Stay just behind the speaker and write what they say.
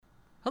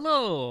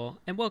Hello,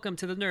 and welcome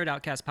to the Nerd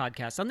Outcast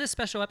podcast. On this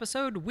special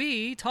episode,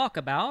 we talk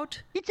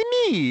about... It's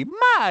me,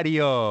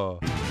 Mario!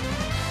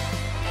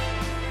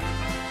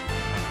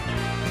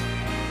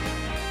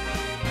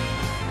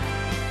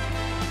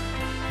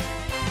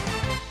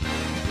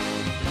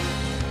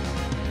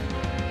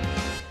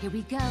 Here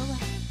we go,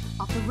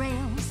 off the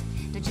rails.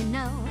 Don't you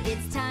know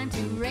it's time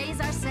to raise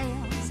our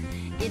sails?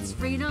 It's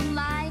freedom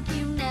like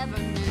you never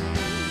knew.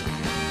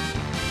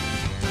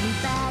 Don't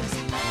need bags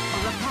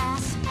or a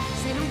pass.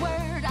 Say the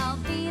word, I'll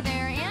be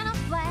there in a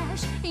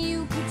flash.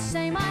 You could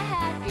say my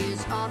hat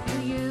is off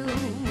to you.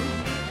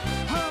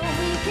 Oh,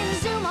 we can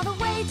zoom all the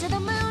way to the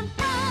moon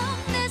from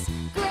this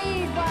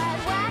great wide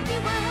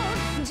wacky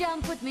world.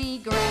 Jump with me,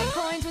 grab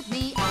coins with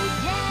me,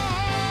 oh yeah.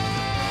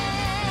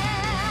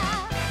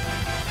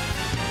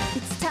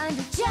 It's time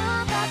to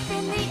jump up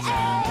in the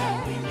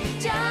air.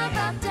 Jump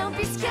up, don't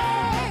be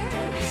scared.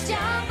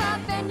 Jump up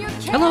and you're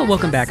Hello,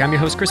 welcome back. I'm your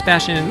host, Chris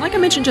Bastion. Like I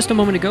mentioned just a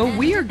moment ago,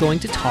 we are going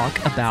to talk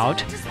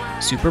about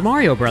Super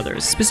Mario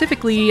Brothers,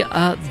 specifically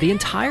the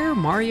entire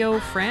Mario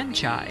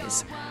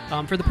franchise.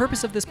 For the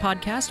purpose of this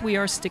podcast, we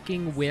are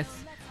sticking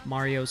with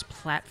Mario's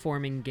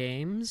platforming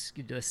games,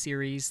 the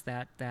series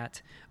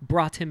that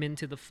brought him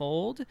into the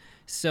fold.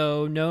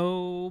 So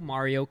no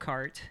Mario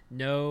Kart,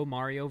 no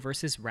Mario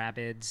vs.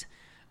 Rabbids,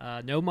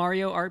 no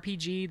Mario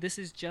RPG. This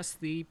is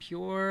just the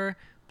pure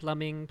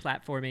plumbing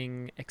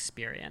platforming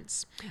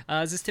experience.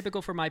 As is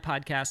typical for my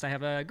podcast, I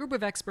have a group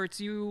of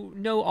experts. You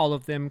know all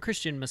of them: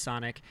 Christian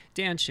Masonic,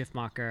 Dan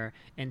Schiffmacher,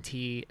 and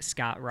T.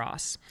 Scott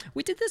Ross.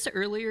 We did this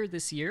earlier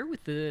this year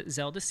with the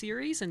Zelda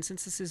series, and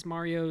since this is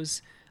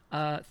Mario's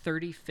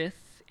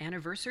 35th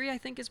anniversary, I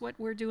think is what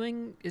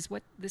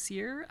this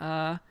year.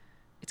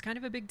 It's kind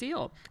of a big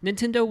deal.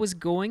 Nintendo was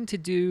going to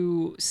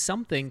do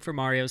something for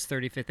Mario's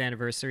 35th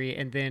anniversary,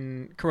 and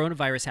then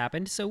coronavirus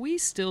happened, so we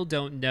still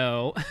don't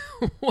know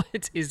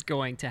what is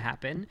going to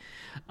happen.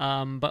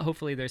 But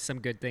hopefully there's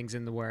some good things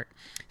in the work.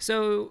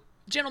 So,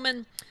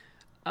 gentlemen,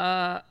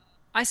 I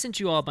sent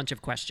you all a bunch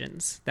of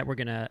questions that we're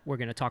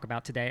gonna talk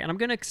about today, and I'm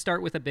gonna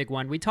start with a big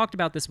one. We talked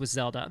about this with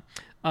Zelda.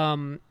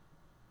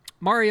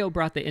 Mario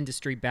brought the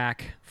industry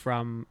back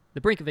from the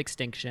brink of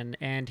extinction,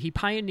 and he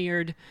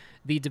pioneered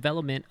the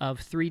development of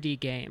 3D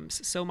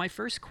games. So my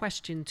first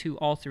question to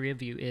all three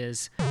of you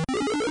is,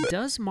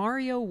 does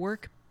Mario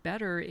work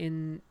better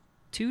in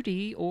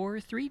 2D or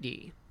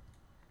 3D?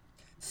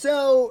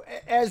 So,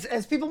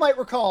 as people might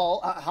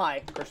recall,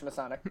 hi, Christian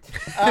Masonic.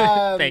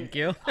 Thank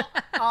you.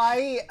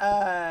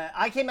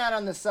 I came out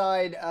on the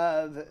side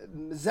of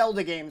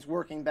Zelda games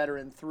working better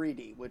in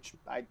 3D, which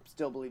I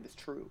still believe is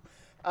true.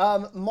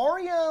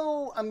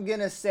 Mario, I'm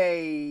gonna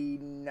say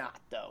not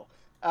though.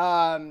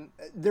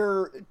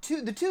 The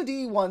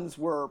 2D ones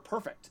were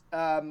perfect.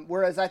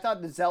 Whereas I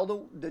thought the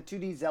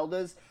 2D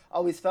Zeldas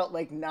always felt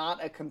like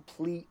not a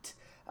complete,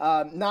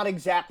 not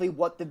exactly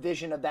what the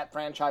vision of that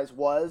franchise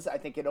was. I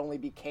think it only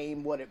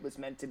became what it was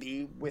meant to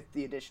be with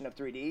the addition of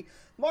 3D.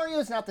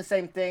 Mario's not the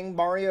same thing.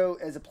 Mario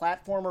as a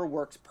platformer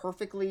works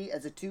perfectly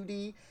as a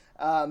 2D.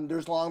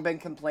 There's long been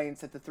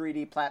complaints that the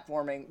 3D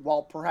platforming,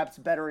 while perhaps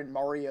better in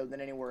Mario than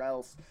anywhere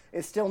else,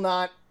 is still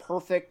not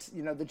perfect.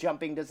 You know, the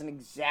jumping doesn't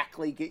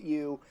exactly get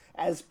you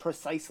as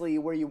precisely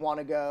where you want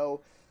to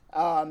go.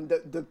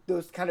 The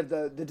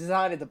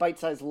design of the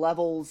bite-sized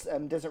levels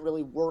doesn't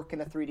really work in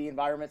a 3D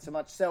environment so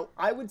much. So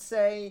I would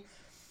say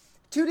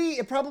 2D,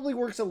 it probably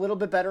works a little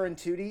bit better in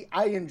 2D.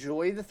 I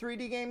enjoy the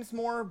 3D games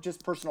more,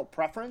 just personal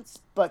preference,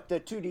 but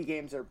the 2D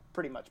games are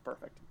pretty much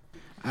perfect.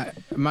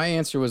 My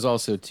answer was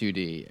also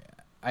 2D.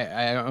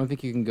 I don't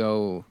think you can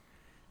go...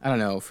 I don't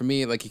know. For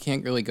me, like, you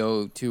can't really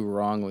go too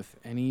wrong with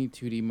any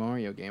 2D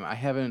Mario game. I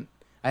haven't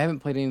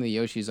played any of the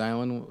Yoshi's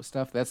Island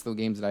stuff. That's the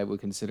games that I would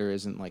consider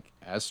isn't, like,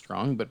 as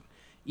strong. But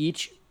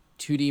each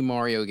 2D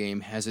Mario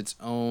game has its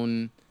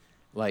own...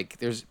 Like,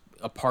 there's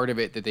a part of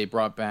it that they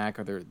brought back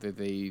or that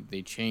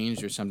they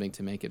changed or something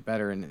to make it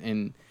better.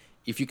 And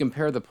if you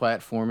compare the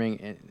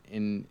platforming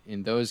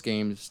in those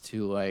games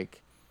to,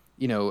 like...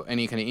 You know,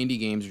 any kind of indie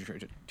games are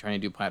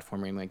trying to do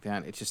platforming like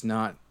that, it's just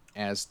not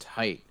as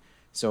tight.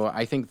 So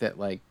I think that,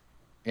 like,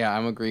 yeah,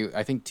 I'm agree.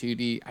 I think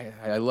 2D.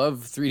 I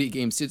love 3D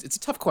games. It's a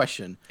tough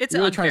question. It's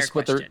really an unfair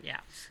question. Yeah,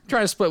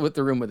 trying to split with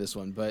the room with this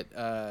one, but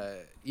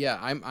yeah,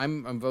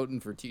 I'm voting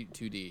for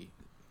 2D.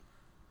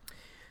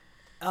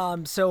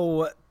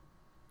 So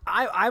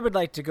I would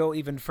like to go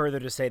even further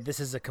to say this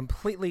is a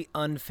completely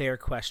unfair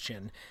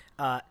question.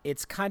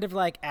 It's kind of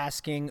like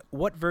asking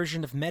what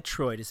version of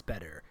Metroid is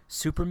better,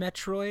 Super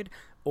Metroid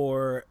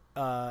or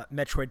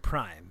Metroid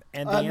Prime?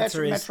 And the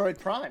answer is Metroid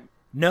Prime.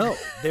 No,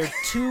 they're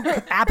two.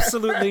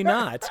 Absolutely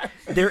not.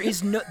 There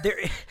is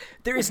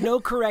no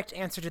correct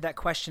answer to that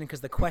question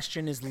because the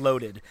question is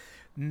loaded.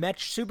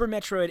 Super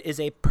Metroid is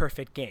a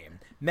perfect game.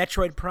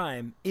 Metroid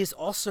Prime is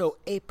also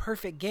a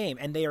perfect game,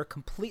 and they are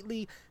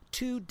completely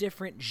two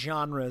different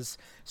genres.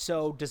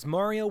 So does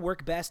Mario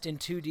work best in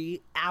 2D?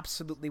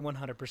 Absolutely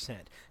 100%.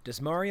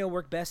 Does Mario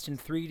work best in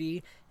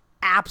 3D?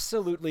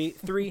 Absolutely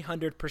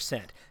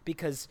 300%.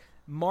 Because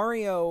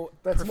Mario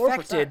That's more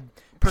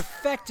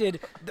perfected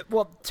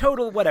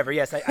total whatever.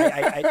 Yes,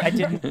 I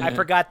didn't. I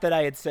forgot that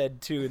I had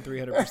said 2 and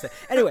 300%.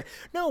 Anyway,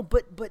 no,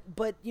 but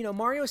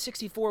Mario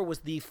 64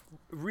 was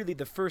really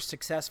the first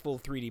successful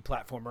 3D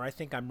platformer. I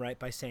think I'm right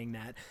by saying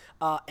that.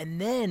 And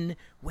then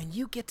when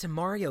you get to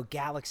Mario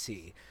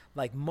Galaxy,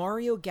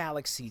 Mario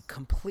Galaxy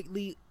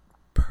completely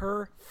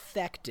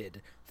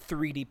perfected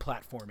 3D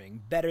platforming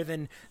better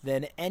than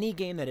any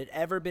game that had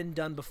ever been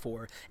done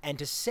before. And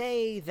to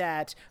say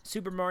that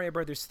Super Mario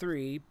Brothers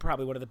 3,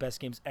 probably one of the best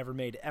games ever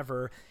made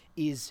ever,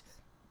 is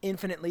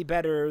infinitely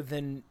better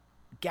than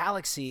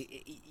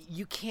Galaxy,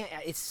 you can't.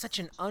 It's such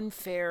an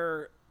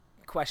unfair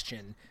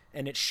question,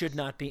 and it should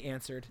not be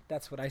answered.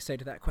 That's what I say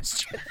to that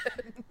question.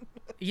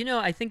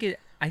 I think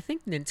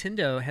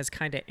Nintendo has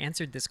kind of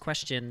answered this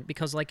question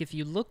because, if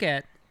you look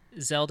at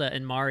Zelda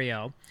and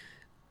Mario,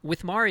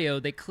 with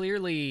Mario, they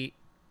clearly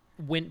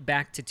went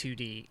back to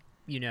 2D.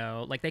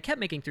 They kept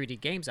making 3D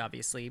games,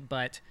 obviously,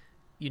 but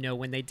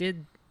when they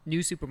did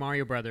New Super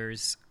Mario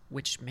Brothers,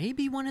 which may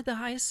be one of the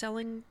highest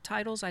selling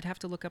titles, I'd have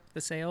to look up the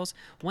sales.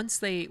 Once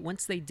they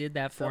did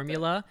that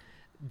formula,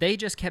 they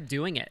just kept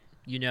doing it.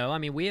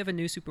 We have a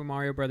New Super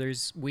Mario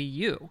Brothers Wii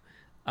U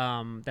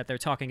that they're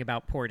talking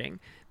about porting.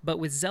 But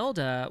with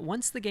Zelda,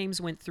 once the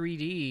games went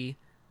 3D,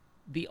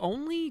 the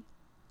only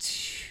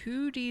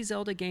 2D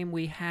Zelda game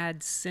we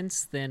had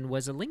since then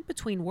was A Link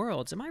Between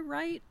Worlds. Am I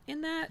right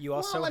in that? You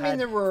also had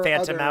there were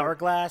Phantom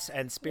Hourglass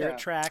and Spirit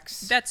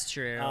Tracks. That's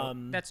true.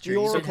 That's true.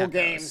 The Oracle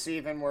games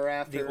even were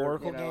after the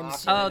Oracle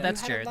games. Oh,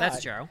 that's true.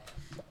 That's true.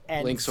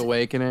 And Link's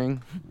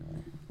Awakening.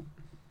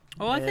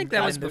 Oh, I think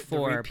that was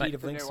before. The repeat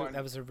of Link's,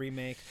 that was a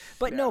remake.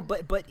 But no,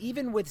 but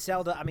even with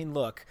Zelda,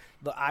 look,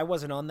 I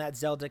wasn't on that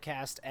Zelda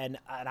cast, and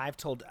I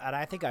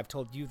think I've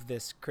told you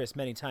this, Chris,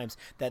 many times,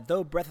 that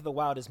though Breath of the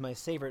Wild is my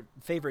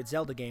favorite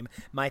Zelda game,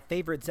 my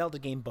favorite Zelda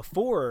game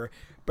before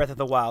Breath of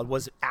the Wild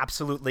was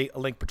absolutely A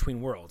Link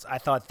Between Worlds. I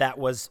thought that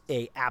was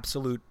a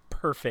absolute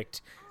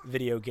perfect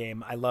video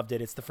game. I loved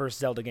it. It's the first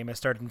Zelda game I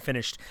started and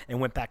finished and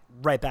went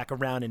right back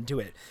around into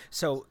it.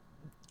 So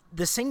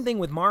the same thing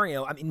with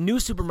Mario. New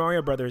Super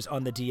Mario Brothers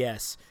on the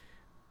DS,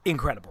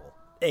 incredible.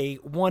 A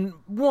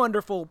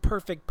wonderful,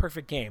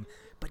 perfect game.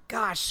 But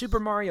gosh, Super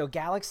Mario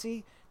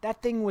Galaxy,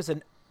 that thing was a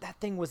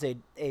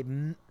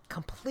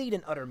complete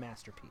and utter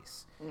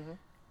masterpiece. Mm-hmm.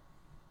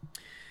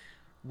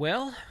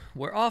 Well,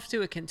 we're off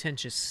to a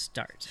contentious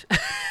start.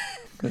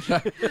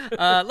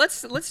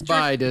 Let's drift,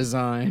 by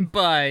design.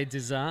 By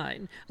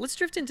design. Let's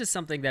drift into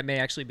something that may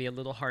actually be a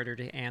little harder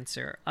to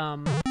answer.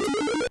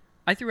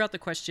 I threw out the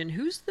question,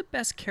 who's the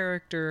best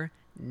character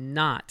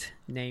not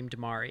named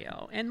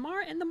Mario? And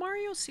the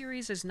Mario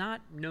series is not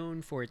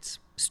known for its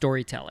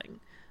storytelling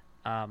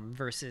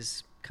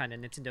versus kind of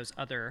Nintendo's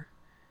other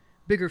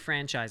bigger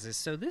franchises.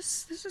 So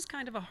this is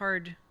kind of a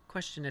hard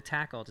question to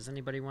tackle. Does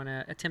anybody want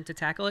to attempt to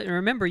tackle it? And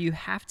remember, you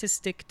have to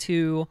stick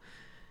to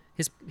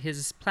his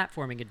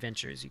platforming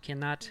adventures. You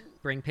cannot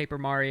bring Paper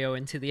Mario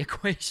into the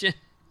equation.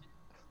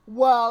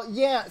 Well,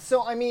 yeah.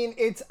 So I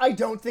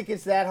don't think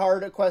it's that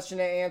hard a question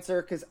to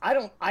answer because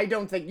I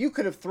don't think you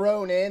could have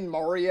thrown in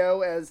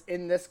Mario as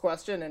in this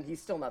question, and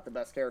he's still not the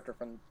best character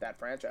from that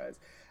franchise.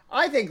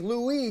 I think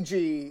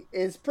Luigi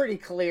is pretty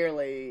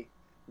clearly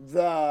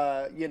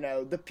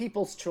the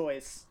people's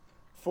choice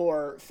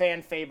for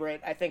fan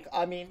favorite. I think.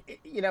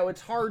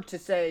 It's hard to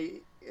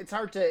say. It's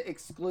hard to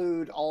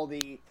exclude all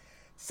the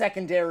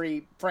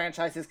secondary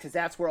franchises because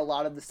that's where a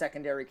lot of the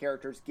secondary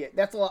characters get.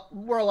 That's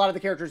where a lot of the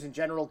characters in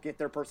general get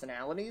their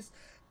personalities.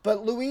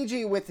 But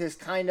Luigi, with his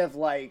kind of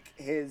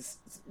his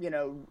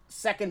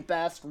second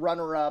best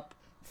runner-up,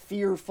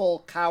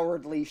 fearful,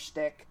 cowardly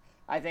shtick,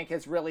 I think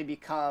has really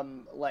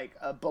become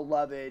a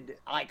beloved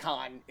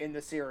icon in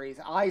the series.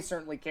 I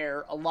certainly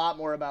care a lot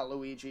more about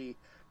Luigi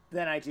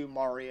than I do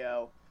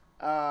Mario.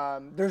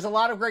 There's a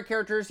lot of great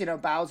characters.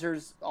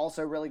 Bowser's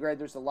also really great.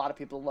 There's a lot of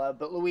people to love,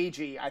 but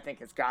Luigi, I think,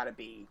 has got to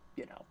be,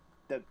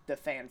 the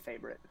fan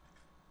favorite.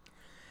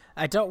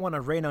 I don't want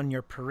to rain on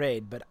your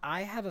parade, but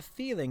I have a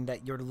feeling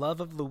that your love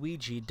of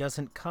Luigi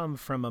doesn't come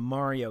from a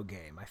Mario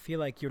game. I feel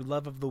like your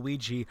love of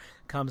Luigi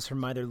comes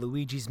from either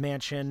Luigi's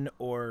Mansion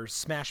or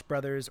Smash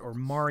Brothers or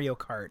Mario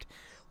Kart,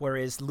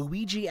 whereas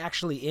Luigi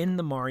actually in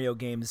the Mario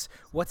games,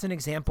 what's an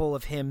example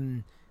of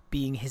him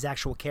being his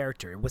actual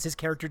character? Was his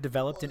character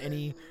developed in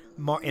any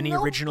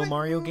original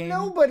Mario game?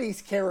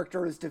 Nobody's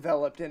character is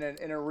developed in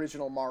an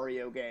original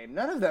Mario game.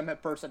 None of them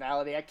have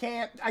personality. I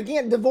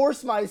can't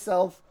divorce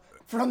myself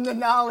from the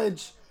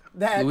knowledge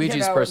that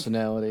Luigi's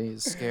personality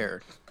is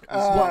scared.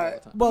 Yeah,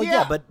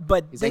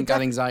 but he's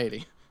got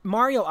anxiety.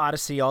 Mario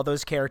Odyssey, all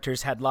those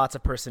characters had lots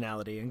of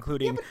personality,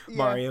 including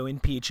Mario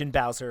and Peach and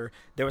Bowser.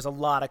 There was a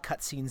lot of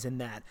cutscenes in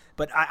that.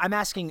 But I'm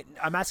asking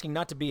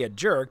not to be a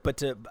jerk,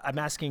 but I'm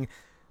asking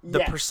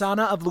the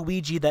persona of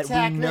Luigi that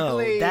we know,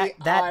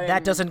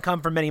 that doesn't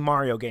come from any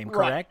Mario game,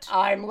 correct?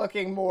 Right. I'm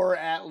looking more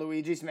at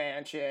Luigi's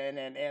Mansion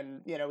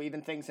and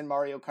even things in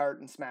Mario Kart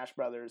and Smash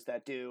Brothers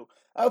that do.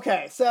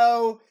 Okay,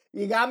 so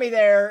you got me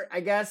there. I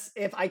guess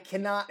if I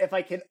can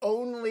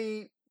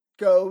only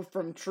go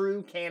from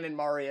true canon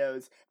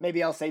Marios,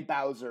 maybe I'll say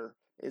Bowser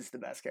is the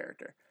best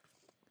character.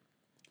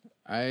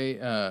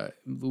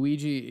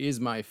 Luigi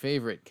is my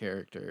favorite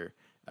character.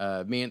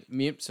 Me and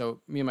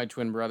my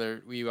twin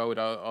brother, we'd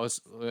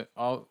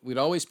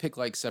always pick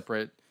like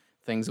separate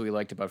things that we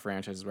liked about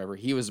franchises. Whatever.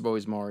 He was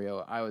always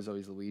Mario. I was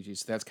always Luigi.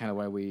 So that's kind of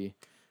why we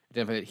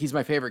identified it. He's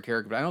my favorite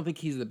character, but I don't think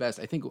he's the best.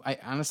 I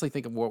honestly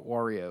think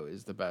Wario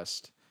is the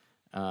best.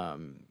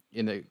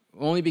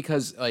 Only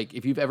because like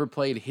if you've ever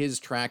played his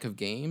track of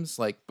games,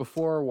 like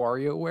before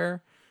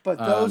WarioWare. But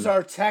those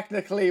are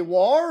technically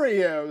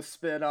Wario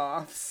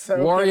spin-offs. So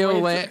Wario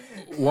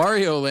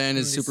Land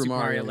is Super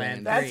Mario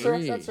Land. That's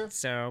true.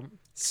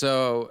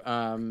 So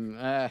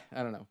I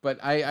don't know,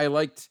 but I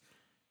liked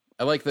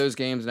those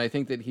games, and I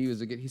think that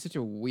he's such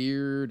a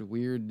weird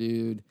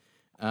dude,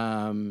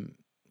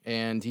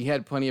 and he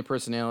had plenty of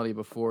personality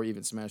before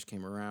even Smash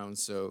came around.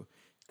 So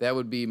that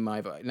would be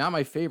not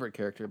my favorite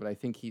character, but I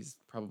think he's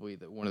probably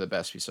one of the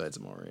best besides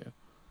Mario.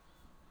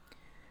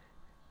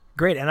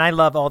 Great, and I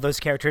love all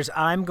those characters.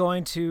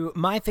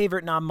 My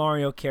favorite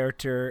non-Mario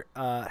character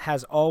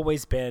has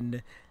always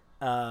been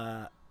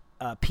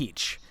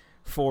Peach,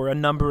 for a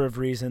number of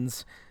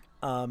reasons.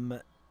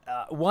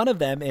 One of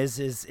them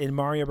is in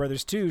Mario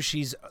Brothers 2,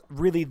 she's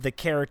really the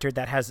character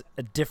that has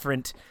a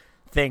different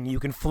thing. You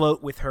can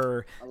float with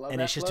her,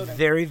 and it's just a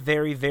very,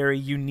 very, very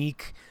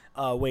unique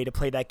way to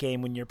play that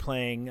game when you're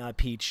playing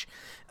Peach.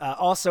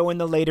 Also in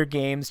the later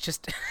games,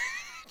 just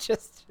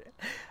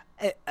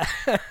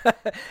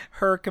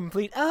her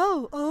complete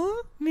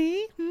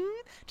me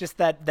just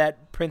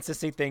that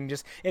princessy thing,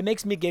 just it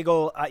makes me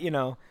giggle.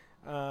 I'm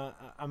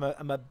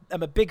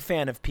a big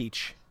fan of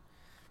Peach.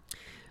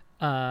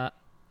 I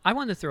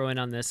want to throw in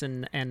on this,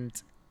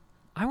 and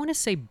I want to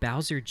say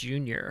Bowser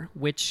Jr.,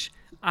 which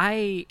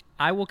I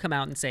will come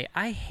out and say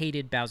I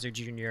hated Bowser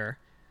Jr.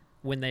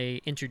 when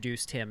they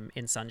introduced him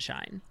in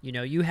Sunshine.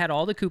 You had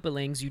all the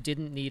Koopalings, you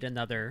didn't need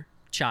another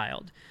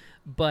child,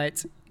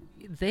 but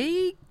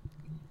they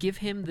give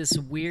him this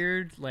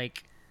weird,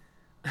 like,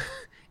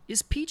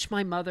 is Peach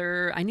my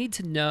mother? I need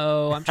to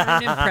know. I'm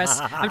trying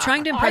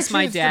to impress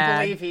my dad.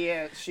 I choose to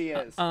believe she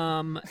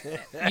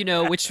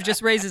is. Which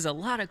just raises a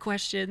lot of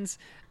questions,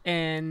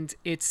 and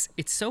it's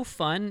so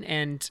fun.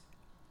 And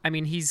I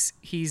mean,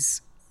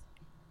 he's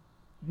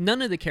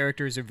none of the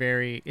characters are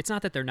it's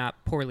not that they're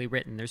not poorly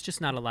written. There's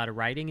just not a lot of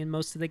writing in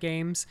most of the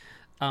games.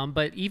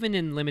 But even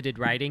in limited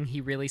writing,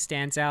 he really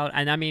stands out.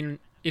 And I mean,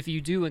 if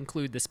you do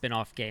include the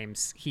spin-off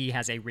games, he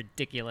has a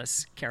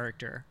ridiculous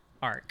character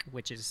arc,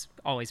 which has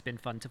always been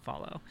fun to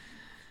follow.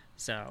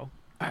 So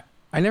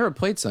I never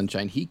played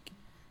Sunshine.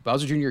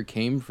 Bowser Jr.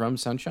 came from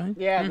Sunshine?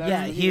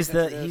 Yeah, he's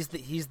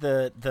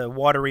the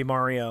watery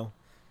Mario.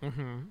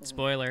 Mm-hmm.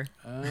 Spoiler.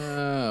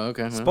 Oh,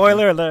 okay.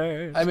 Spoiler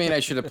alert. I mean, I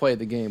should have played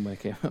the game when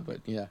it came out, but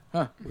yeah.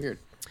 Huh, weird.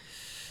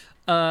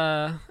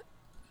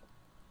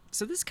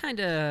 So this kind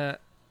of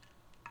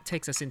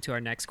takes us into our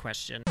next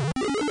question.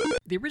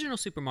 The original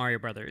Super Mario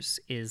Brothers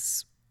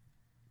is,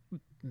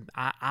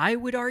 I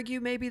would argue,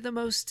 maybe the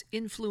most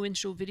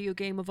influential video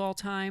game of all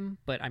time,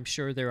 but I'm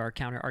sure there are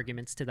counter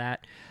arguments to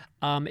that.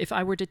 If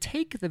I were to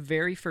take the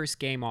very first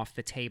game off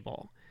the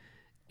table,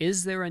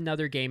 is there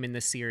another game in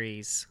the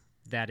series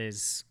that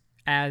is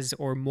as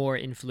or more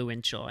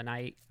influential? And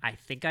I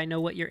think I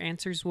know what your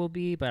answers will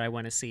be, but I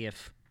want to see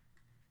if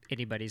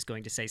anybody's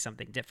going to say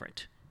something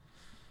different.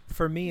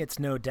 For me, it's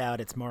no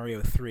doubt it's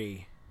Mario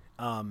 3.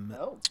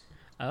 Oh.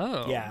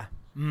 Yeah.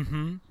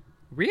 Mm-hmm.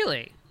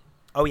 Really?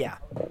 Oh, yeah.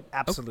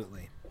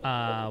 Absolutely.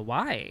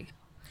 Why?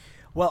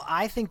 Well,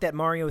 I think that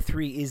Mario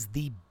 3 is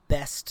the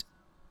best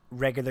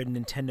regular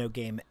Nintendo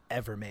game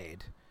ever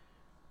made.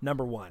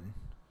 Number one.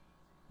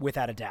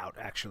 Without a doubt,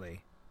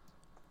 actually.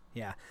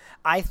 Yeah.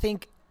 I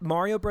think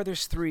Mario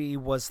Brothers 3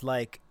 was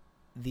like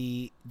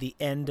the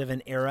end of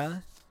an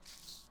era.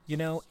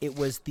 It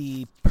was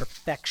the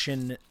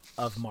perfection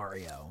of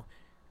Mario.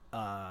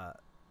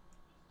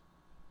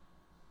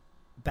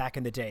 Back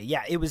in the day.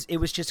 Yeah, it was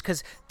just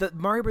because the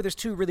Mario Brothers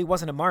 2 really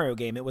wasn't a Mario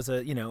game. It was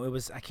I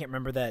can't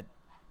remember that,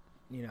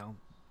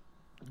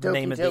 the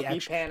name of the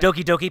actual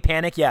Doki Doki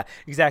Panic. Yeah,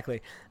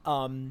 exactly.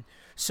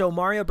 So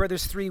Mario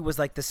Brothers 3 was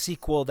like the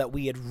sequel that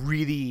we had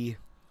really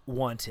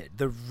wanted,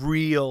 the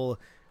real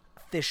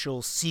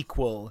official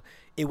sequel.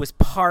 It was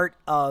part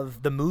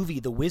of the movie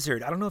The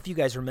Wizard. I don't know if you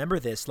guys remember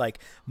this. Like,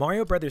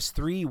 Mario Brothers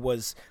 3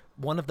 was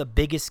one of the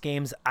biggest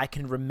games I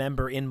can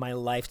remember in my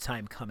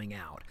lifetime coming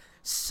out.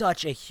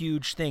 Such a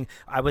huge thing.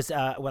 I was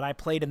when I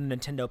played in the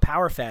Nintendo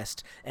Power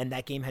Fest and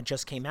that game had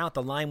just came out,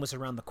 the line was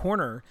around the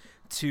corner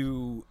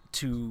to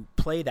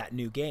play that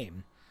new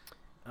game.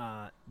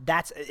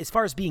 That's as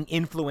far as being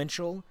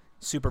influential,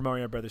 Super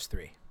Mario Brothers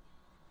 3.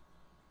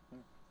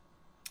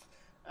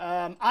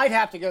 I'd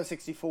have to go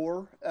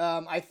 64.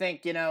 I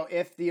think,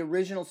 if the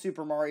original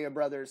Super Mario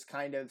Brothers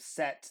kind of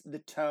set the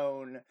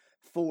tone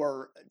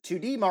for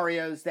 2D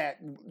Marios that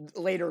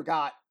later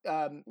got,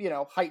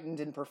 heightened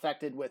and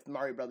perfected with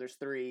Mario Brothers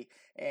 3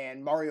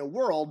 and Mario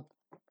World,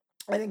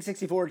 I think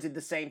 64 did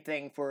the same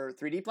thing for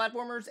 3D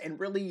platformers, and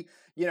really,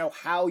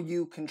 how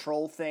you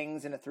control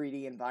things in a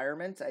 3D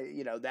environment.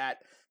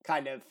 That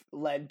kind of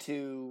led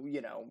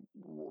to,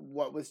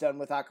 what was done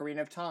with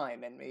Ocarina of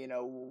Time, and,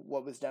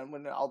 what was done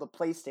with all the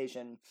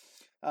PlayStation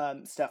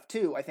stuff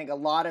too. I think a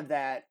lot of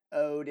that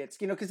owed its,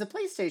 because the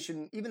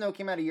PlayStation, even though it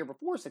came out a year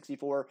before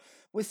 64,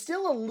 was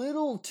still a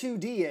little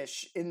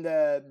 2D-ish in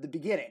the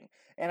beginning.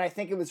 And I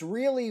think it was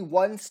really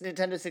once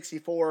Nintendo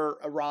 64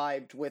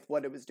 arrived with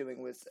what it was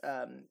doing with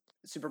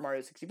Super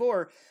Mario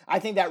 64, I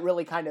think that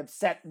really kind of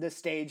set the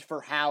stage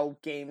for how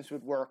games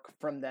would work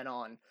from then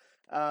on.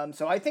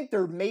 So I think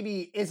there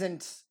maybe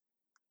isn't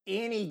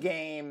any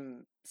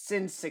game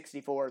since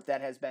 64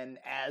 that has been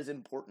as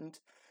important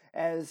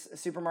as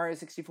Super Mario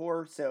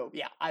 64. So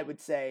yeah, I would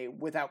say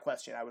without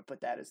question, I would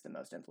put that as the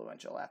most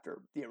influential after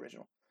the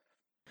original.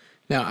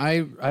 Now,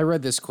 I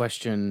read this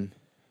question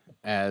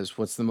as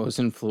what's the most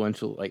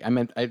influential. Like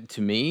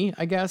to me,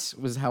 I guess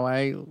was how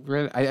I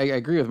read it. I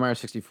agree with Mario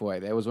 64.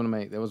 That was one of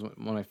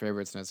my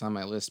favorites, and it's on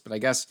my list. But I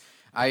guess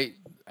I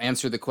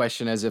answered the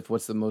question as if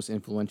what's the most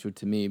influential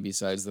to me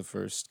besides the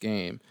first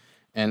game,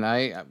 and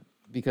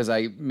because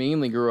I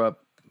mainly grew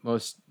up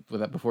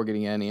before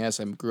getting an NES,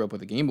 I grew up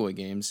with the Game Boy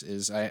games.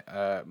 Is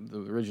the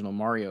original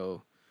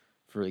Mario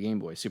for the Game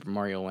Boy, Super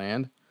Mario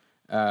Land,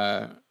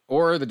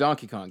 or the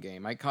Donkey Kong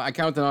game. I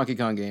count the Donkey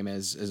Kong game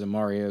as a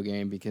Mario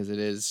game because it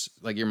is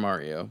like your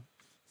Mario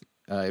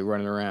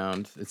running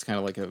around. It's kind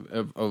of like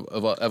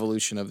a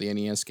evolution of the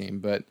NES game.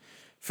 But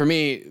for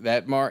me,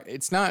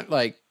 it's not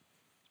like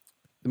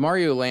the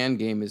Mario Land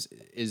game is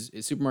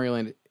Super Mario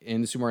Land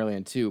and Super Mario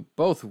Land 2.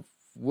 Both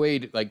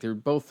they're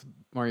both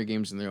Mario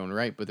games in their own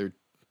right, but they're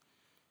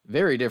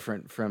very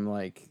different from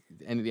like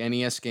any of the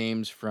NES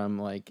games, from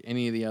like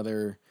any of the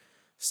other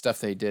stuff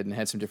they did, and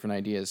had some different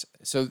ideas.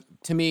 So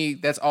to me,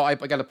 that's all. I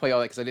got to play all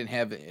that because I didn't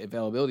have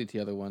availability to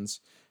the other ones.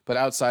 But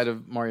outside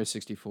of Mario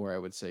 64, I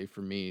would say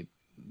for me,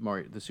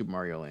 the Super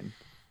Mario Land.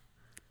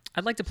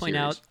 I'd like to point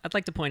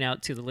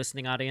out to the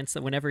listening audience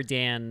that whenever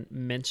Dan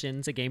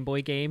mentions a Game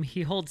Boy game,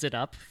 he holds it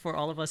up for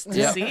all of us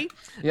to see.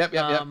 Yep.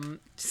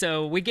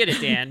 So we get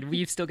it, Dan.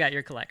 We've still got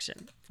your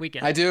collection. We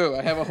get it. I do.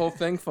 I have a whole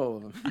thing full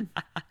of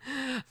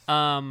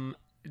them.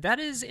 That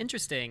is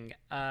interesting.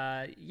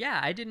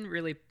 I didn't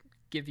really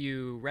give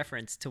you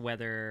reference to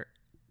whether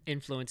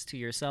influence to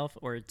yourself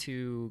or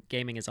to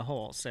gaming as a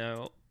whole.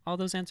 So all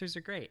those answers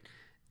are great.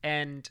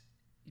 And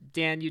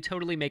Dan, you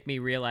totally make me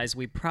realize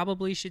we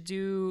probably should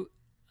do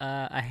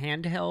a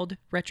handheld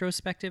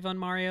retrospective on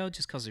Mario,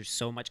 just because there's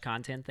so much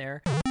content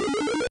there.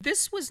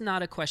 This was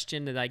not a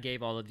question that I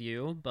gave all of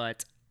you,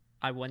 but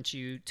I want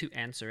you to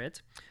answer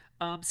it.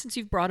 Since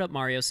you've brought up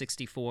Mario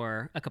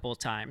 64 a couple of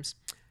times,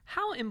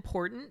 how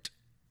important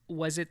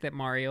was it that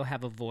Mario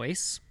have a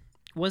voice?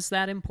 Was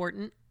that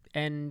important?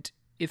 And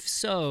if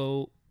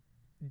so,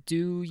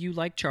 do you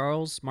like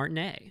Charles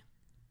Martinet,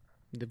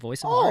 the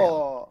voice of Mario?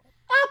 Oh,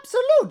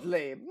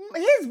 absolutely.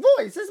 His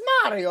voice is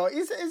Mario.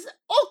 Is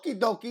okie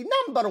dokie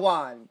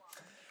 #1.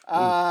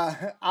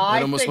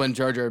 I almost went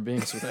Jar Jar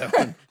Binks with that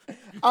one.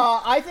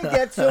 I think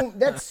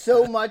that's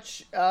so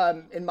much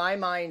in my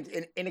mind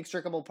an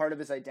inextricable part of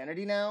his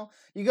identity now.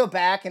 You go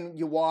back and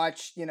you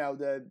watch,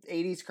 the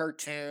 80s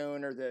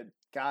cartoon or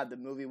the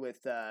movie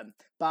with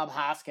Bob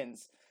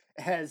Hoskins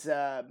as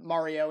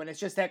Mario, and it's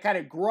just that kind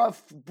of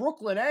gruff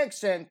Brooklyn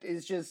accent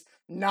is just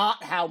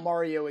not how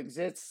Mario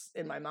exists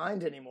in my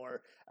mind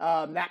anymore.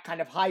 That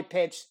kind of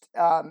high-pitched,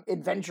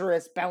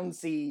 adventurous,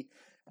 bouncy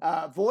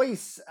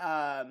voice.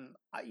 I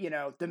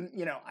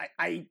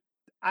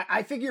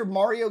figure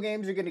Mario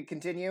games are going to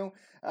continue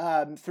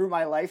through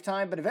my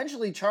lifetime, but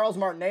eventually Charles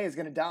Martinet is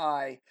going to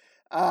die.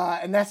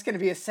 And that's going to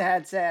be a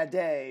sad, sad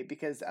day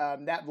because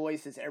that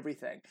voice is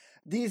everything.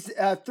 These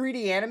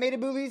 3D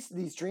animated movies,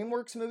 these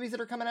DreamWorks movies that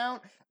are coming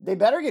out, they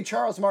better get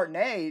Charles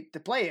Martinet to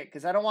play it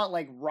because I don't want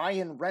like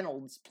Ryan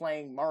Reynolds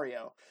playing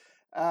Mario.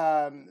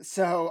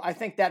 So I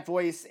think that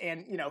voice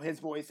and, his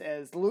voice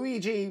as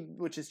Luigi,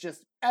 which is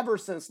just ever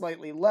so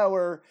slightly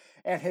lower,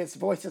 and his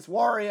voice as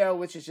Wario,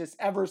 which is just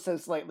ever so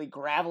slightly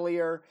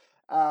gravelier,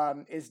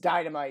 is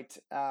dynamite.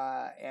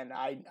 And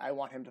I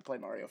want him to play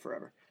Mario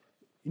forever.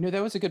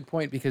 That was a good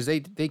point because they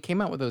came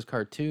out with those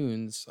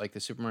cartoons like the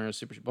Super Mario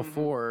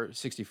before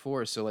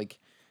 64. So like,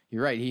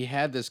 you're right. He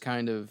had this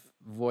kind of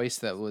voice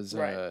that was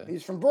right.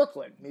 He's from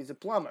Brooklyn. He's a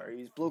plumber.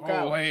 He's blue collar.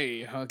 Oh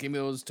hey, give me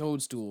those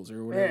toadstools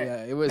or whatever.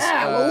 Yeah, it was.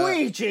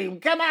 Luigi,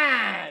 come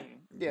on.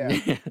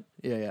 Yeah.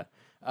 yeah.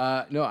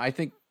 No, I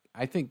think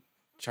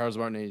Charles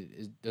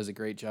Martinet does a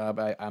great job.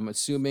 I'm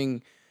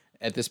assuming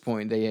at this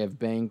point they have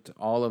banked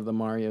all of the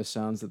Mario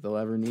sounds that they'll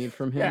ever need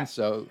from him. Yeah.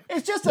 So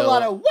it's just a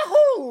lot of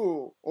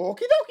woohoo, okie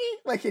dokie.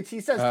 Like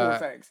he says cool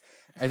things.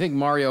 I think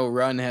Mario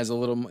Run has a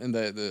little in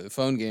the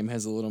phone game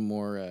has a little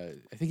more.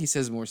 I think he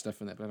says more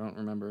stuff in that, but I don't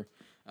remember.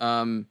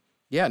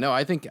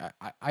 I think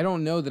I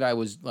don't know that I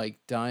was like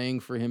dying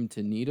for him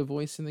to need a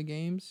voice in the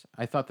games.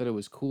 I thought that it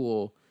was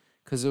cool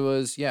because it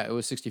was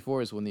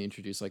 64 is when they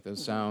introduced like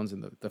those sounds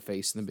and the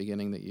face in the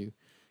beginning that you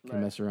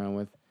can mess around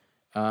with.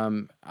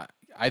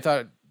 I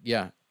thought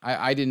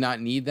I did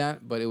not need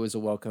that, but it was a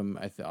welcome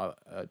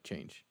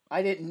change.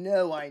 I didn't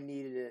know I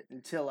needed it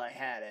until I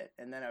had it,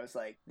 and then I was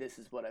like, this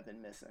is what I've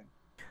been missing.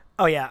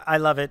 Oh yeah, I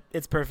love it.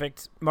 It's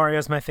perfect.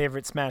 Mario's my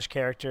favorite Smash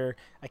character.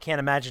 I can't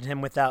imagine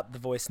him without the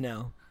voice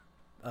now.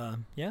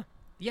 Yeah.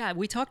 Yeah,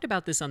 we talked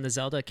about this on the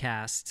Zelda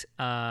cast,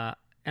 and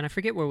I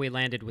forget where we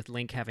landed with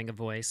Link having a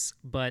voice,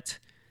 but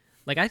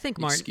like I think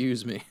Martin.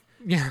 Excuse me.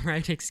 Yeah,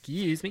 right.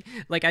 Excuse me.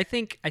 Like I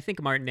think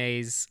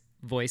Martinet's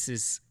voice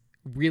is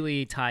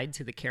really tied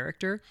to the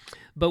character,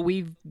 but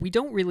we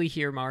don't really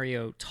hear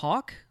Mario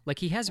talk. Like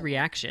he has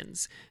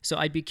reactions, so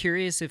I'd be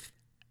curious if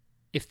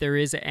there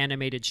is an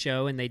animated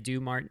show and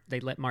they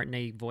let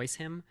Martinet voice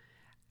him,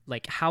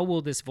 like how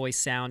will this voice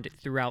sound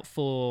throughout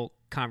full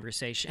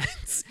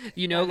conversations?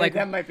 You know, like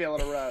that might be a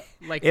little rough.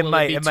 Like it will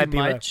might it be it might too be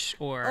much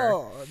rough. or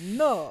Oh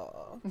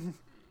no.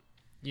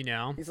 you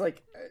know? He's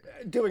like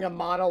doing a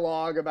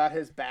monologue about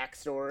his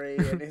backstory,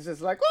 and he's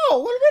just like, "Oh,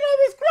 when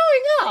I was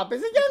growing up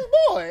as a young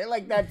boy,"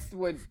 like that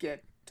would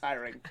get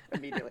tiring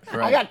immediately.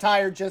 Right. I got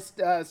tired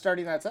just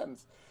starting that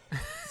sentence.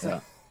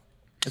 So.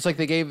 It's like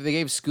they gave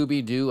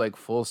Scooby-Doo like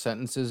full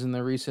sentences in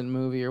the recent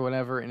movie or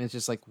whatever, and it's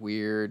just like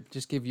weird.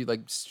 Just give you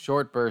like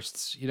short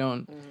bursts. You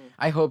don't.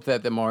 I hope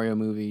that the Mario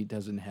movie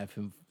doesn't have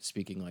him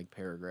speaking like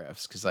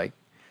paragraphs, because like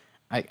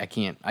I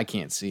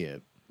can't see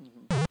it.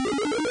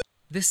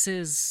 This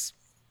is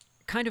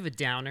kind of a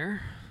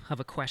downer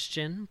of a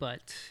question,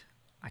 but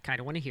I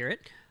kind of want to hear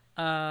it.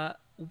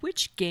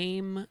 Which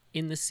game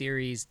in the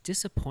series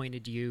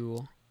disappointed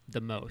you the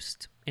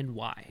most, and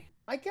why?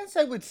 I guess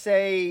I would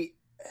say,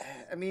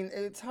 I mean,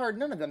 it's hard.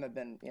 None of them have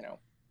been,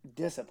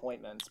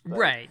 disappointments. But,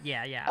 Right,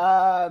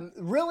 yeah.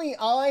 Really,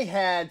 I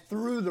had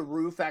through the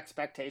roof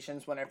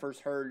expectations when I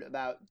first heard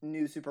about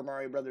New Super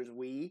Mario Brothers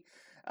Wii.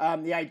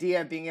 The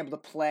idea of being able to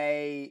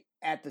play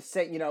at the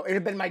same, it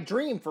had been my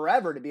dream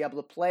forever to be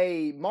able to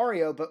play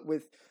Mario, but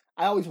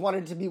I always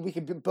wanted to be, we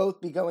could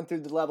both be going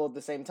through the level at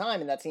the same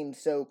time, and that seemed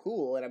so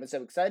cool, and I was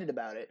so excited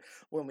about it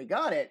when we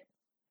got it.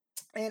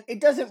 And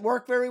it doesn't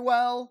work very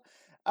well.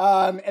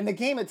 And the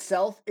game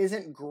itself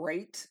isn't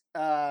great.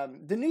 The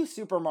new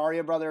Super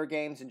Mario Brother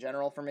games in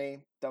general for me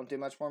don't do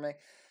much for me.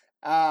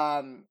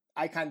 I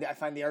find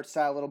the art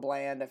style a little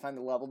bland. I find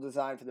the level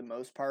design for the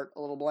most part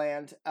a little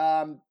bland.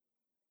 And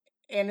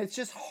it's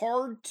just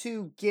hard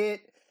to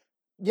get,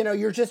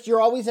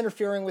 you're always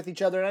interfering with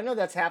each other. And I know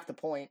that's half the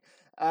point.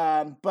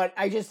 But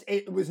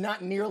it was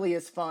not nearly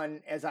as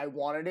fun as I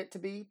wanted it to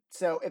be.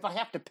 So if I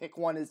have to pick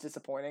one as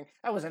disappointing,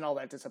 I wasn't all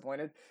that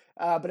disappointed.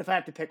 But if I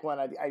have to pick one,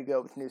 I'd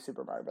go with New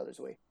Super Mario Brothers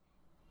Wii.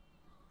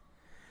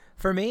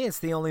 For me, it's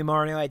the only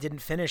Mario I didn't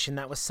finish, and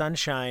that was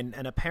Sunshine.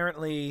 And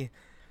apparently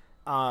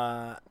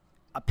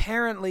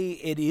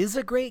it is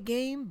a great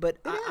game, but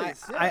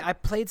I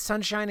played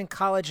Sunshine in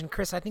college, and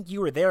Chris, I think you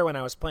were there when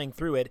I was playing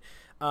through it.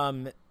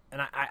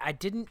 And I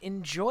didn't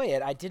enjoy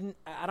it. I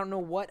don't know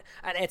what.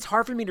 It's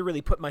hard for me to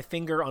really put my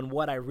finger on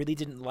what I really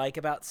didn't like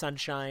about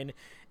Sunshine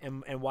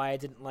and why I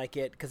didn't like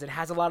it, because it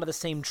has a lot of the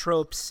same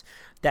tropes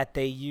that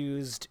they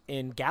used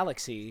in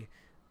Galaxy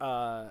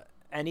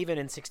and even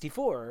in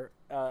 64.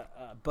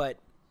 But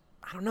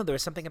I don't know. There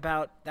was something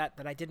about that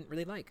I didn't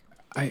really like.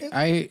 Go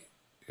ahead.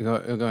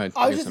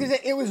 I was just going to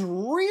say, it was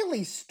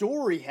really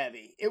story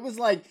heavy. It was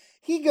like,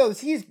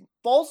 he's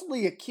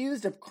falsely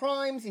accused of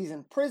crimes. He's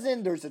in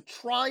prison. There's a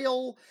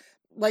trial.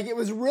 Like, it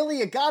was really,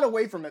 it got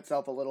away from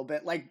itself a little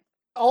bit.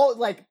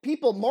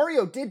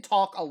 Mario did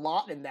talk a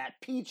lot in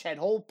that. Peach had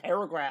whole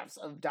paragraphs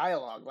of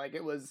dialogue. Like,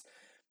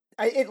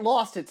 it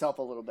lost itself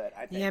a little bit,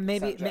 I think. Yeah,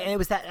 maybe it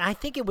was that. I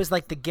think it was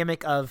like the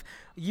gimmick of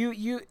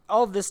you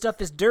all this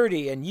stuff is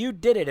dirty and you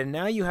did it and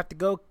now you have to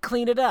go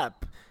clean it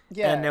up.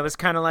 Yeah. And it was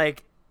kind of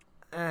like,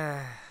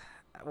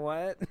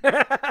 what?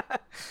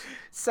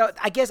 So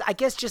I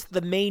guess just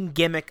the main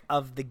gimmick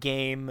of the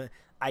game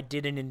I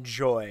didn't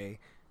enjoy.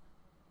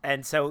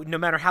 And so no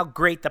matter how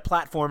great the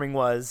platforming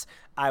was,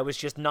 I was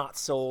just not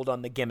sold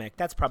on the gimmick.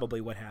 That's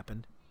probably what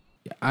happened.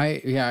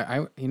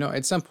 I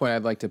at some point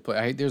I'd like to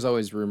play. There's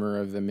always rumor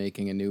of them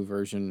making a new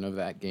version of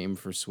that game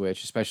for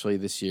Switch, especially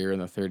this year in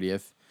the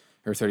 30th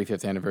or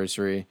 35th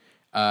anniversary.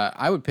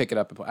 I would pick it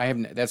up.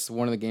 That's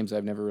one of the games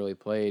I've never really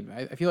played.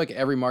 I feel like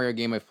every Mario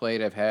game I've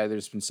played,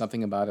 there's been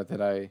something about it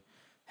that I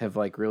have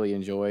like really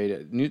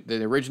enjoyed.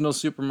 The original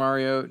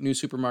New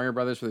Super Mario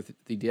Brothers for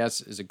the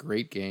DS is a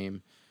great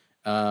game.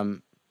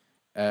 The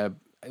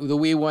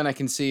Wii one I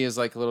can see is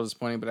like a little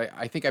disappointing, but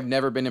I think I've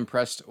never been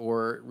impressed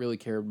or really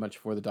cared much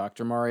for the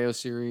Dr. Mario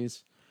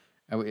series.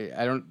 I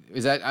don't.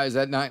 Is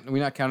that not? Are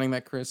we not counting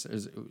that, Chris?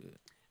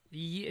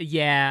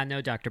 Yeah,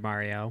 no Dr.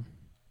 Mario.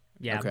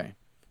 Yeah. Okay.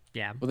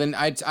 Yeah. Well, then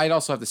I'd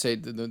also have to say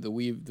the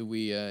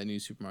Wii New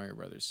Super Mario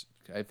Brothers.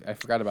 I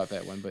forgot about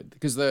that one, but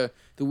because the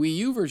Wii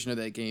U version of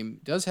that game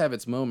does have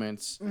its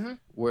moments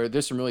where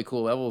there's some really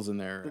cool levels in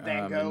there. The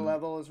Van Gogh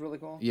level is really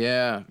cool.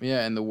 Yeah,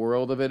 and the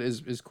world of it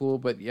is cool.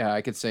 But yeah,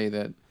 I could say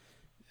that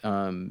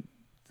the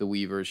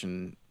Wii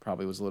version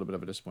probably was a little bit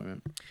of a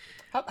disappointment.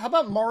 How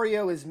about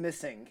Mario is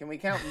Missing? Can we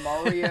count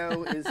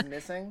Mario is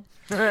Missing?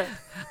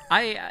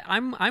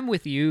 I'm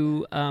with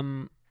you,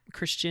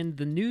 Christian,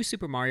 the new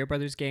Super Mario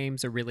Brothers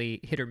games are really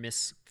hit or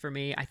miss for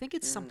me. I think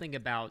it's something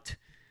about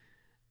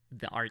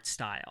the art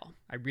style.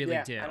 I really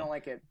do. I don't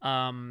like it.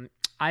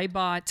 I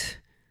bought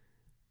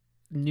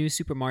new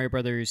Super Mario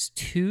Brothers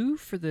 2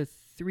 for the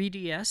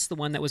 3DS, the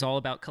one that was all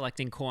about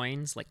collecting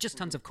coins, like just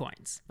tons of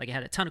coins. Like it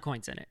had a ton of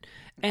coins in it.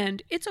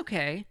 And it's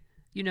okay.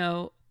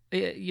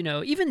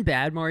 Even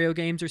bad Mario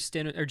games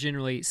are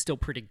generally still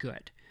pretty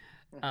good.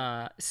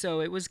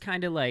 So it was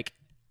kind of like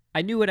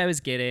I knew what I was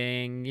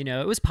getting.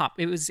 It was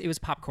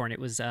popcorn. It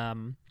was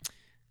I'm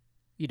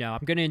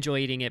going to enjoy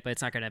eating it, but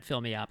it's not going to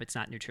fill me up. It's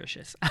not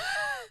nutritious.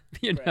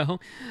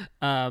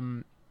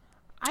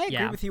 I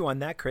agree with you on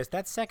that, Chris.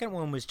 That second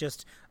one was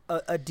just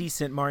a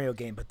decent Mario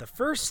game, but the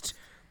first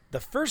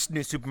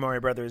new Super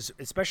Mario Brothers,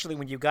 especially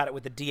when you got it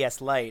with the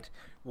DS Lite,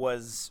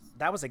 was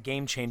a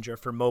game changer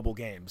for mobile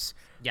games.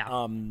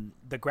 Yeah.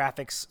 The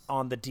graphics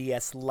on the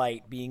DS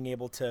Lite, being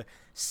able to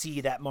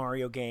see that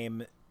Mario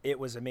game, it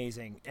was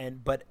amazing.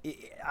 But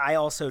I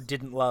also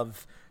didn't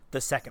love the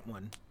second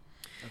one.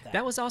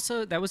 That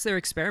was their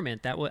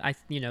experiment. That was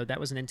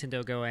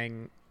Nintendo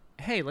going,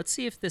 hey, let's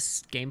see if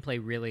this gameplay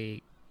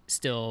really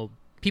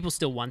people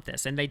still want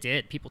this, and they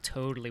did. People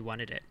totally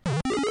wanted it.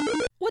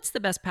 What's the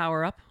best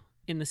power-up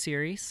in the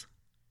series?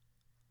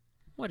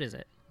 What is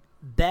it?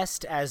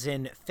 Best as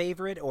in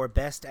favorite or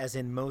best as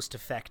in most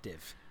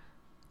effective?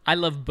 I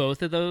love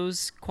both of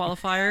those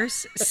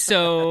qualifiers,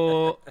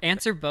 so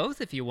answer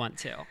both if you want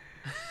to.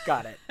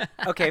 Got it.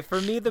 Okay,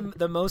 for me,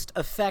 the most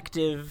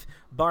effective,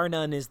 bar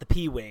none, is the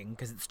P-Wing,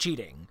 because it's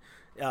cheating.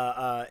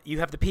 You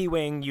have the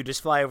P-Wing, you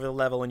just fly over the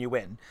level and you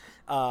win.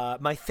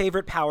 My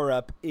favorite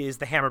power-up is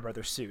the Hammer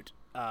Brothers suit.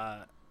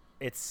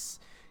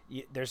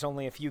 There's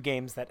only a few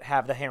games that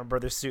have the Hammer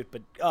Brothers suit,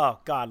 but oh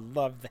god,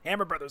 love the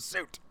Hammer Brothers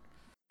suit.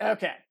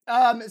 Okay,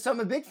 so I'm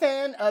a big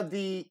fan of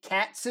the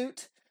cat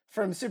suit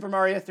from Super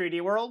Mario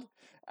 3D World.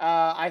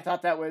 I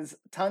thought that was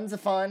tons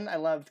of fun. I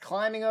loved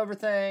climbing over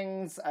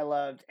things. I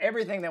loved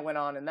everything that went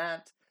on in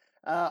that.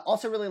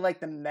 Also really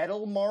like the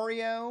Metal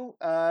Mario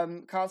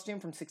costume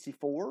from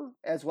 64,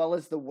 as well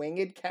as the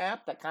winged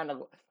cap that kind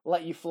of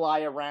let you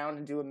fly around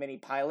and do a mini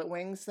Pilot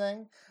Wings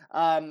thing.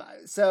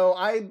 So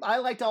I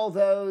liked all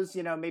those,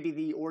 maybe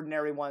the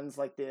ordinary ones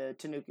like the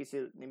Tanuki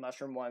suit and the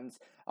mushroom ones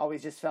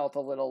always just felt a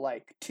little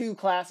like too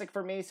classic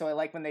for me. So I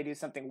like when they do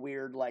something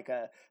weird like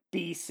a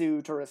bee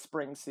suit or a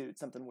spring suit,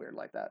 something weird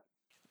like that.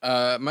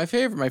 My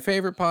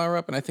favorite power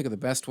up, and I think of the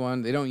best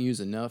one they don't use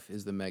enough,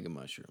 is the Mega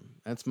Mushroom.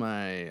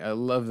 I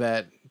love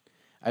that.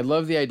 I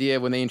love the idea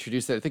when they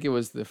introduced that. I think it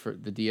was the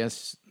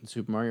DS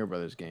Super Mario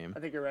Brothers game.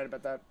 I think you're right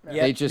about that.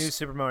 Yeah, they just new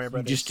Super Mario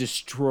Brothers just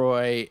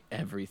destroy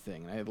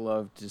everything. I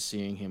loved just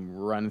seeing him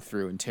run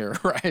through and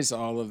terrorize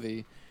all of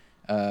the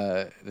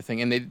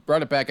thing. And they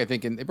brought it back, I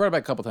think, and they brought it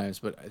back a couple times.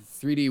 But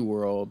 3D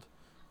World,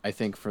 I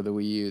think for the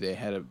Wii U, they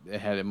had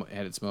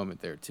its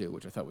moment there too,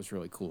 which I thought was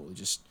really cool.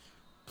 Just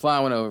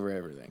plowing over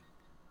everything.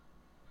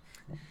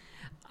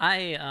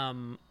 I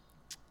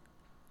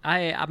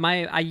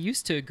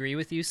used to agree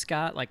with you,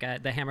 Scott. Like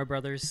the Hammer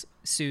Brothers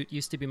suit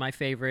used to be my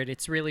favorite.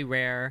 It's really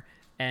rare,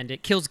 and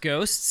it kills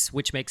ghosts,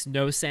 which makes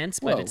no sense,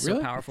 but it's really?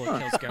 so powerful it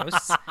kills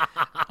ghosts.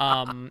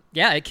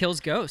 Yeah, it kills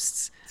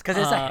ghosts. It's because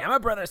it's a Hammer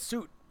Brothers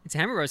suit. It's a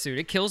Hammer Brothers suit.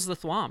 It kills the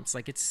thwomps.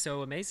 Like it's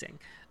so amazing.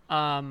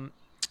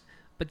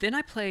 But then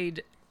I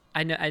played.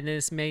 I know, and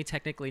this may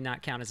technically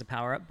not count as a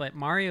power up, but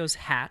Mario's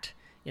hat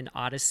in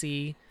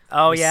Odyssey.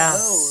 Oh yeah,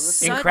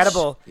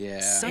 incredible.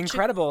 Yeah,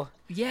 Incredible.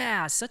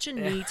 Such a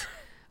neat.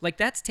 Like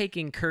that's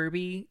taking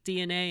Kirby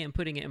DNA and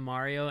putting it in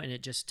Mario, and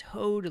it just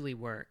totally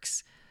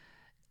works.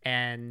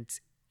 And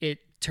it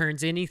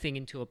turns anything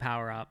into a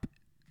power up,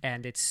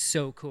 and it's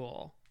so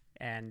cool.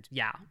 And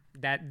yeah,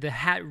 that the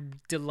hat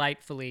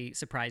delightfully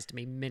surprised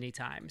me many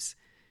times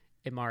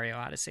in Mario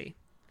Odyssey.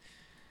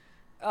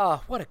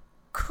 Oh, what a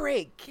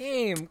great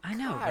game! I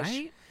know, Gosh.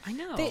 right? I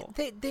know.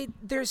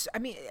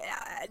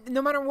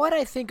 No matter what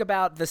I think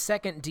about the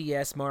second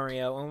DS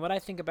Mario and what I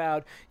think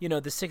about,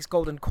 the 6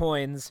 golden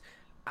coins,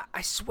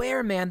 I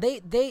swear, man,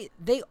 they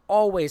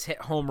always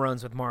hit home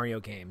runs with Mario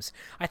games.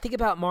 I think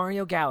about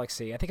Mario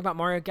Galaxy. I think about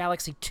Mario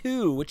Galaxy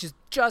 2, which is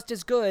just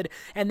as good.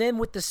 And then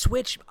with the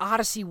Switch,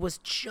 Odyssey was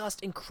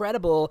just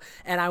incredible.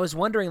 And I was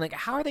wondering,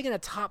 how are they going to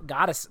top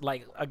Goddess,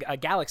 a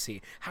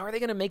Galaxy? How are they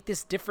going to make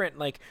this different?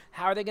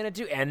 How are they going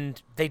to do?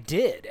 And they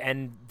did,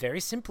 and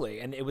very simply,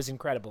 and it was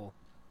incredible.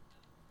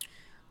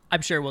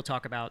 I'm sure we'll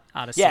talk about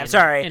Odyssey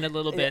in a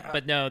little bit,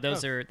 but no,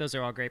 those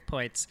are all great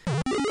points.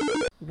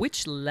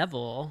 Which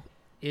level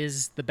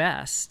is the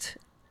best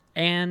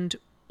and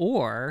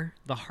or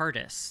the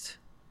hardest?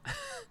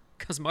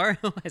 Because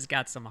Mario has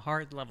got some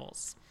hard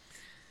levels.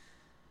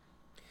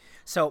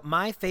 So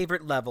my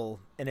favorite level,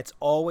 and it's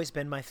always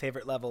been my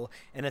favorite level,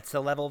 and it's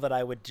the level that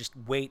I would just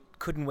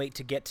couldn't wait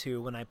to get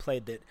to when I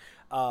played it,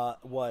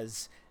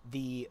 was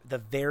the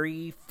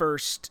very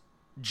first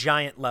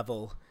giant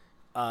level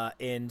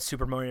in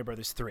Super Mario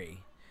Brothers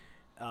 3.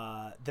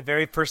 The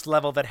very first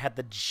level that had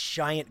the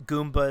giant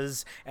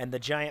Goombas and the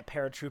giant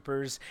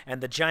paratroopers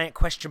and the giant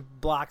question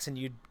blocks, and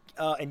you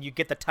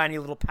get the tiny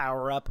little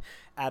power up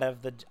out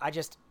of the.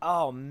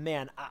 Oh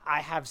man,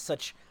 I have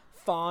such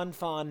fond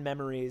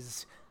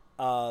memories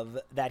of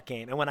that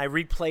game. And when I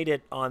replayed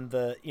it on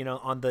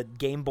the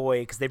Game Boy,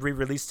 because they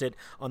re-released it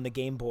on the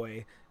Game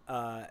Boy,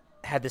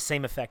 had the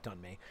same effect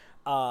on me.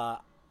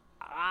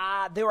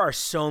 There are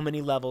so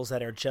many levels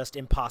that are just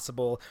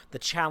impossible. The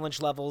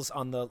challenge levels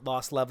on the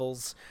Lost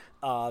Levels,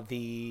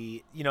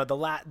 the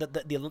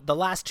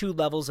last two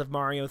levels of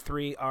Mario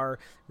 3 are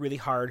really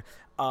hard.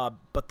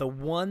 But the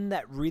one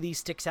that really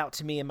sticks out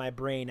to me in my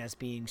brain as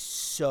being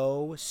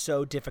so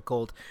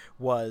difficult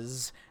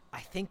was, I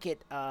think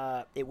it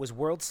was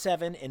World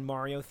 7 in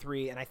Mario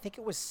 3, and I think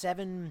it was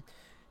 7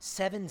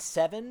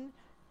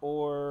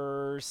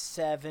 or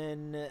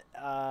 7.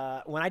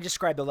 When I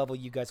describe the level,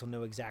 you guys will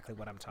know exactly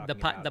what I'm talking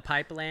about. The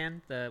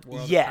Pipeland, the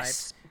world yes. of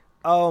pipes.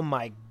 Oh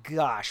my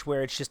gosh,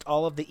 where it's just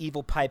all of the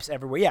evil pipes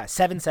everywhere. Yeah,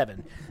 7.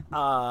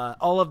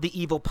 All of the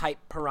evil pipe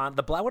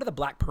piranha. What are the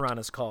black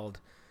piranhas called?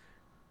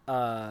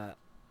 The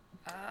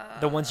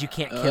ones you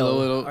can't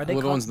kill. Are they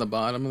little ones in the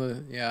bottom of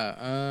the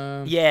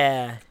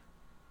yeah.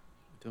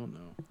 Don't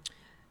know.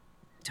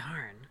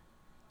 Darn.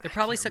 They're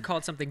probably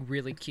called something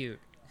really cute.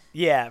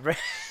 Yeah. Right.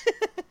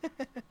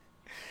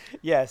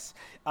 Yes.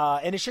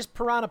 And it's just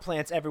piranha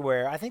plants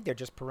everywhere. I think they're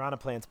just piranha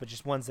plants, but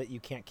just ones that you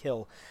can't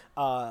kill.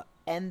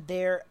 And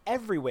they're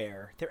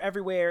everywhere. They're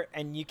everywhere,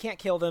 and you can't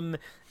kill them,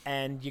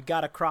 and you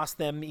gotta cross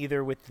them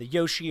either with the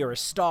Yoshi or a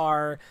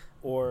star.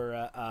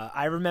 Or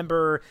I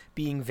remember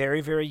being very,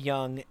 very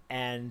young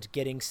and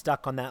getting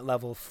stuck on that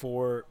level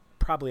for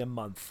probably a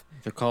month.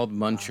 They're called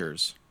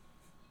munchers.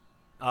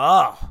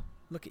 Oh,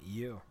 look at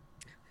you.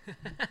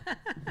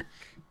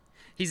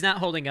 He's not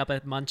holding up a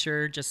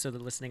muncher, just so the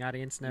listening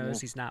audience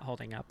knows. He's not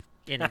holding up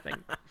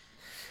anything.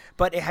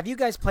 But have you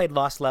guys played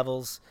Lost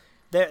Levels?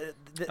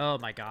 Oh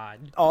my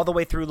God! All the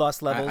way through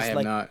Lost Levels. I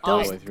have not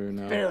all the way through.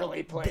 No.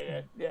 Barely played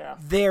it. Yeah.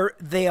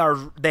 They are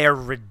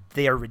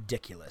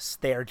ridiculous.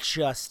 They're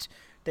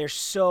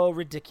so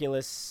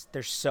ridiculous.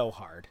 They're so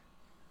hard.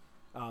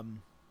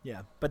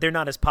 Yeah, but they're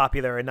not as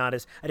popular and I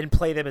didn't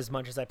play them as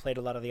much as I played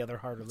a lot of the other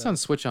harder It's levels. on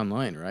Switch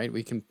Online, right?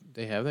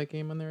 They have that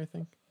game on there, I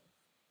think.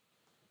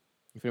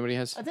 If anybody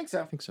has, I think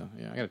so. I think so.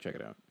 Yeah, I gotta check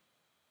it out.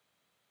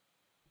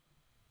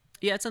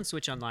 Yeah, it's on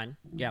Switch Online.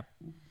 Yeah.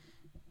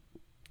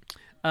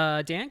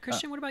 Dan,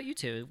 Christian, what about you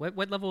two?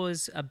 What level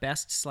is a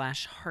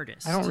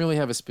best/hardest? I don't really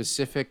have a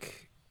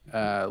specific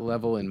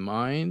level in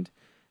mind,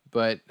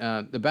 but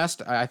the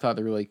best I thought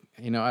they were like,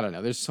 I don't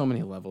know. There's so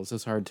many levels.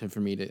 It's hard for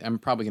me to. I'm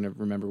probably gonna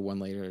remember one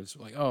later. It's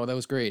like, oh, that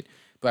was great.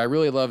 But I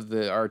really love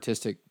the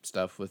artistic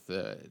stuff with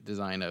the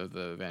design of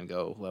the Van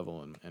Gogh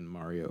level and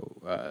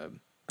Mario,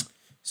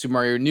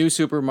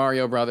 Super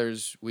Mario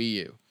Brothers Wii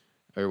U,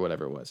 or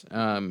whatever it was.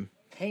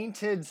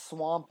 Painted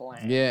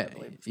Swampland.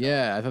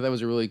 Yeah, I thought that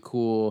was a really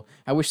cool.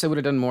 I wish they would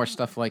have done more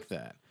stuff like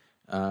that.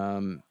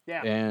 So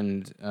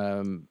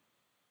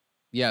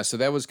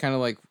that was kind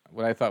of like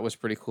what I thought was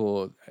pretty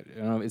cool. I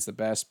don't know if it's the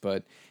best,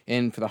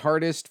 and for the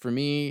hardest, for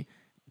me,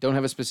 don't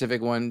have a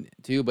specific one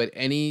too, but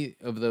any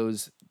of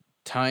those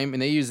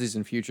and they use these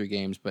in future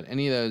games, but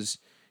any of those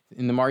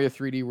in the Mario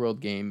 3D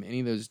World game, any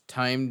of those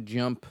time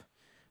jump,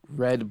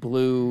 red,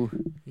 blue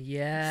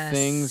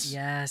things.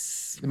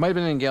 Yes. It might have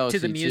been in Galaxy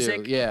to the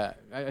music. too. Yeah,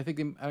 I think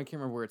I can't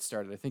remember where it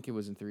started. I think it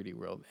was in 3D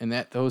World, and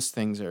those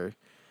things that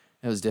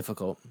was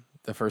difficult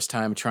the first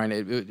time trying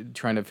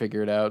to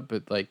figure it out.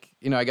 But I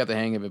got the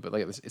hang of it. But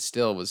it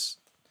still was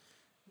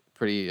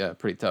pretty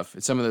tough.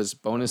 It's some of those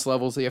bonus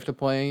levels that you have to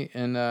play,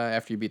 and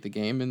after you beat the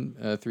game in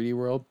 3D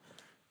World,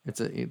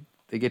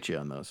 they get you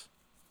on those.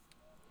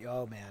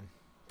 Oh man,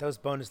 those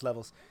bonus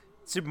levels.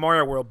 Super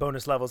Mario World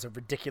bonus levels are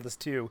ridiculous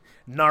too.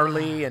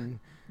 Gnarly and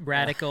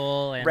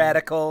radical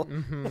radical.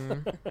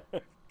 Mm-hmm.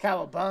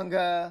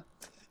 Cowabunga.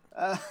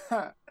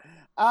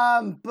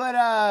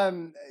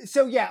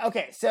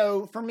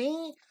 So for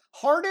me,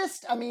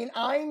 hardest,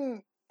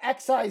 I'm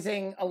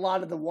excising a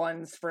lot of the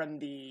ones from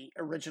the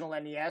original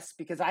NES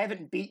because I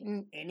haven't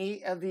beaten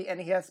any of the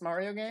NES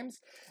Mario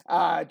games,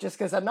 just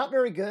because I'm not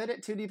very good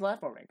at 2D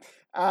platforming.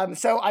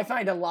 So I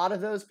find a lot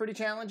of those pretty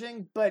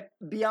challenging, but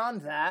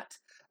beyond that,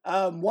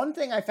 one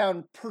thing I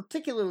found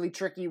particularly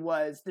tricky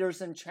was there's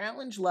some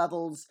challenge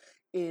levels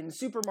in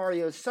Super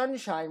Mario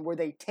Sunshine where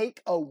they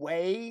take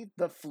away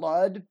the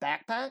FLUDD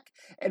backpack,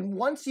 and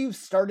once you've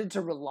started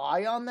to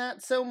rely on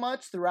that so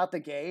much throughout the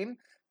game,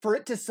 for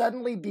it to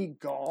suddenly be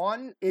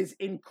gone is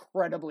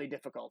incredibly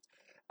difficult.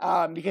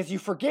 Because you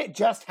forget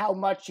just how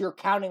much you're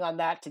counting on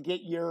that to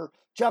get your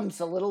jumps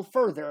a little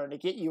further and to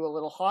get you a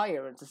little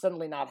higher, and to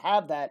suddenly not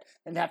have that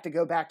and have to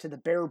go back to the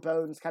bare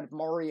bones kind of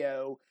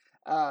Mario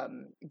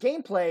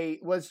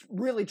gameplay was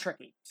really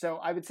tricky. So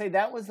I would say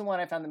that was the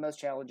one I found the most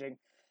challenging.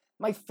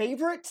 My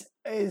favorite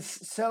is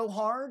so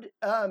hard.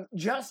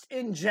 Just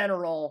in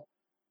general,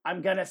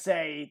 I'm going to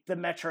say the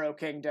Metro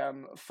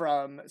Kingdom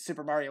from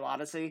Super Mario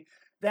Odyssey.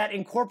 That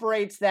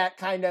incorporates that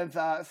kind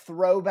of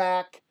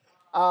throwback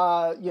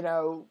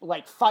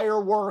like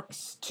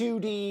fireworks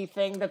 2D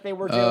thing that they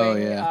were doing Oh,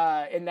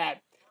 yeah. in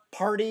that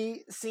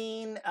party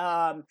scene.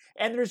 And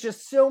there's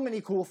just so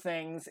many cool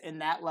things in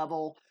that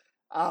level.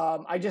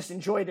 I just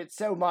enjoyed it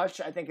so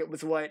much. I think it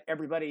was I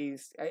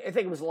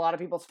think it was a lot of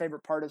people's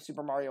favorite part of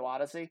Super Mario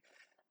Odyssey.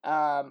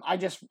 I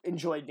just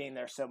enjoyed being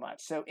there so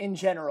much. So in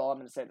general, I'm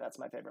going to say that's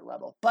my favorite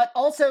level. But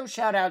also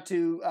shout out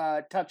to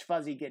Touch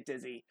Fuzzy Get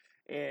Dizzy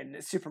in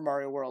Super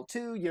Mario World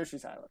 2,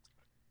 Yoshi's Island.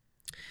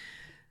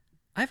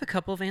 I have a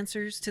couple of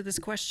answers to this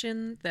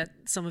question that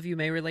some of you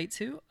may relate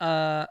to.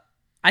 I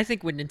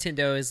think when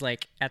Nintendo is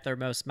like at their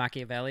most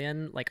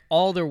Machiavellian, like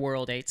all their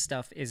World 8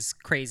 stuff is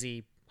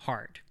crazy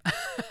hard.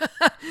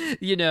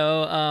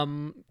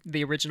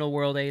 The original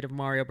World 8 of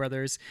Mario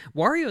Brothers.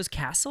 Wario's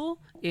Castle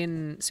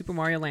in Super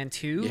Mario Land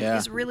 2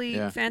 is really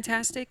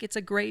fantastic. It's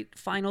a great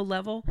final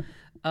level.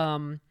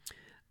 For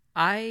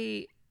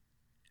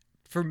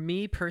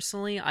me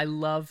personally, I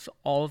love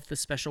all of the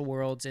special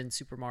worlds in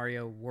Super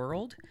Mario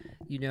World.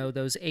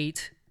 Those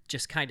 8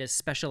 just kind of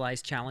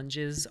specialized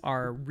challenges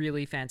are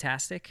really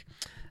fantastic.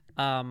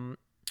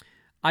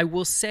 I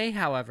will say,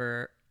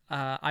 however,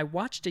 I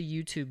watched a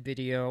YouTube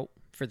video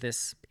for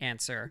this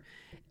answer,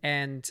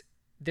 and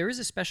there is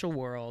a special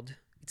world.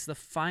 It's the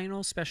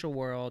final special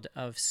world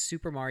of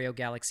Super Mario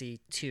Galaxy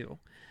 2.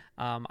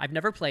 I've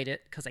never played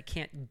it because I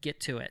can't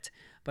get to it,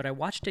 but I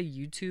watched a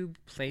YouTube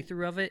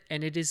playthrough of it,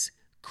 and it is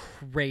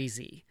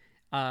crazy.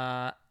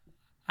 I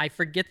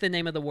forget the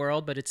name of the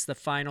world, but it's the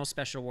final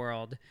special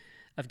world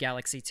of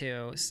Galaxy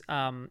 2.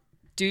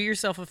 Do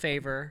yourself a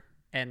favor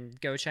and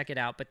go check it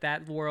out, but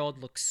that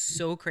world looks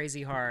so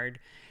crazy hard,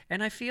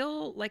 and I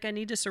feel like I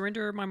need to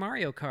surrender my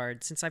Mario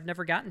card since I've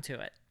never gotten to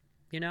it,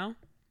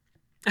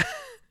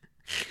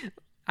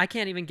 I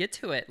can't even get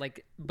to it,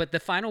 but the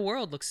final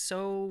world looks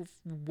so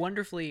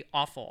wonderfully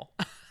awful.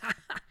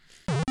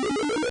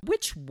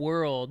 Which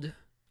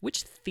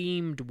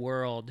themed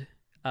world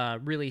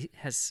really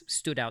has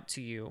stood out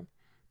to you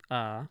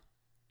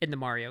in the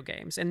Mario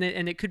games? And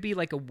it could be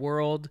like a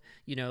world,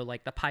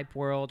 like the pipe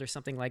world or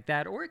something like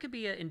that, or it could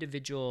be an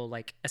individual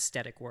like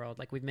aesthetic world,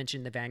 like we've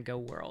mentioned the Van Gogh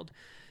world.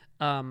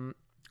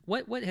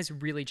 What has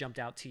really jumped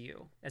out to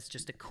you as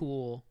just a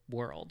cool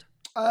world?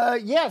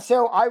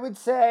 So I would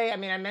say, I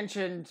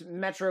mentioned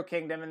Metro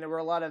Kingdom, and there were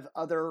a lot of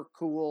other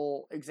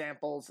cool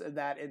examples of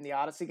that in the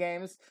Odyssey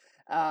games.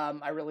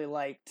 I really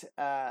liked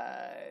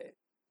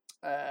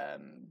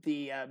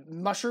the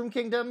Mushroom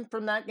Kingdom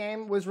from that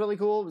game was really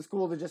cool. It was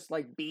cool to just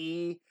like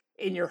be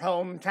in your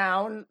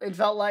hometown, it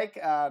felt like.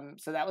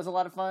 So that was a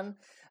lot of fun.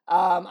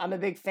 I'm a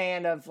big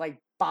fan of like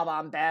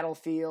Bob-omb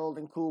Battlefield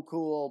and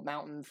Cool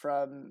Mountain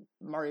from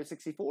Mario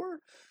 64.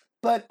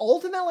 But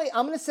ultimately,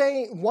 I'm going to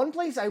say one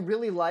place I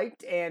really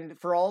liked, and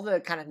for all the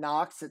kind of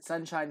knocks that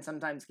Sunshine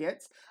sometimes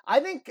gets, I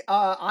think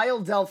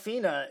Isle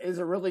Delfina is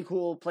a really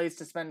cool place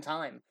to spend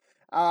time.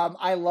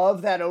 I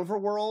love that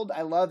overworld.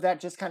 I love that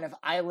just kind of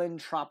island,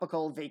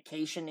 tropical,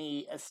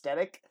 vacation-y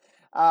aesthetic.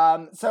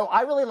 So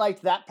I really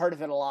liked that part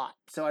of it a lot.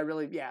 So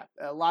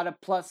a lot of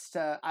plus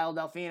to Isle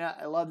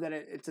Delfina. I love that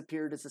it's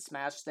appeared as a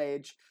Smash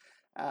stage.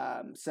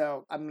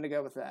 So I'm going to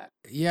go with that.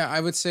 Yeah, I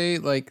would say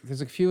like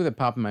there's a few that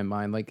pop in my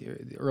mind. Like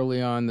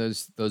early on,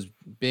 those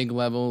big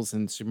levels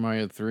in Super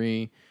Mario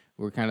 3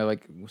 were kind of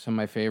like some of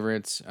my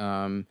favorites.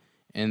 And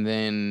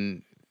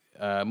then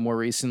more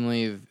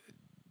recently,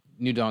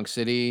 New Donk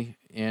City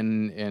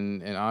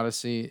in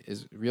Odyssey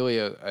is really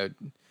a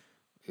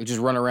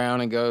just run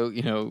around and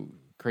go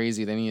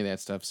crazy with any of that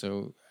stuff.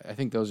 So I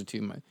think those are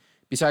two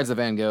besides the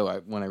Van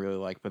Gogh one I really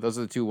like, but those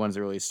are the two ones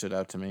that really stood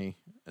out to me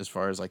as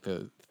far as like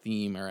the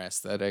theme or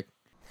aesthetic.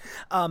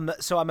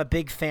 So I'm a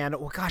big fan.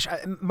 Well, gosh,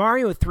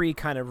 Mario 3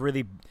 kind of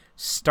really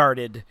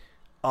started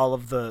all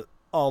of the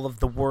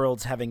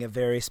worlds having a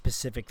very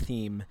specific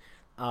theme.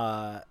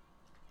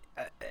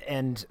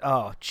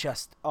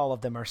 Just all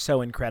of them are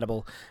so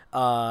incredible.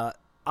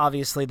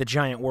 Obviously, the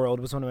giant world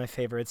was one of my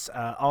favorites.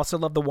 Also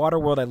love the water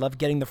world. I love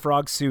getting the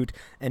frog suit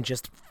and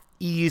just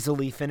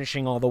easily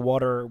finishing all the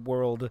water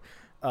worlds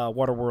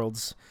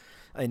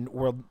in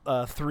World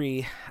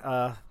 3.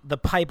 The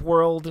pipe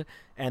world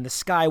and the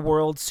sky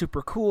world,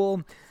 super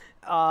cool.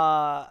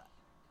 I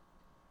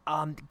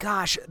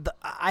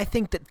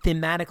think that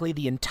thematically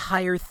the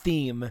entire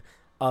theme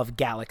of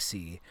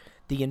Galaxy,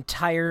 the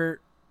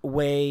entire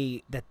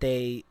way that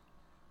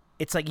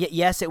it's like,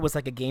 yes, it was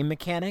like a game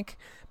mechanic,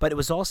 but it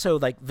was also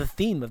like the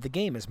theme of the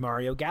game is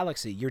Mario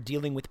Galaxy. You're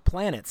dealing with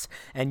planets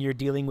and you're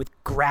dealing with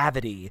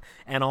gravity,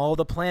 and all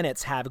the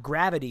planets have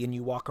gravity and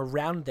you walk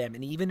around them.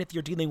 And even if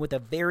you're dealing with a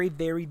very,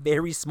 very,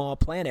 very small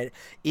planet,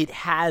 it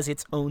has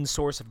its own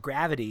source of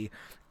gravity.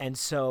 And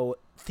so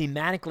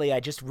thematically,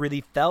 I just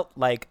really felt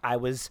like I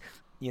was,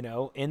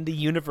 in the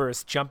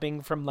universe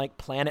jumping from like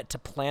planet to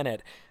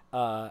planet.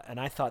 And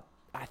I thought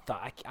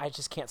I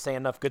just can't say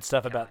enough good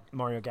stuff about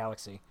Mario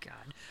Galaxy.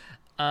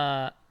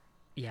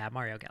 Yeah,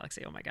 Mario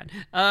Galaxy. Oh my God.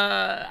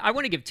 I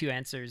want to give two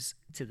answers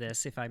to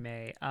this, if I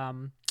may.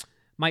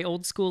 My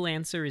old school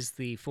answer is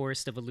the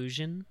Forest of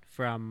Illusion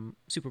from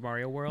Super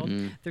Mario World.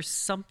 There's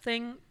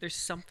something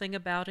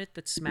about it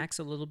that smacks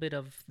a little bit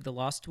of the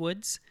Lost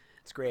Woods.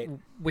 It's great.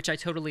 Which I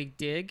totally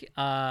dig.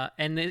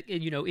 And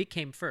it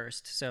came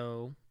first,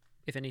 so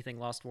if anything,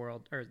 Lost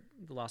World or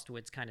the Lost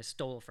Woods kind of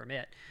stole from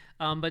it.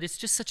 But it's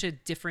just such a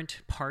different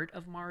part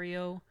of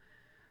Mario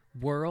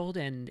World,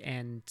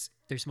 and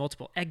there's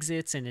multiple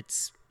exits, and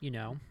it's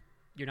you're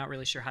not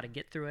really sure how to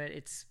get through it.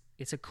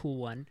 It's a cool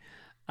one.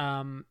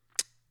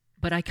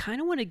 But I kind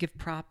of want to give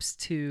props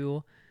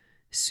to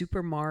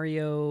Super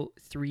Mario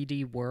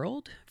 3D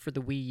World for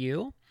the Wii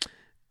U.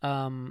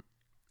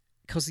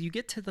 Because you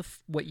get to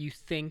what you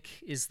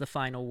think is the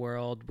final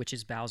world, which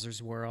is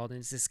Bowser's World. And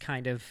it's this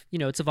kind of,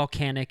 it's a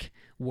volcanic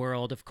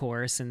world, of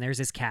course. And there's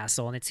this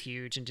castle, and it's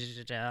huge, and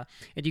da-da-da-da.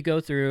 And you go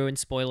through, and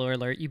spoiler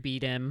alert, you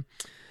beat him.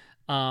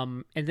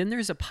 And then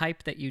there's a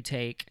pipe that you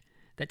take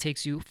that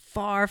takes you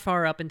far,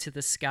 far up into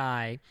the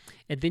sky.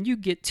 And then you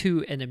get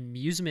to an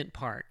amusement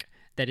park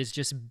that is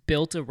just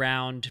built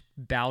around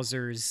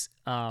Bowser's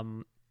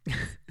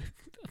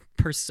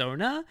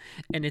persona,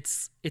 and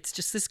it's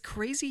just this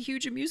crazy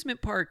huge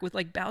amusement park with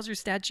like Bowser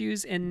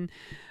statues and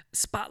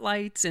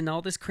spotlights and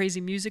all this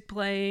crazy music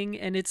playing.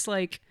 And it's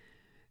like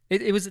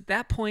it was at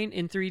that point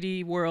in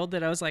 3D World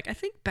that I was like, I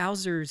think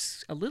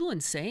Bowser's a little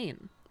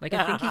insane. Like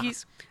I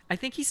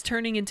think he's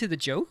turning into the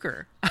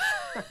Joker.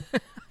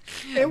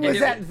 It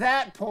was at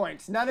that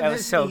point. None of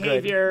his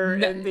behavior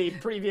in the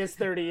previous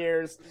 30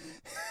 years.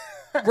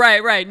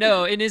 Right.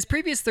 No, in his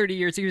previous 30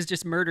 years, he was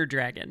just Murder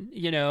Dragon,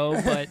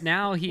 but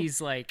now he's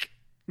like,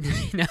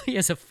 now he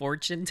has a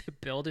fortune to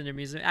build an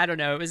amusement. I don't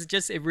know.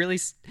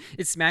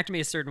 It smacked me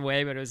a certain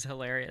way, but it was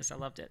hilarious. I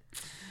loved it.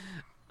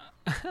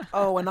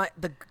 Oh, and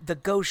the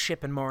ghost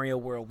ship in Mario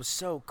World was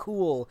so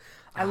cool.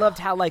 I loved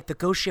how like the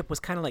ghost ship was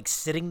kind of like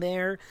sitting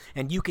there,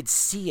 and you could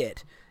see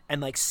it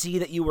and like see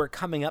that you were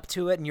coming up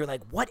to it, and you're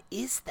like, what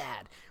is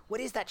that? What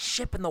is that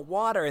ship in the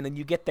water? And then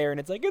you get there, and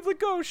it's like, it's a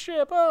ghost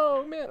ship.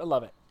 Oh man, I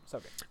love it. So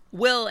good.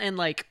 Well, and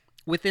like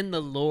within the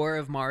lore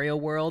of Mario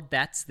World,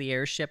 that's the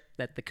airship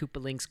that the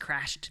Koopalings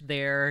crashed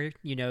there,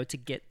 to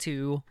get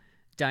to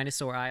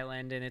Dinosaur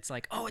Island. And it's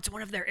like, oh, it's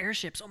one of their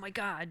airships. Oh my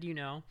God,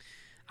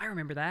 I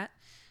remember that.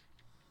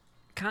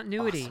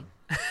 Continuity.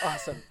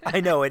 Awesome. I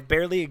know, it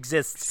barely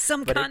exists,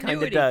 but continuity. It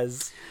kind of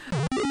does.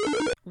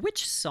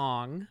 Which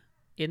song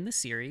in the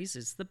series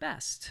is the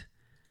best?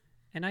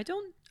 And I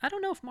don't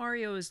know if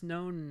Mario is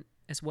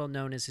as well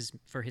known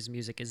for his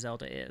music as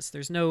Zelda is.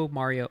 There's no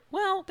Mario.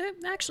 Well,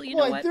 actually, you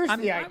know what? There's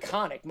the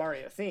iconic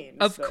Mario theme.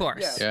 Of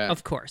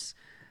course.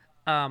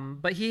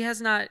 But he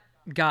has not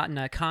gotten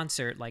a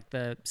concert like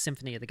the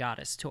Symphony of the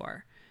Goddess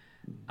tour.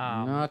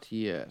 Not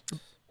yet.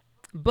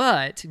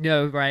 But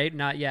no, right?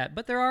 Not yet.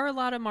 But there's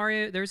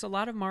a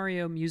lot of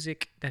Mario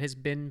music that has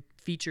been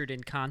featured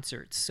in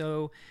concerts.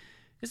 So,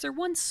 is there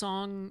one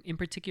song in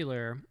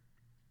particular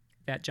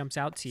that jumps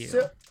out to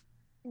you?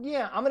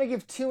 Yeah, I'm going to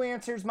give two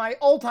answers. My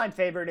all-time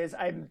favorite is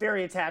I'm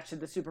very attached to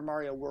the Super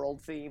Mario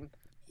World theme.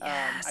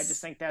 Yes. I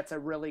just think that's a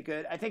really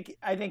good. I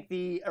think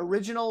the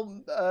original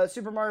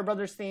Super Mario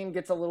Brothers theme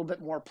gets a little bit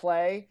more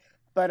play,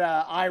 but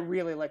I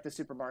really like the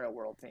Super Mario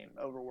World theme,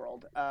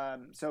 Overworld.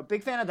 So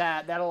big fan of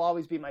that. That'll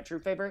always be my true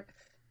favorite.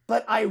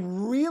 But I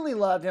really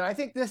loved, and I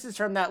think this is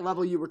from that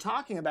level you were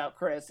talking about,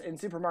 Chris, in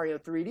Super Mario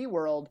 3D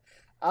World.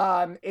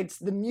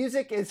 The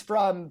music is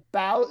from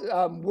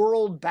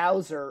World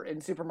Bowser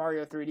in Super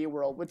Mario 3D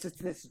World, which is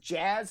this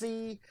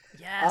jazzy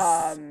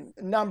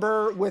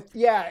number with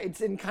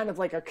it's in kind of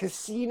like a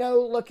casino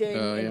looking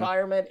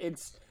environment.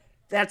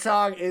 That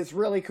song is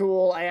really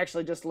cool. I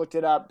actually just looked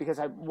it up because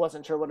I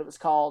wasn't sure what it was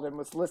called and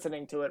was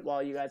listening to it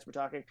while you guys were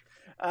talking.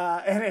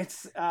 And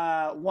it's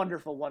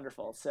wonderful,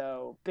 wonderful.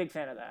 So big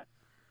fan of that.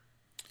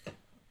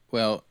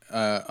 Well,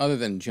 other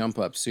than Jump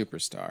Up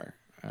Superstar,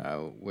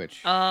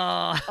 which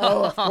of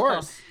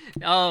course.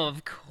 Oh,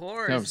 of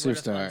course. No, what Superstar.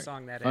 a fun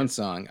song that Fun is.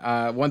 song.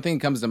 One thing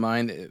that comes to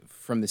mind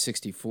from the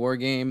 64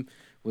 game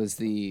was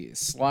the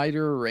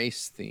slider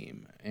race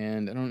theme,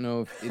 and I don't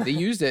know if they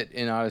used it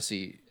in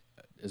Odyssey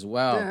as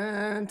well.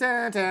 Dun,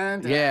 dun,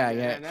 dun, dun, Yeah.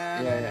 dun,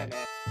 dun, dun, dun.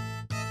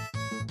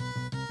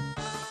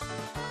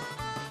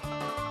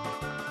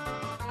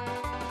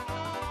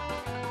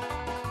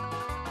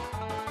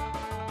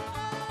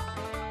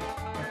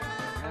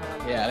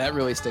 Yeah, that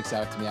really sticks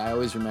out to me. I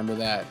always remember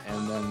that.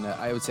 And then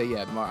I would say,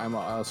 I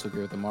also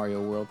agree with the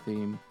Mario World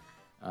theme.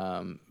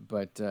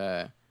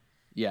 That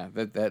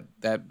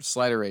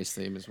slider race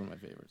theme is one of my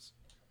favorites.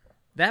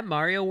 That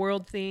Mario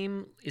World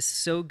theme is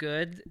so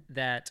good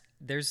that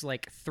there's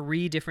like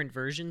 3 different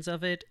versions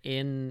of it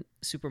in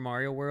Super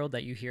Mario World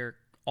that you hear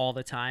all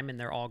the time, and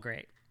they're all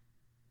great.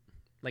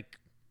 Like,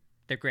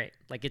 they're great.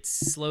 Like, it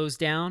slows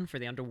down for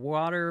the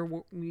underwater,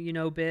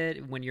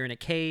 bit. When you're in a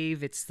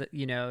cave, it's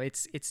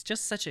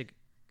just such a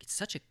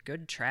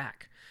good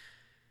track.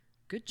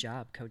 Good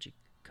job, Koji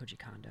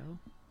Kondo.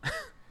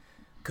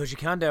 Koji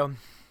Kondo.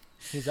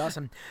 He's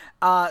awesome.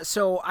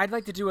 So I'd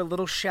like to do a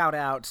little shout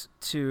out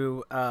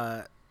to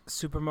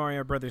Super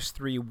Mario Brothers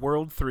 3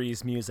 World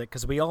 3's music,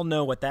 because we all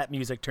know what that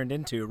music turned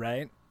into,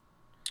 right?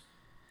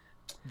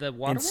 The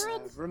water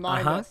world?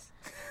 Remind us.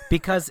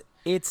 Because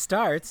it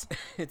starts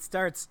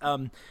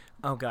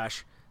oh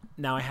gosh,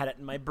 now I had it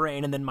in my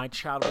brain and then my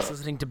child was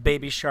listening to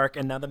Baby Shark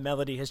and now the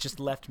melody has just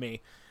left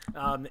me.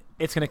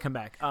 It's gonna come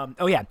back.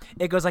 Oh yeah,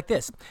 it goes like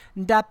this.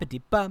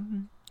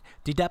 Da-ba-dee-bum,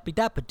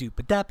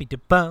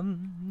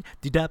 dee-da-ba-da-ba-doo-ba-da-ba-dee-bum,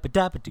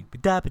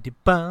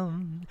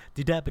 dee-da-ba-da-ba-doo-ba-da-ba-dee-bum,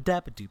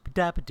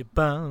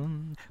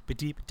 dee-da-ba-da-ba-doo-ba-da-ba-dee-bum,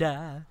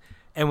 ba-dee-ba-da.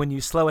 And when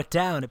you slow it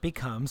down, it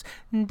becomes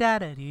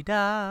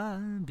da-da-dee-da,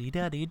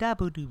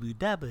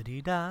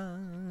 dee-da-dee-da-ba-doo-ba-da-ba-dee-da,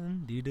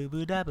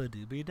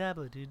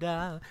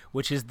 dee-da-ba-da-ba-doo-ba-da-ba-dee-da,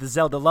 which is the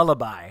Zelda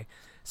lullaby.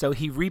 So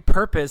he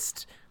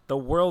repurposed the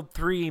World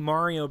 3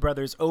 Mario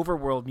Brothers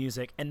overworld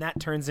music, and that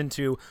turns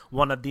into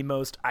one of the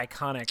most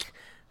iconic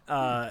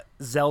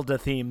Zelda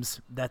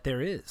themes that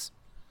there is.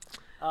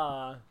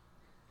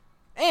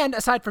 And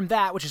aside from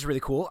that, which is really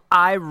cool,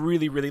 I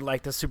really, really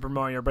like the Super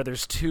Mario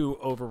Brothers 2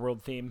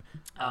 overworld theme.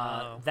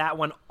 That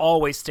one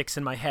always sticks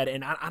in my head,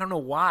 and I don't know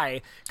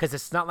why, because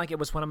it's not like it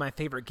was one of my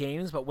favorite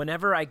games, but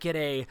whenever I get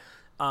a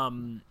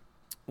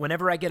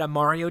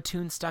Mario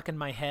tune stuck in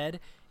my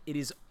head, it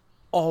is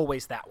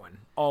always that one.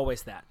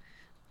 Always that.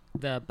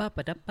 The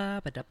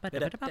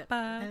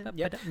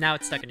Yep. Now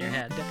it's stuck in your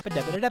head.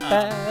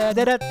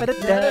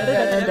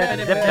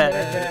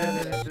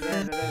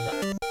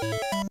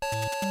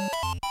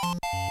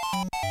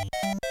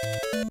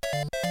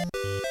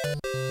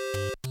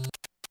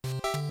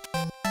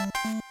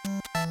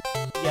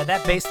 Yeah,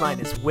 that bass line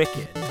is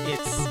wicked.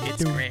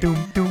 It's great.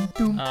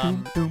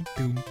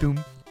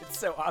 It's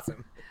so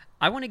awesome.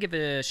 I want to give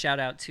a shout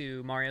out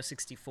to Mario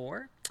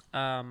 64.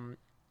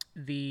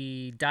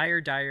 The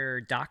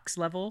Dire Docks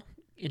level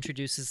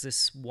introduces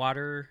this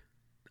water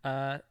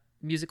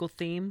musical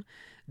theme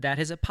that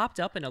has popped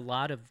up in a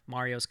lot of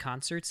Mario's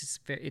concerts.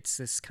 It's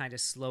this kind of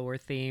slower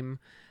theme,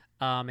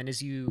 and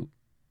as you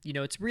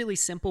know, it's really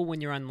simple when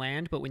you're on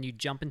land, but when you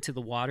jump into the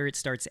water, it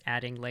starts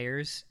adding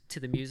layers to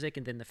the music,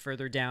 and then the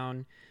further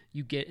down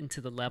you get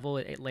into the level,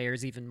 it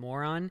layers even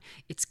more on.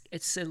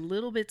 It's a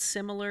little bit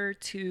similar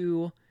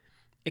to.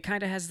 It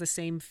kind of has the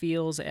same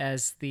feels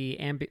as the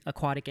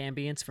aquatic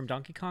ambience from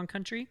Donkey Kong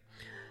Country.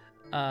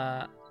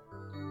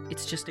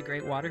 It's just a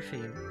great water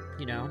theme,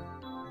 you know.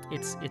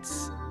 It's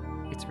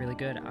really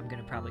good. I'm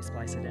gonna probably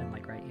splice it in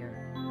like right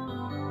here.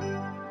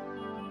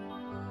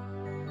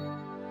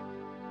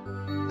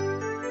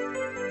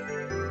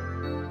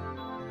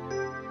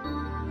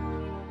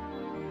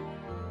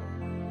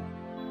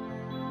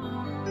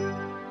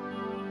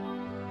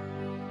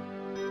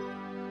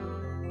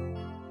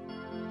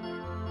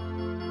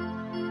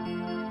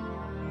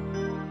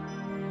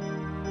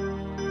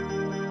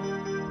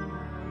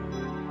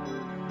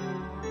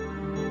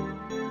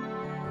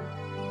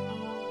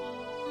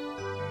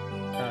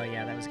 Oh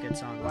yeah, that was a good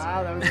song.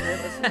 Wow, that was great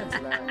listening to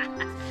that.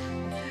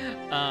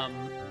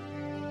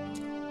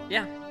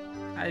 Yeah,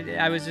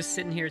 I was just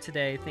sitting here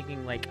today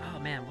thinking like, oh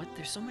man,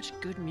 there's so much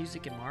good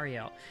music in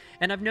Mario.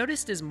 And I've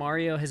noticed as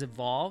Mario has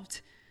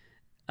evolved,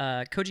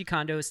 Koji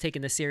Kondo has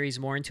taken the series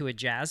more into a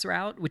jazz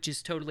route, which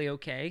is totally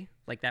okay.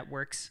 Like that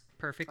works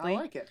perfectly. I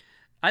like it.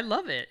 I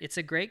love it. It's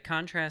a great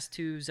contrast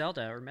to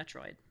Zelda or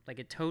Metroid. Like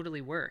it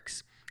totally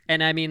works.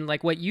 And I mean,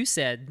 like what you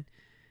said,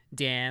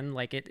 Dan,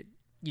 like it,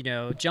 you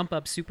know, Jump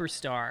Up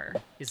Superstar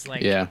is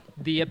like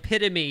the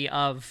epitome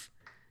of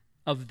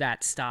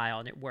that style,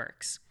 and it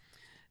works.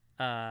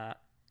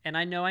 And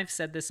I know I've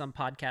said this on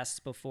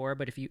podcasts before,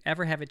 but if you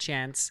ever have a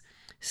chance,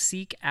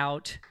 seek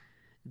out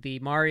the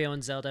Mario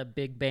and Zelda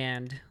Big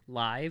Band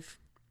Live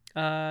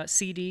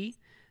CD.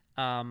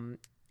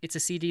 It's a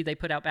CD they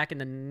put out back in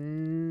the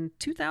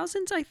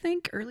 2000s, I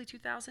think, early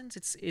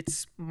 2000s.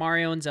 It's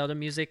Mario and Zelda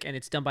music, and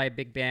it's done by a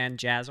big band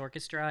jazz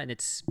orchestra, and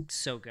it's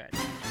so good.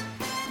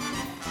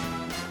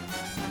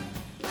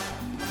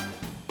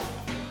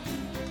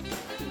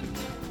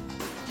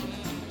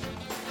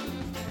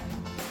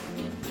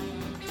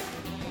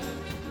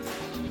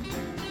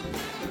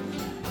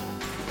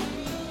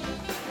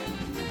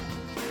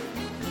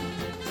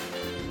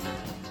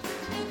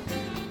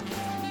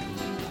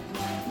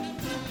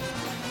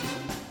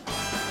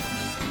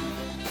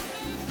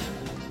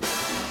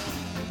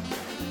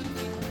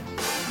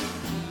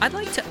 I'd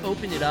like to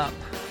open it up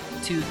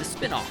to the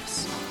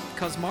spin-offs,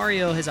 because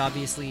Mario has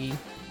obviously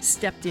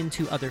stepped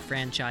into other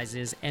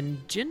franchises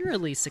and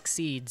generally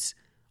succeeds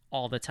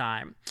all the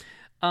time.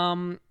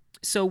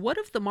 So what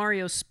of the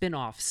Mario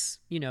spin-offs,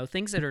 you know,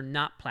 things that are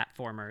not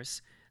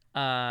platformers,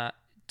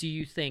 do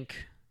you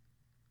think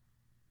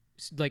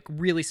like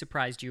really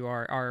surprised you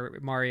are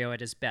Mario at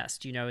his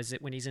best? You know, is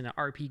it when he's in an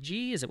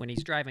RPG? Is it when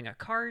he's driving a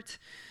cart?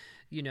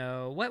 You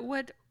know,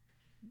 what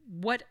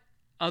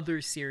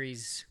other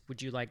series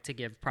would you like to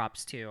give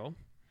props to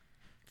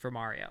for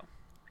Mario?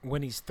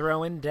 When he's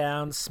throwing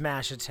down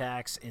smash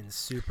attacks in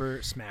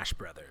Super Smash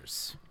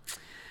Brothers.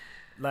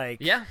 Like,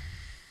 yeah.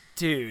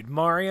 Dude,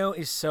 Mario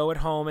is so at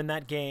home in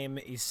that game.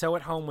 He's so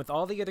at home with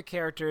all the other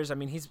characters. I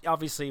mean, he's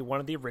obviously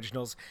one of the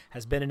originals,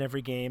 has been in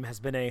every game,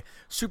 has been a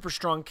super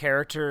strong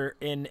character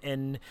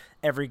in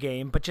every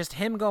game. But just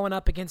him going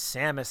up against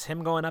Samus,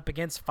 him going up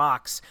against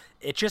Fox,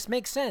 it just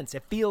makes sense.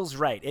 It feels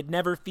right. It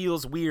never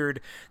feels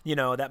weird,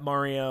 that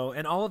Mario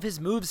and all of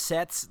his move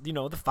sets,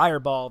 the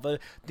fireball,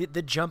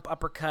 the jump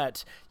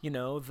uppercut,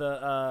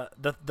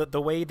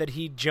 the way that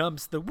he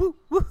jumps, the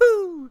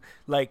woohoo,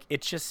 like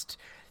it's just.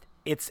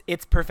 It's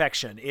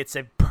perfection. It's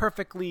a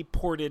perfectly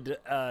ported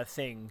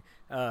thing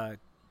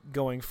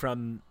going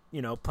from,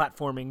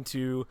 platforming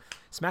to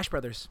Smash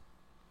Brothers.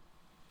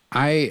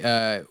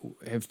 I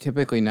have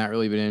typically not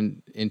really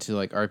been into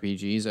like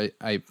RPGs.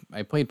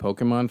 I played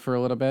Pokemon for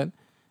a little bit,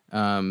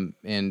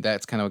 and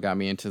that's kind of what got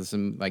me into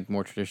some like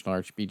more traditional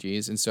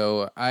RPGs. And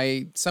so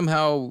I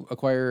somehow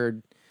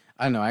acquired.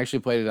 I don't know. I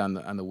actually played it on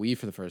the Wii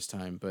for the first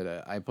time,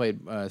 but I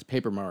played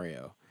Paper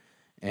Mario,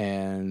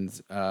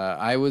 and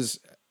I was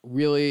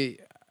really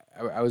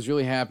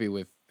happy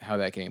with how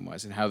that game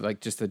was and how like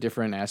just the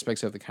different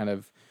aspects of the kind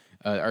of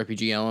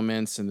RPG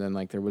elements, and then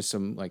like there was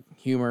some like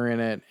humor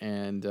in it,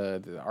 and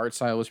the art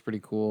style was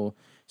pretty cool.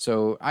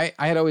 So I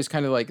had always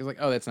kind of like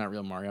oh, that's not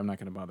real Mario, I'm not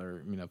going to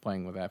bother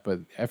playing with that. But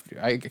after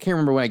I can't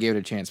remember when I gave it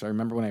a chance, but I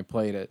remember when I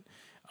played it,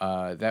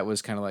 that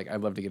was kind of like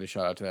I'd love to get a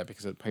shout out to that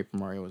because Paper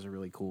Mario was a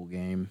really cool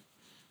game.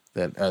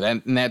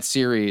 That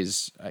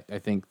series, I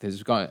think,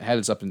 has had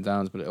its ups and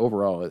downs, but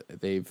overall,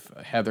 they've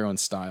had their own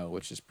style,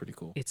 which is pretty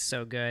cool. It's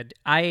so good.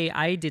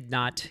 I did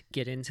not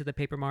get into the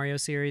Paper Mario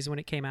series when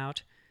it came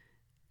out,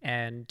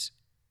 and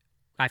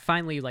I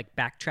finally like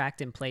backtracked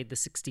and played the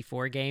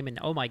 64 game, and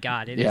oh my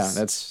god, it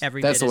is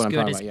every bit as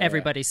good as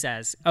everybody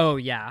says. Oh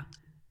yeah,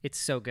 it's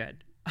so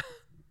good.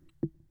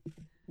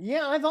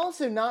 Yeah, I've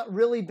also not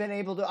really been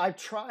able to. I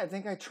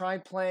think I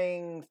tried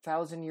playing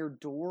Thousand Year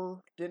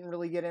Door. Didn't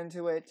really get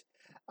into it.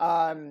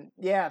 So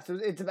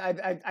it's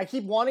I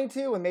keep wanting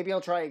to, and maybe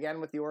I'll try again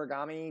with the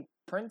Origami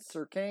Prince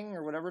or King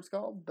or whatever it's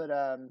called.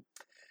 But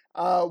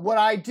what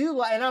I do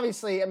like, and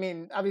obviously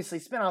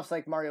spinoffs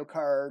like Mario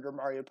Kart or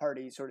Mario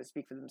Party sort of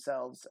speak for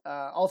themselves.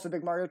 Also,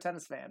 big Mario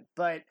Tennis fan,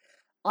 but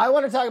I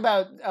want to talk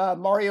about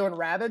Mario and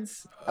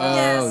Rabbids.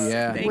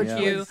 Yeah,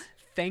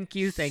 Thank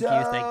you.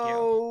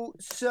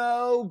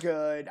 So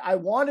good. I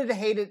wanted to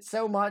hate it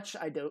so much.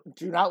 I do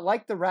not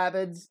like the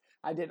Rabbids.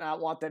 I did not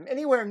want them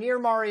anywhere near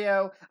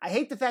Mario. I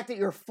hate the fact that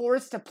you're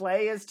forced to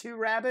play as two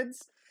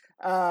Rabbids.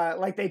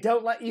 Like they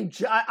don't let you.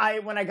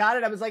 When I got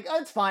it, I was like, oh,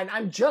 it's fine.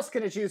 I'm just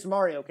gonna choose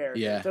Mario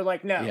characters. Yeah. They're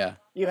like, no,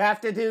 you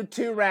have to do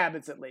two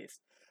Rabbids at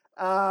least.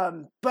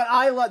 But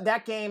I love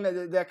that game.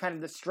 The kind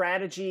of the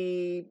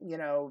strategy,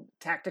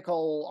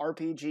 tactical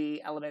RPG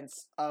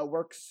elements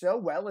work so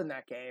well in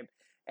that game.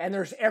 And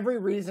there's every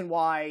reason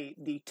why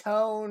the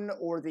tone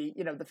or the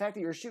fact that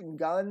you're shooting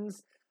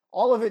guns.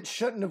 All of it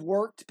shouldn't have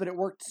worked, but it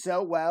worked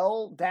so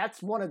well.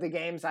 That's one of the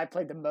games I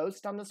played the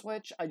most on the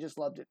Switch. I just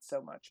loved it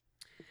so much.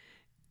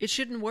 It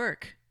shouldn't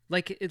work.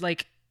 Like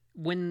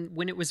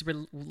when it was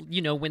when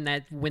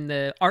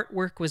the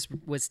artwork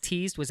was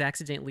teased, was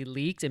accidentally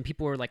leaked, and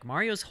people were like,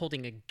 Mario's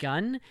holding a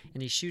gun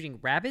and he's shooting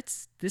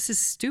rabbits. This is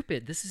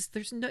stupid.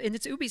 And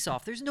it's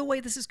Ubisoft. There's no way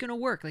this is gonna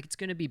work. Like it's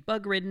gonna be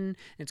bug ridden.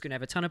 It's gonna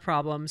have a ton of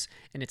problems,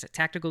 and it's a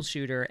tactical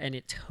shooter, and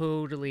it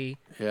totally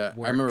works.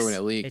 I remember when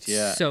it leaked.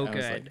 It's so I good.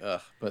 was like,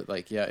 ugh. But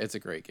like, yeah, it's a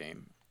great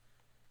game.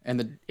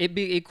 And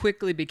it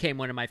quickly became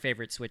one of my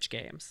favorite Switch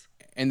games.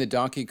 And the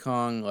Donkey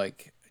Kong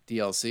like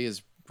DLC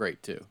is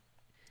great too.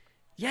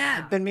 Yeah,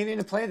 I've been meaning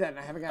to play that, and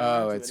I haven't gotten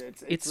around to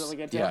it. It's really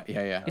good too.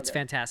 Yeah. It's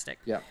fantastic.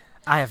 Yeah.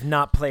 I have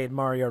not played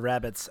Mario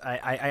Rabbids.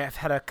 I've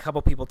had a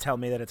couple people tell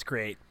me that it's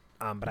great,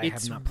 but I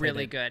have not played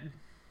really it. Good.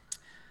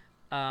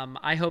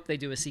 I hope they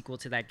do a sequel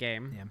to that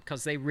game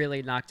because they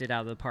really knocked it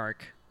out of the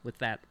park with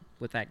that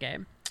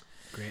game.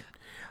 Great.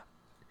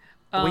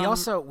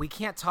 We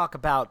can't talk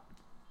about.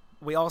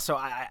 We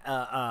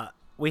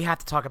have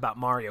to talk about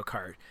Mario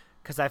Kart.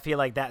 Because I feel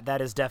like that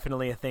is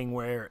definitely a thing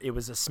where it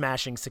was a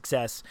smashing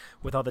success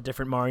with all the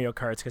different Mario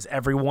Karts. Because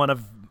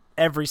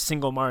every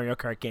single Mario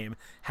Kart game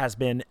has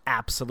been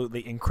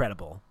absolutely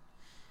incredible.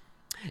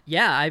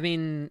 Yeah, I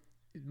mean,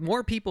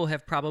 more people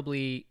have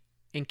probably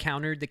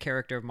encountered the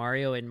character of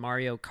Mario in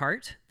Mario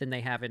Kart than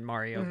they have in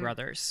Mario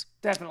Brothers.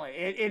 Definitely,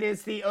 it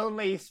is the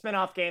only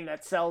spin-off game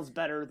that sells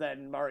better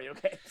than Mario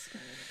games.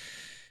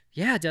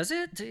 Yeah, does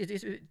it?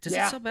 Does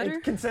it sell better?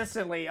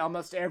 Consistently,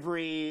 almost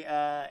every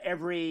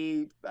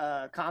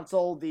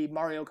console, the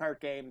Mario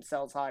Kart game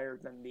sells higher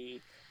than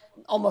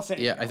almost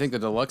anything else. I think the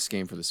deluxe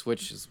game for the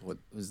Switch is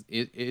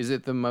is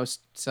it the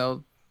most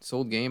sold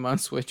game on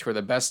Switch, or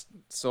the best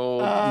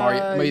sold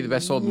Mario, maybe the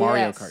best sold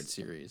Mario Kart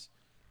series?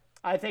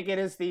 I think it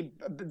is the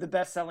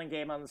best selling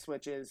game on the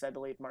Switch is, I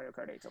believe, Mario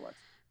Kart 8 Deluxe.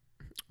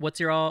 Which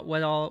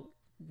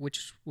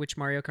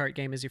Mario Kart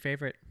game is your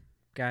favorite,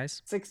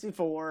 guys?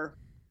 64.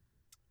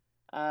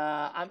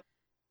 I'm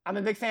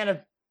a big fan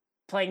of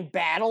playing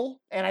Battle,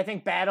 and I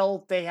think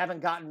Battle they haven't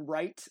gotten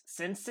right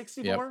since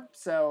 64.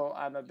 So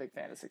I'm a big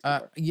fan of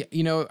 64.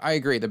 I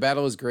agree. The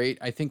Battle is great.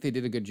 I think they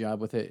did a good job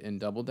with it in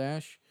Double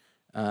Dash.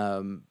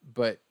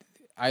 But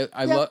I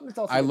it's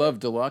also I good. love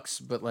Deluxe,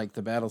 but like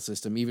the battle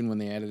system, even when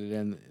they added it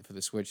in for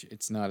the Switch,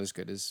 it's not as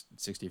good as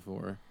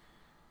 64.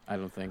 I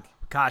don't think.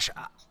 Gosh,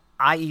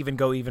 I even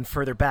go even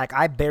further back.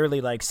 I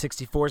barely like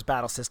 64's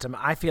battle system.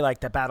 I feel like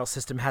the battle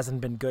system hasn't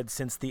been good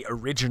since the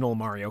original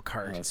Mario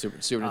Kart. Super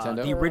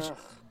Nintendo.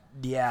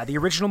 The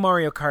original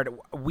Mario Kart.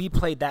 We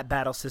played that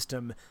battle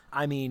system.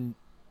 I mean,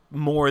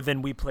 more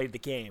than we played the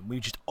game. We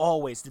just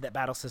always did that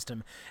battle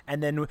system,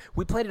 and then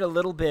we played it a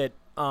little bit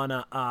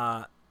on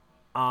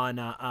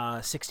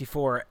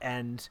 64,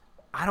 and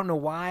I don't know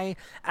why.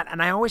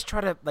 And I always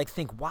try to like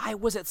think, why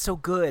was it so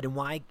good, and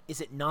why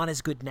is it not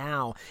as good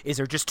now? Is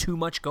there just too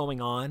much going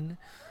on?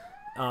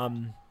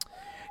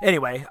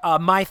 Anyway,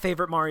 my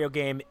favorite Mario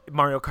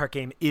Kart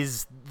game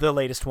is the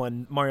latest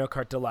one, Mario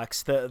Kart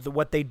Deluxe. The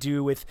what they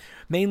do with,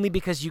 mainly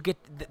because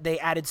they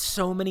added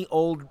so many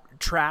old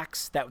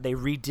tracks that they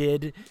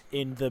redid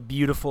in the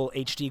beautiful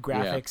HD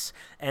graphics,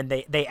 and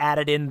they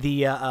added in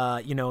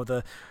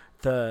the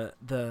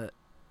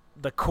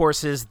the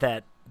courses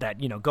that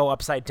go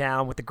upside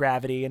down with the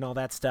gravity and all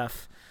that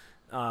stuff.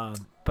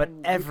 But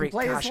every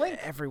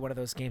one of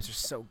those games are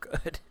so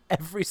good.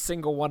 Every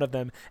single one of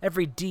them,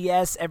 every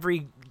DS,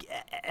 every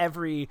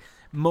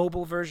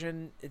mobile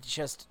version, it's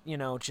just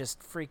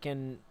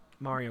freaking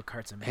Mario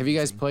Kart's amazing. Have you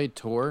guys played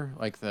Tour,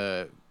 like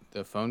the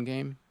phone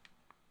game?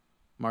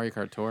 Mario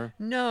Kart Tour?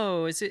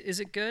 No, is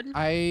it good?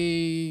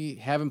 I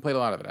haven't played a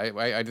lot of it.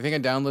 I think I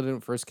downloaded it when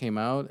it first came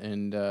out,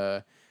 and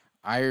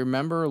I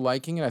remember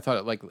liking it. I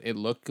thought it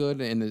looked good,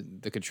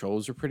 and the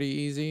controls were pretty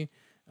easy.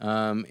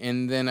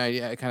 And then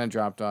I kind of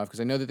dropped off because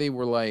I know that they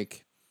were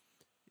like,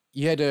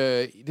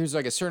 there's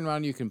like a certain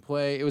amount you can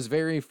play. It was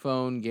very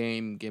phone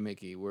game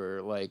gimmicky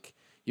where like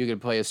you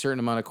could play a certain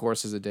amount of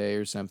courses a day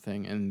or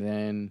something, and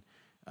then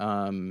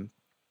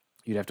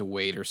you'd have to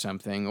wait or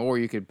something, or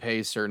you could pay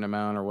a certain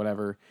amount or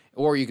whatever,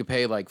 or you could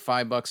pay like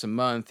 $5 a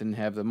month and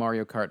have the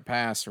Mario Kart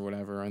Pass or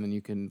whatever, and then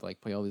you can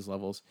like play all these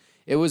levels.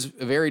 It was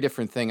a very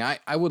different thing.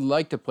 I would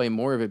like to play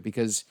more of it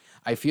because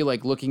I feel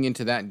like looking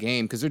into that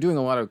game, because they're doing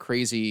a lot of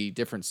crazy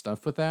different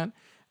stuff with that.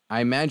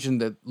 I imagine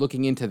that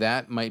looking into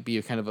that might be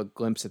a kind of a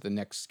glimpse at the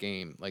next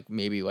game, like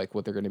maybe like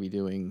what they're going to be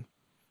doing,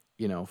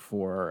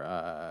 for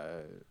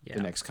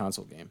the next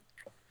console game.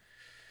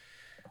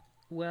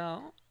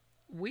 Well,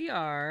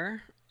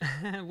 we're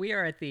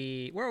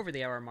over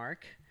the hour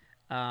mark,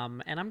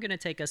 and I'm going to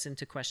take us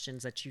into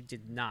questions that you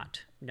did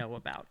not know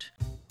about.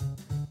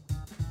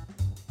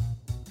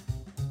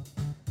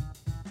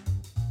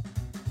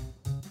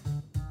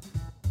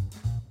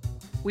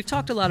 We've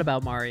talked a lot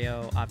about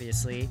Mario,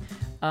 obviously.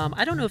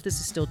 I don't know if this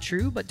is still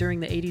true, but during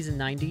the 80s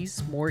and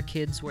 90s, more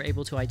kids were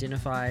able to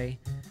identify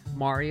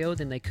Mario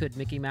than they could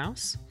Mickey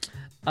Mouse.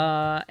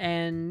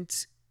 And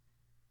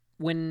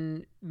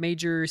when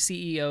major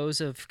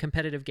CEOs of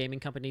competitive gaming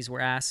companies were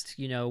asked,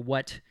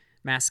 what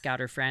mascot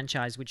or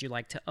franchise would you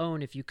like to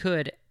own if you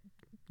could,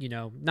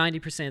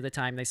 90% of the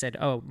time they said,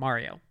 oh,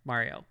 Mario,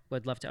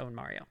 would love to own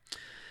Mario.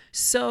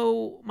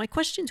 So my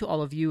question to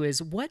all of you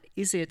is, what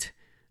is it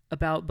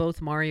about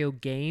both Mario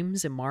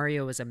games and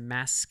Mario as a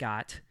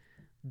mascot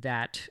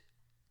that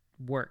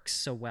works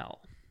so well?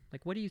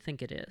 Like, what do you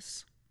think it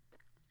is?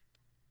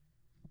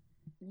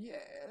 Yeah,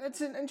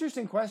 that's an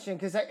interesting question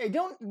because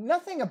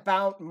nothing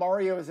about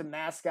Mario as a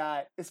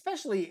mascot,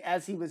 especially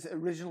as he was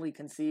originally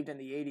conceived in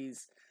the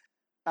 80s,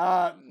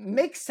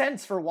 makes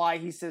sense for why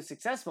he's so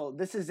successful.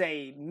 This is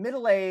a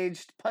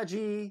middle-aged,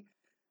 pudgy,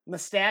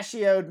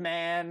 mustachioed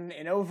man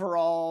in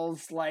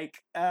overalls,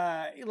 like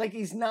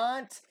he's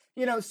not,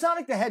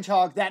 Sonic the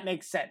Hedgehog, that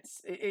makes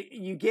sense.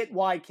 You get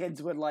why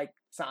kids would like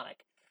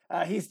Sonic.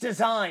 He's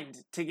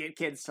designed to get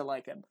kids to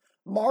like him.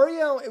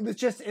 Mario, it was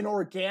just an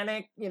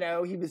organic, he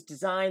was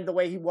designed the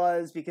way he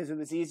was because it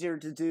was easier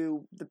to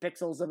do the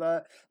pixels of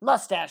a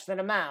mustache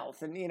than a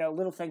mouth and,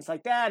 little things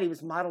like that. He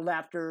was modeled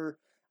after,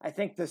 I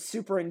think, the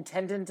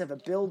superintendent of a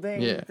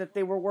building that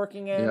they were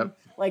working in. Yep.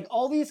 Like,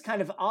 all these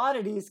kind of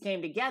oddities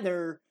came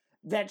together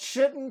that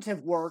shouldn't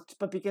have worked,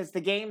 but because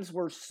the games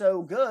were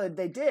so good,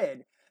 they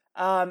did.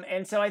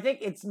 And so I think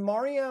it's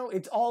Mario,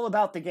 it's all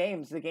about the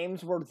games. The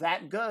games were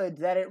that good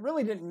that it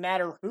really didn't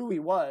matter who he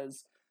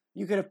was.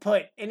 You could have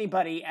put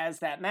anybody as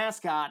that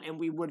mascot and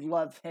we would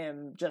love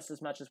him just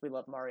as much as we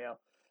love Mario.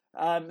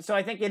 So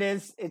I think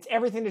it's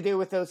everything to do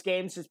with those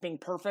games just being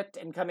perfect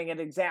and coming at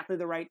exactly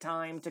the right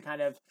time to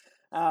kind of,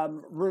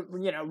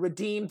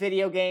 redeem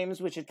video games,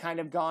 which had kind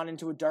of gone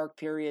into a dark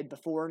period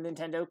before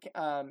Nintendo,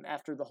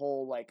 after the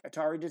whole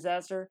Atari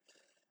disaster.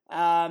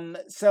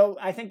 So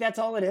I think that's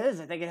all it is.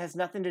 I think it has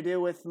nothing to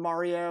do with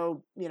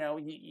Mario.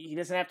 He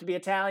doesn't have to be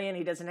Italian.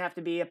 He doesn't have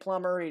to be a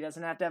plumber. He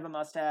doesn't have to have a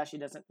mustache. He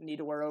doesn't need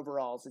to wear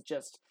overalls. It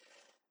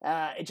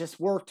just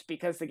worked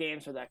because the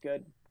games were that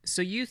good.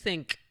 So you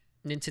think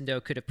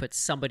Nintendo could have put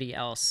somebody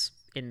else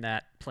in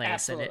that place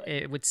Absolutely.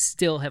 And it would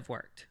still have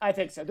worked? I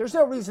think so. There's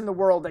no reason in the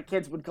world that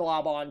kids would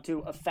glob on to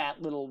a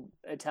fat little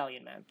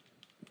Italian man.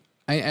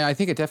 I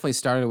think it definitely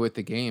started with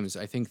the games.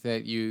 I think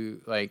that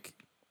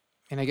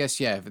and I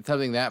guess, if it's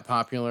something that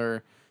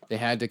popular, they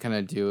had to kind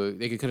of do it.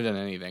 They could have done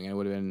anything. It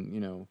would have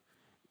been,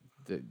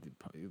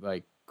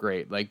 like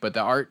great. Like, but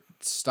the art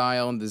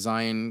style and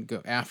design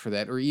go after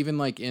that, or even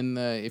like in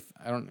the if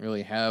I don't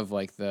really have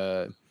like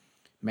the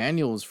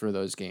manuals for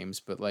those games,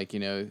 but like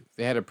they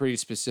had a pretty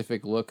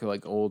specific look,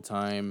 like old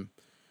time,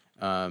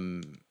 how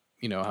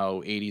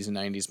 80s and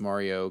 90s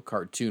Mario,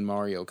 cartoon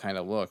Mario kind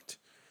of looked.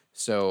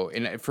 So,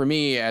 and for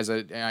me, I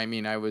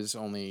was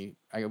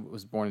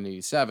born in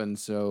 87.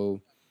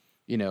 So,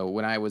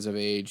 when I was of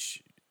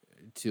age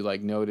to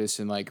like notice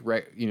and like,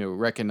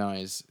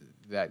 recognize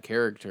that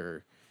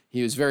character,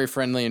 he was very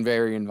friendly and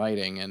very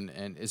inviting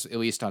and is at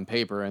least on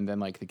paper. And then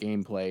like the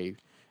gameplay,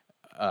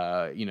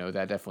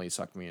 that definitely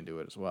sucked me into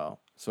it as well.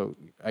 So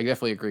I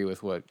definitely agree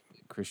with what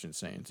Christian's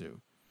saying too.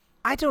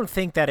 I don't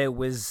think that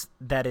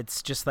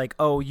it's just like,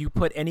 oh, you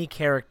put any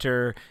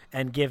character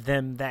and give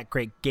them that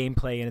great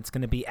gameplay and it's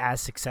going to be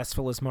as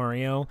successful as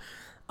Mario.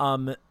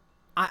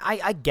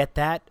 I get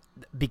that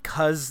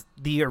because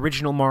the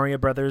original Mario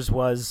Brothers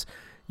was,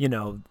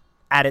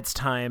 at its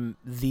time,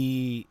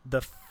 the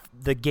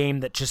game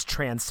that just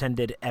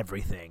transcended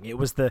everything. It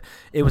was the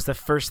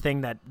first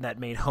thing that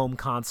made home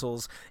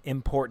consoles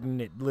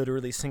important. It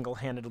literally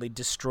single-handedly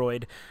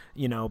destroyed,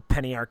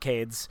 penny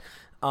arcades.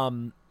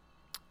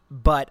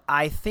 But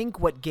I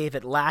think what gave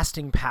it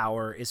lasting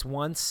power is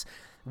once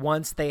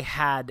they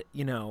had,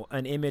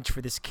 an image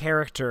for this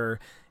character,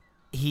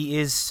 he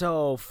is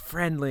so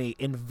friendly,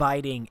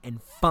 inviting, and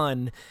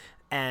fun,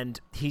 and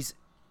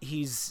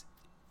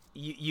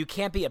you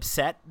can't be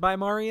upset by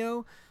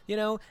Mario,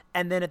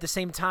 and then at the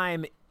same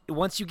time,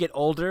 once you get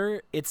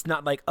older, it's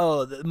not like,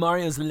 oh,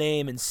 Mario's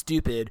lame and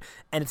stupid,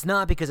 and it's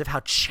not because of how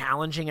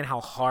challenging and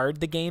how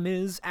hard the game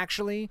is,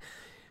 actually.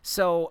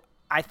 So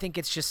I think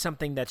it's just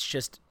something that's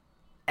just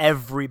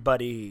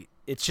everybody.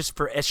 It's just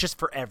for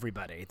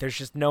everybody. There's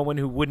just no one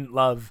who wouldn't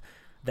love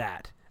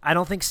that. I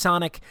don't think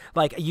Sonic,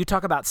 like you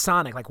talk about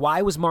Sonic, like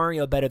why was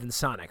Mario better than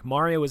Sonic?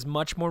 Mario is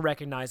much more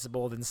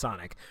recognizable than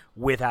Sonic,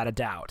 without a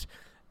doubt.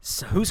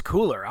 So who's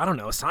cooler? I don't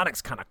know.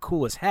 Sonic's kind of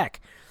cool as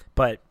heck,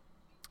 but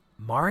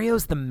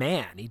Mario's the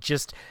man. He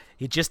just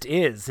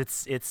is.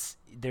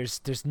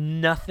 There's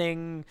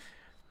nothing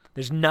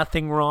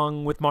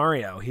wrong with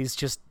Mario. He's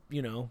just,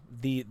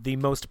 the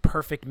most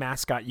perfect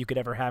mascot you could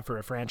ever have for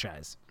a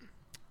franchise.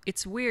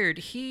 It's weird.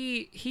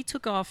 He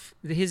took off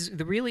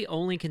the really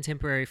only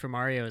contemporary for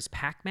Mario is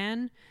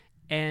Pac-Man,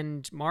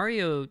 and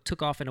Mario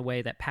took off in a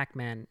way that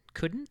Pac-Man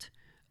couldn't.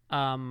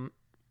 And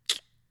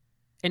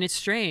it's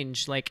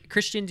strange. Like,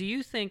 Christian, do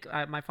you think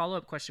my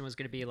follow-up question was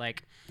going to be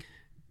like,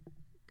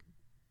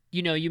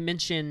 you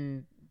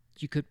mentioned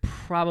you could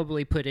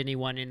probably put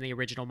anyone in the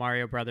original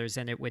Mario Brothers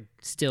and it would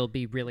still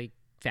be really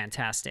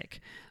fantastic.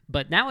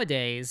 But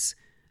nowadays,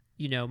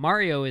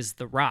 Mario is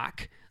The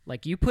Rock.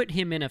 Like, you put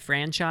him in a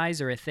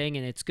franchise or a thing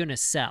and it's going to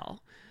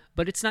sell.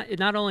 But it's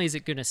not only is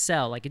it going to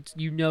sell, like it's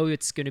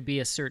going to be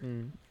a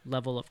certain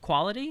level of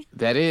quality.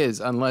 That is,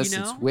 unless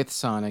it's with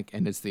Sonic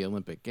and it's the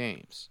Olympic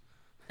Games.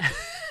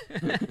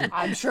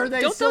 I'm sure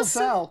they still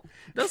sell.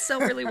 They'll sell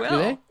really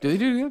well. Do they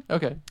do good?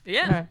 Okay.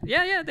 Yeah.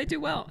 Yeah, they do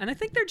well. And I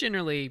think they're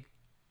generally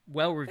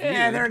well reviewed.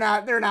 Yeah, they're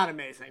not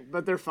amazing,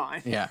 but they're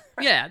fine. Yeah.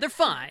 Yeah, they're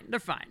fine. They're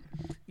fine.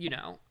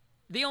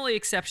 The only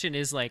exception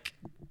is like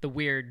the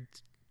weird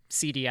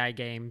CDI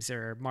games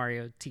or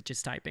Mario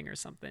teaches typing or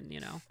something,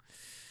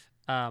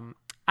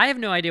 I have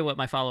no idea what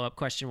my follow-up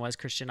question was,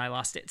 Christian. I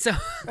lost it. So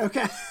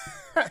okay.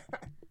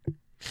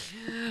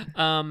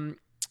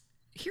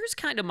 Here's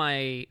kind of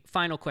my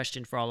final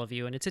question for all of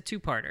you, and it's a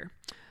two-parter.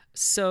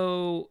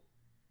 So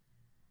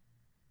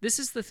this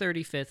is the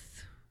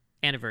 35th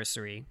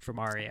anniversary for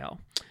Mario,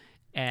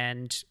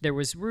 and there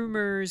was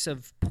rumors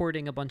of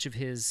porting a bunch of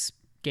his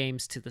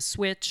games to the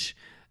Switch.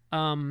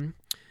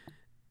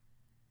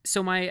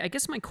 So I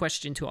guess my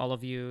question to all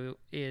of you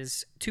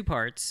is two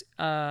parts.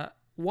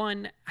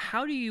 One,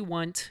 how do you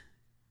want,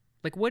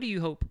 like, what do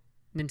you hope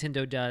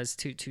Nintendo does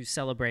to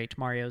celebrate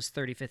Mario's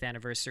 35th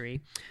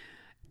anniversary?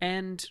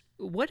 And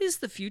what is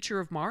the future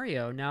of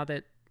Mario now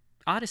that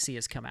Odyssey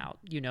has come out?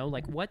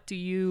 Like, what do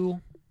you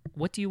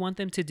want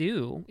them to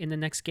do in the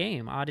next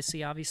game?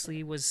 Odyssey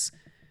obviously was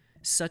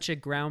such a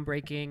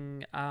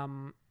groundbreaking,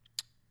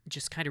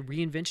 just kind of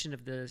reinvention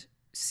of the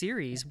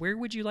series. Where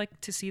would you like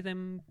to see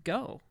them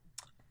go?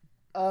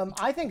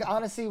 I think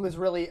Odyssey was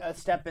really a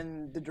step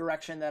in the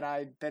direction that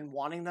I've been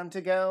wanting them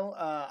to go.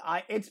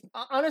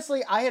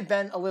 Honestly, I have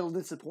been a little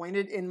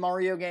disappointed in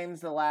Mario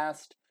games the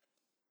last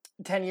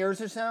 10 years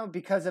or so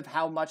because of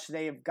how much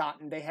they had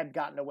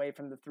gotten away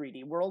from the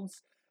 3D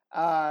worlds.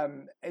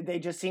 They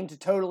just seemed to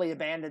totally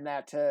abandon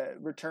that to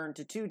return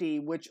to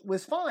 2D, which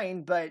was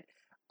fine, but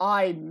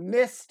I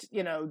missed,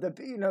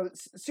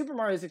 Super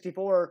Mario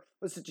 64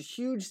 was such a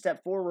huge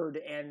step forward,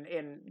 and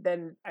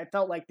then I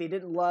felt like they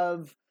didn't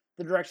love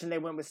the direction they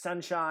went with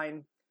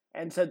Sunshine,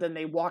 and so then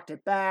they walked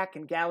it back,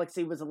 and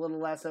Galaxy was a little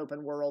less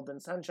open world than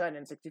Sunshine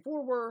and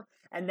 64 were,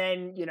 and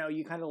then,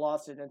 you kind of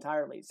lost it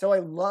entirely. So I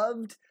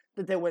loved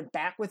that they went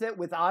back with it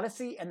with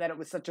Odyssey, and that it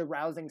was such a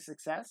rousing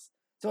success.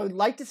 So I'd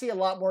like to see a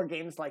lot more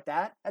games like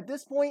that. At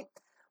this point,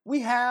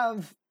 we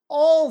have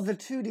all the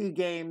 2D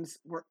games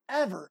we're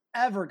ever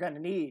going to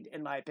need,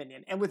 in my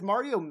opinion. And with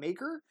Mario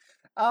Maker,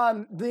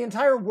 the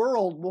entire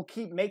world will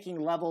keep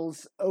making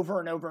levels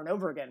over and over and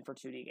over again for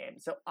 2D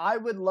games. So I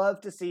would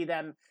love to see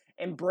them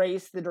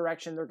embrace the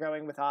direction they're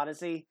going with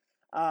Odyssey.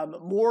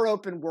 More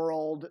open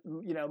world,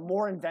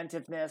 more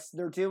inventiveness.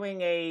 They're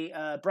doing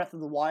a Breath of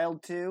the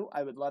Wild 2.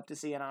 I would love to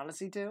see an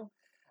Odyssey 2.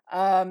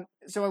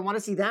 So I want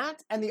to see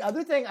that. And the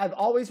other thing I've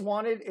always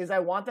wanted is I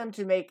want them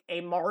to make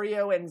a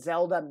Mario and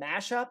Zelda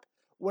mashup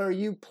where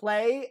you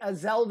play a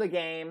Zelda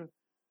game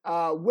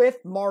with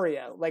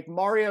Mario. Like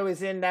Mario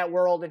is in that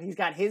world and he's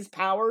got his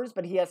powers,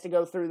 but he has to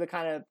go through the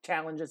kind of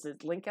challenges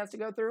that Link has to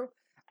go through.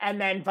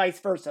 And then vice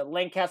versa.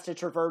 Link has to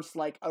traverse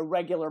like a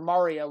regular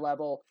Mario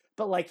level,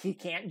 but like he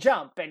can't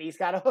jump and he's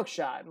got a hook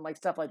shot and like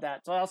stuff like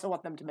that. So I also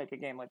want them to make a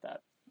game like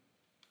that.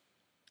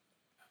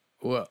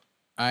 Well,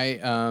 you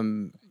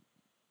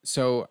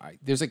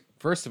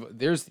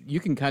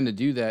can kind of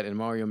do that in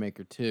Mario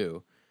Maker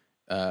 2.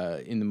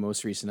 In the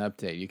most recent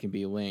update, you can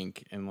be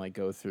Link and like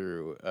go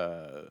through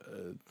a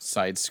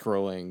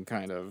side-scrolling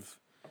kind of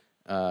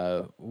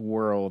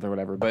world or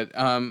whatever. But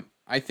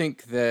I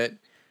think that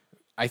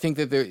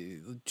they're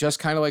just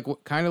kind of like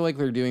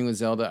they're doing with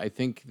Zelda. I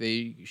think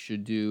they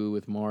should do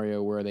with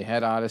Mario where they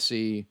had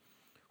Odyssey,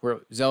 where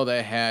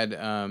Zelda had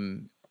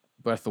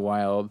Breath of the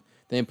Wild.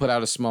 They put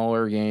out a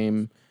smaller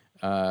game,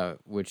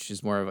 which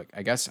is more of like,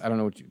 I guess, I don't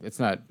know.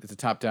 It's a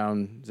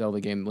top-down Zelda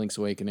game, Link's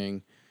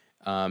Awakening.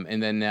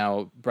 And then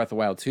now Breath of the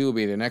Wild 2 will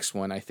be their next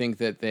one. I think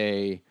that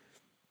they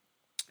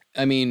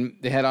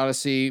had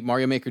Odyssey.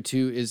 Mario Maker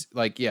 2 is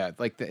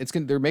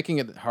they're making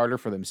it harder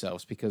for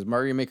themselves because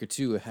Mario Maker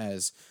 2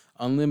 has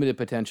unlimited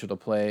potential to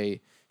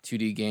play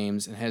 2D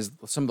games and has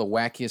some of the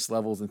wackiest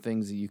levels and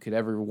things that you could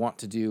ever want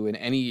to do in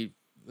any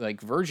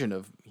like version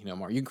of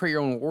Mario. You can create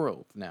your own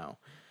world now.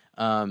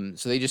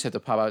 So they just have to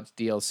pop out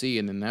DLC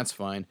and then that's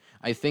fine.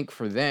 I think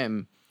for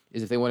them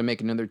is if they want to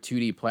make another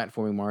 2D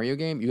platforming Mario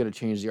game, you got to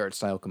change the art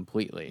style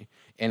completely.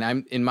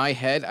 And in my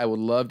head, I would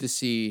love to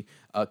see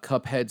a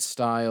Cuphead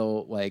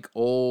style, like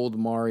old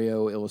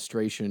Mario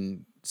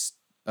illustration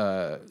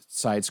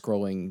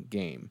side-scrolling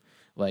game,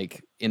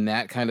 like in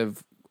that kind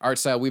of art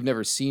style we've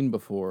never seen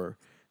before.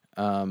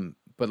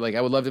 But like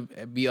I would love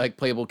to be like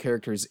playable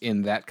characters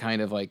in that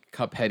kind of like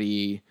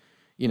Cupheady,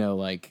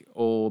 like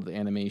old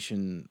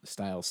animation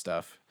style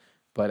stuff.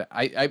 But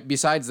I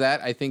besides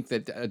that, I think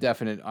that a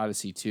definite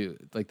Odyssey 2,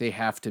 like they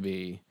have to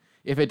be.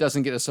 If it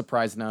doesn't get a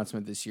surprise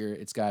announcement this year,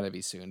 it's got to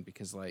be soon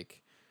because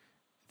like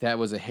that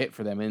was a hit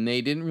for them, and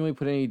they didn't really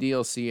put any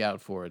DLC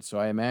out for it. So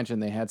I imagine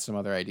they had some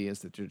other ideas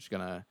that they're just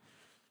gonna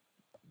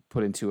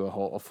put into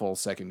a full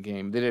second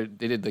game. They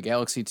did the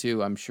Galaxy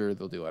 2. I'm sure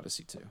they'll do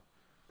Odyssey 2.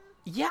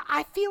 Yeah,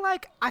 I feel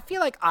like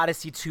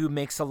Odyssey 2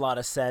 makes a lot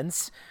of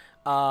sense.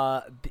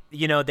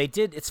 They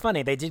did. It's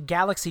funny. They did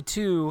Galaxy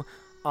 2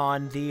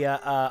 on the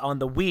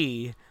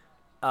Wii,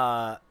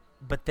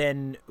 but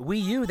then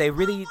Wii U they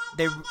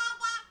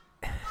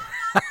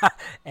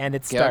and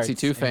it starts. Galaxy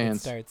 2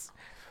 fans.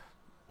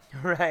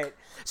 Right.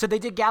 So they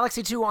did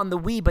Galaxy 2 on the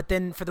Wii, but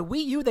then for the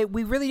Wii U,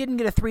 we really didn't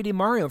get a 3D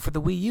Mario for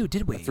the Wii U,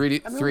 did we?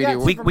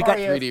 3D. We got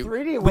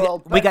 3D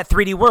World. We got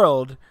 3D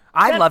World.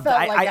 I loved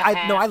felt like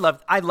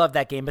I loved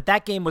that game, but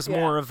that game was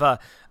more of a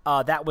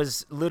that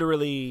was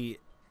literally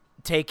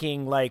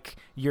taking like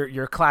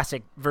your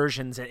classic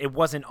versions. It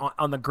wasn't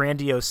on the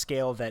grandiose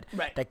scale that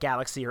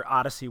Galaxy or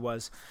Odyssey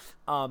was.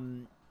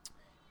 I'm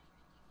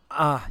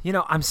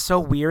so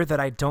weird that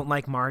I don't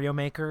like Mario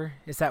Maker.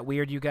 Is that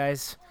weird, you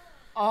guys?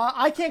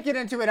 I can't get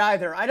into it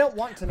either. I don't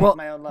want to make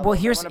my own levels. Well,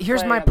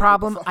 here's my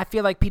problem. I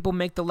feel like people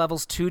make the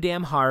levels too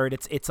damn hard.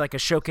 It's like a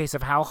showcase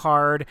of how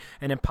hard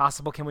and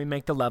impossible can we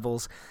make the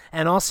levels.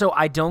 And also,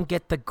 I don't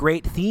get the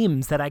great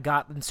themes that I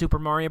got in Super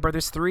Mario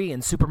Bros. 3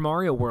 and Super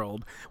Mario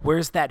World.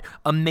 Where's that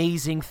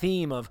amazing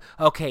theme of,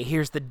 okay,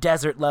 here's the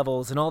desert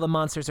levels and all the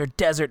monsters are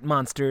desert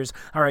monsters.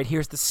 All right,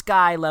 here's the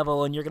sky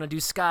level and you're going to do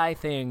sky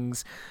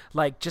things.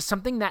 Like, just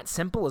something that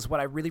simple is what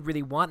I really,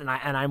 really want. And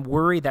I'm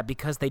worried that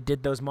because they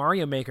did those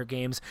Mario Maker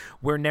games,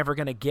 we're never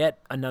going to get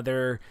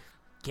another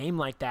game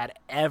like that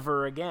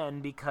ever again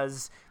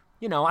because,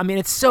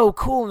 it's so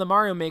cool in the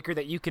Mario Maker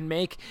that you can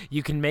make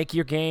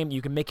your game,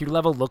 you can make your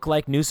level look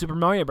like New Super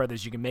Mario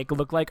Brothers, you can make it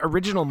look like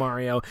original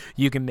Mario,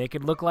 you can make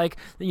it look like,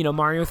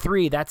 Mario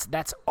 3.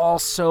 That's all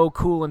so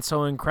cool and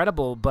so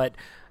incredible, but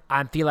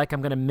I feel like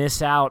I'm going to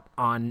miss out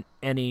on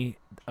any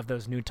of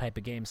those new type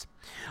of games.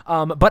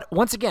 But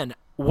once again,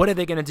 what are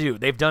they going to do?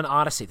 They've done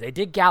Odyssey. They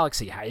did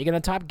Galaxy. How are you going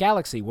to top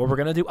Galaxy? Well, we're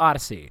going to do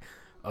Odyssey.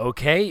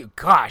 Okay,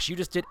 gosh, you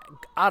just did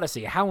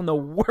Odyssey. How in the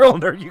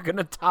world are you going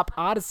to top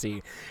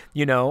Odyssey?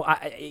 You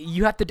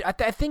have to.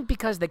 I think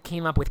because they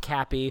came up with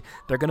Cappy,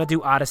 they're going to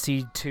do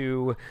Odyssey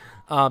 2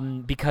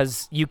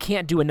 because you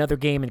can't do another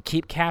game and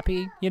keep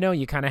Cappy.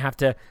 You kind of have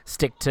to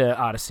stick to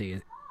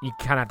Odyssey. You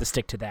kind of have to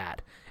stick to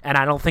that. And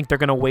I don't think they're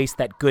going to waste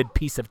that good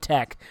piece of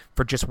tech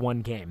for just one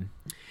game.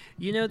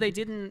 They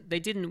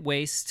didn't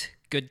waste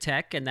good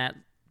tech and that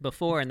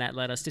before, and that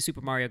led us to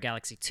Super Mario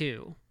Galaxy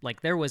 2.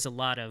 Like, there was a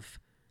lot of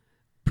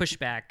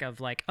pushback of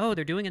like, oh,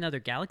 they're doing another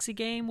Galaxy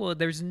game. Well,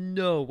 there's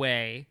no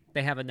way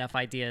they have enough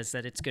ideas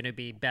that it's going to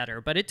be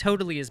better, but it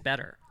totally is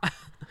better.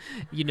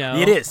 You know,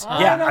 It is.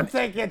 I don't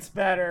think it's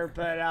better,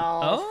 but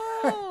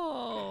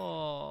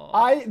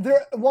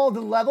well,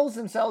 the levels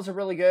themselves are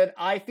really good.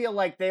 I feel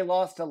like they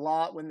lost a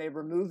lot when they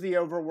removed the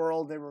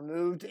overworld. They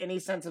removed any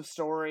sense of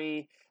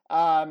story.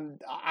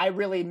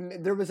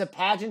 There was a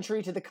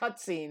pageantry to the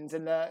cutscenes,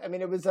 and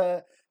it was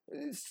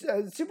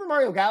Super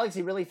Mario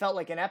Galaxy really felt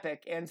like an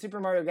epic, and Super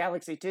Mario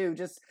Galaxy 2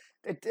 just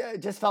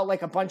felt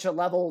like a bunch of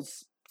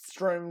levels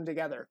strewn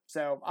together.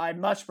 So I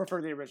much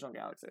prefer the original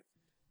Galaxy.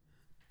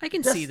 I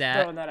can see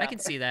that. I can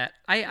see that.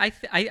 I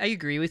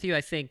agree with you.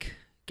 I think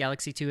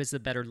Galaxy 2 has the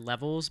better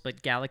levels,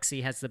 but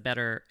Galaxy has the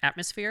better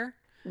atmosphere.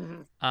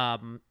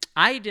 Mm-hmm.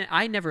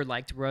 I never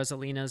liked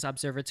Rosalina's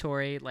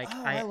Observatory.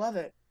 I love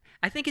it.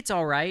 I think it's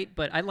all right,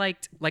 but I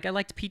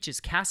liked Peach's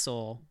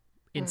Castle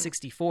in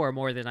 64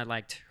 more than I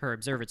liked her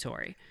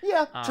observatory.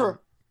 Yeah, true.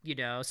 You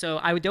know, so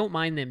I don't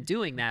mind them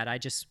doing that.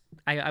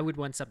 I would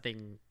want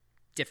something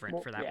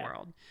different for that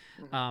world.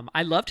 Mm-hmm.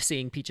 I loved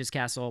seeing Peach's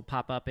Castle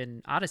pop up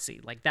in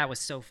Odyssey. Like, that was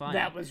so fun.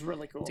 That was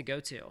really cool to go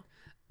to.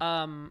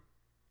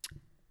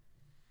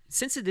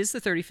 Since it is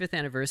the 35th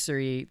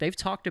anniversary, they've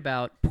talked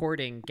about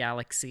porting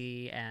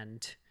Galaxy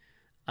and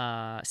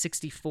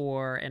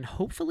 64 and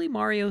hopefully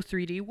Mario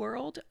 3D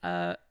World.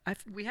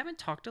 We haven't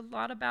talked a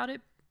lot about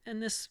it in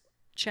this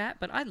chat,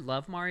 but I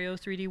love Mario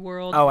 3D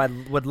World. Oh, I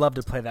would love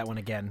to play that one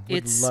again.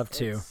 Love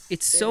to.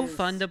 It's so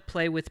fun to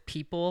play with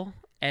people,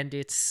 and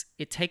it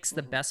takes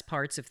the best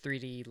parts of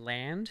 3D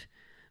Land,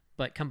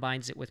 but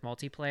combines it with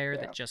multiplayer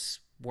that just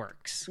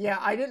works. Yeah,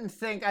 I didn't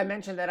think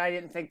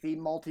the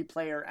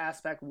multiplayer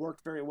aspect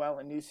worked very well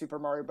in New Super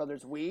Mario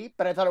Brothers Wii,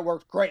 but I thought it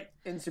worked great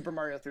in Super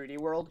Mario 3D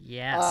World.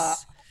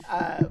 Yes.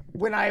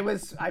 When I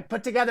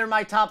put together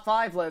my top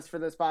 5 list for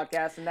this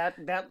podcast, and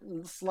that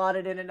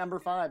slotted in at number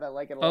 5. I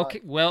like it a lot.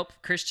 Okay, well,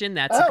 Christian,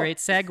 that's a great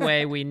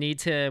segue. we need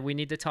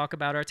to talk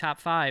about our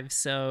top 5.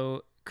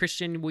 So,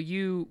 Christian, will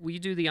you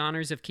do the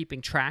honors of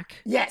keeping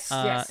track? Yes.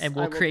 And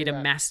we'll create a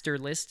master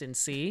list and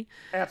see.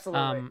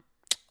 Absolutely.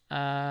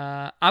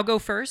 I'll go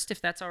first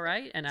if that's all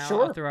right, and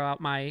I'll throw out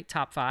my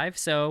top 5.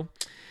 So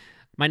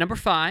my number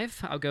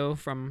 5, I'll go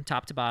from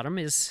top to bottom,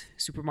 is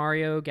Super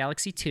Mario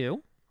Galaxy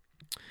 2.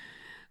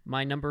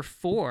 My number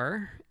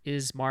 4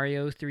 is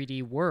Mario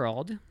 3D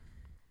World.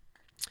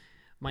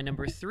 My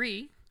number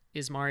 3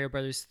 is Mario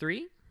Brothers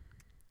 3.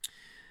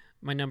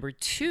 My number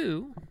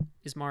 2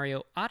 is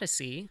Mario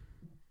Odyssey.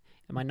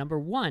 And my number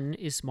 1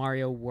 is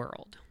Mario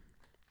World.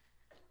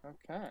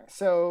 Okay,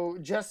 so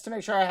just to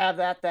make sure I have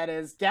that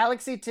is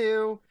Galaxy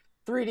 2,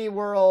 3D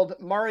World,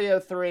 Mario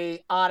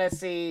 3,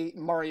 Odyssey,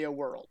 Mario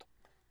World.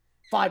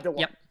 5 to 1.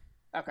 Yep.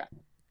 Okay.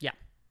 Yeah.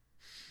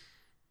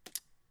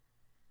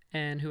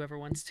 And whoever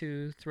wants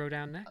to throw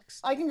down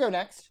next. I can go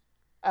next.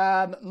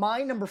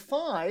 My number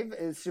 5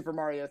 is Super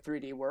Mario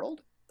 3D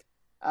World.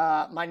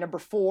 My number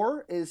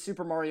 4 is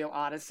Super Mario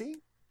Odyssey.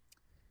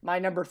 My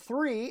number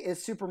 3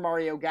 is Super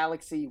Mario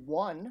Galaxy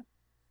 1.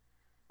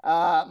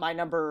 My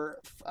number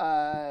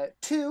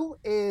 2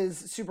 is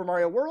Super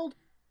Mario World,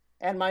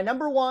 and my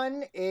number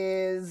 1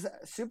 is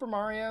Super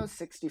Mario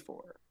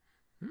 64.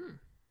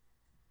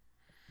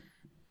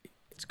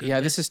 Yeah,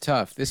 this is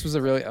tough. This was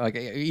a really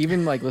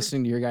even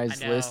listening to your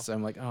guys' lists.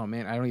 I'm like, oh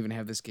man, I don't even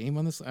have this game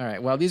on this. All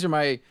right, well these are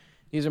my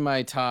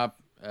top.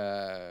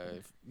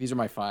 These are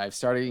my 5,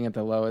 starting at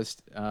the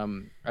lowest.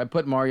 I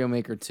put Mario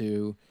Maker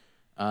 2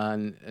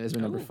 on as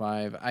my number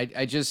 5.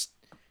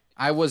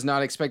 I was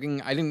not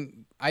expecting.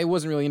 I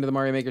wasn't really into the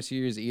Mario Maker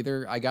series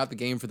either. I got the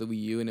game for the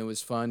Wii U, and it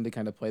was fun to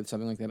kind of play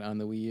something like that on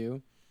the Wii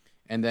U.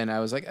 And then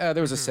I was like,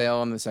 there was a sale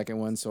on the second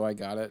one, so I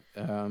got it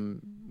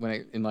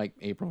in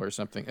April or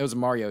something. It was a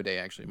Mario Day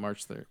actually,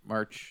 March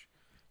 13th,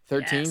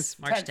 Yes,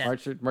 March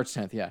 10th. March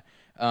 10th, yeah.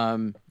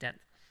 10th.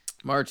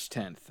 March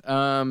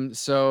 10th.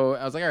 So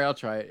I was like, all right, I'll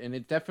try it, and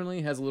it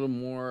definitely has a little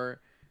more.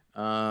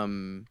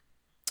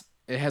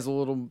 It has a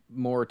little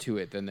more to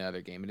it than the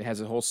other game. It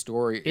has a whole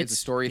story. It's a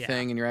story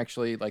thing, and you're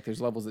actually there's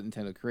levels that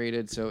Nintendo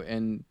created. So,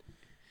 and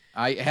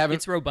I haven't.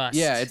 It's robust.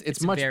 Yeah,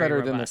 it's much better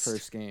robust than the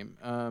first game.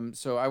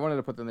 So I wanted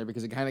to put them there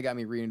because it kind of got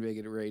me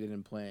reinvigorated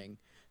and playing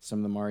some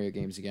of the Mario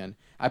games again.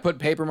 I put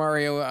Paper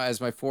Mario as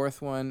my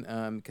 4th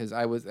one because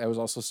that was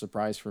also a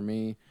surprise for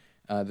me.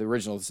 The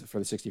originals for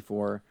the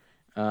 64.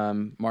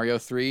 Mario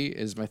 3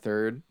 is my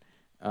 3rd.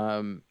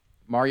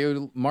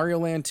 Mario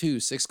Land 2,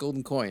 6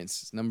 golden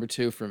coins, number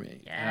 2 for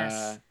me.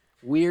 Yes.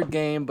 Weird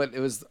game, but it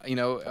was,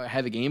 I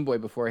had the Game Boy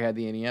before I had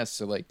the NES,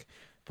 so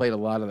played a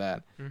lot of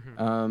that.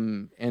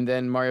 Mm-hmm. And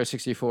then Mario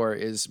 64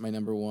 is my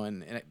number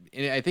 1.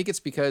 And I think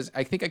it's because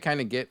I think I kind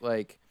of get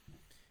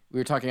we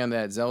were talking on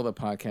that Zelda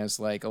podcast,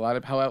 a lot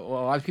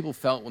of people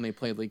felt when they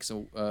played Link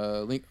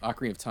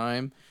Ocarina of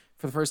Time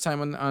for the first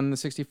time on the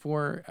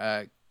 64.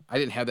 I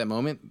didn't have that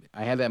moment.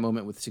 I had that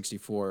moment with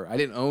 64. I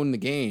didn't own the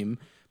game,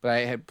 but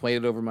I had played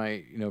it over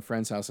my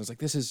friend's house. I was like,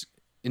 this is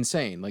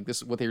insane. This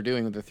is what they were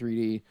doing with the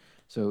 3D.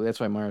 So that's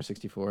why Mario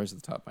 64 is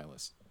at the top of my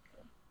list.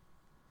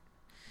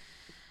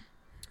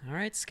 All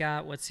right,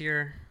 Scott, what's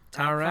your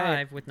top All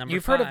right. 5 with number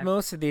You've 5. heard of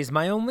most of these.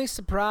 My only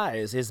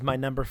surprise is my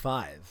number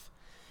 5.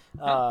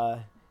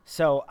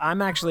 So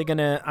I'm actually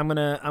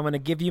gonna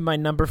give you my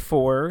number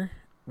 4,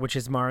 which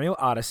is Mario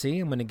Odyssey.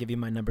 I'm gonna give you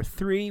my number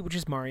 3, which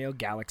is Mario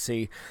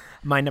Galaxy.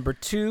 My number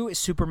 2 is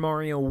Super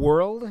Mario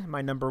World.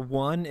 My number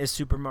 1 is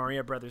Super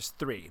Mario Brothers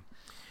 3.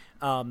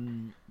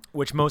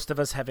 Which most of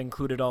us have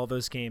included all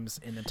those games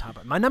in the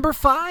top. My number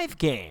 5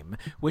 game,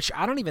 which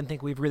I don't even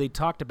think we've really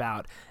talked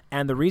about,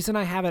 and the reason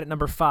I have it at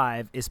number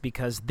 5 is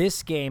because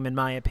this game, in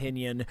my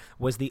opinion,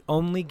 was the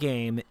only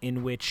game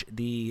in which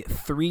the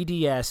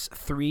 3DS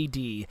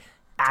 3D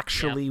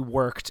actually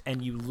worked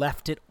and you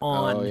left it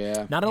on. Oh,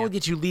 yeah. Not only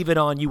did you leave it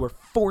on, you were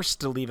forced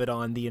to leave it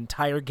on the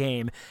entire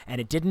game,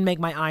 and it didn't make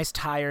my eyes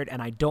tired,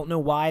 and I don't know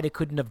why they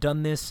couldn't have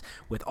done this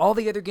with all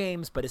the other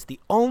games, but it's the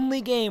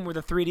only game where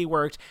the 3D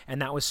worked, and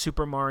that was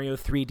Super Mario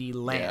 3D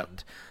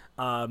Land.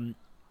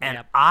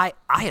 And I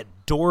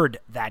adored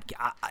that.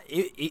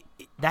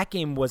 That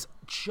game was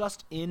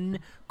just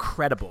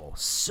incredible.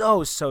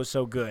 So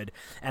good.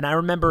 And I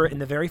remember in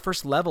the very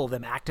first level,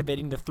 them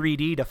activating the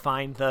 3D to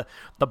find the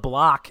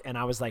block, and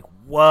I was like,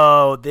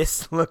 whoa,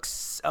 this looks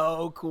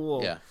so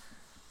cool. Yeah.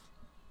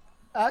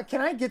 Can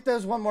I get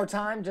those one more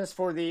time just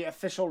for the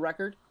official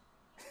record?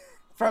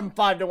 From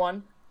 5 to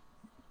 1.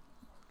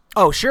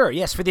 Oh, sure.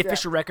 Yes, for the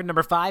official record,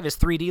 number 5 is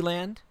 3D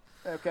Land.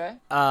 Okay.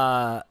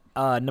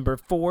 Number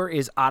 4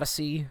 is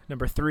Odyssey.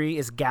 Number 3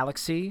 is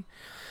Galaxy.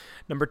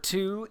 Number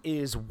 2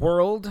 is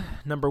World.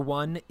 Number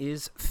 1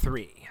 is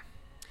 3.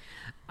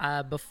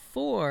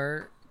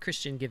 Before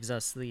Christian gives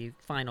us the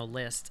final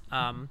list,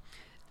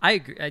 I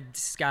agree,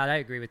 Scott. I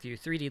agree with you.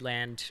 3D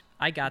Land.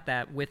 I got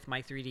that with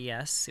my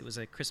 3DS. It was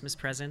a Christmas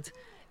present,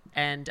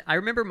 and I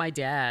remember my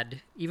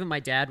dad. Even my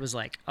dad was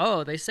like,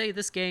 "Oh, they say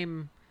this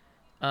game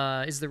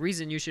is the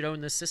reason you should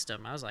own this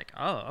system." I was like,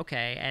 "Oh,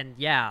 okay." And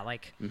yeah,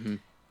 like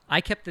I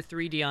kept the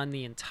 3D on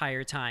the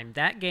entire time.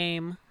 That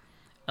game,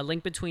 A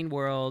Link Between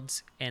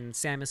Worlds, and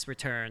Samus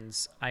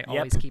Returns, I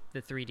always keep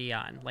the 3D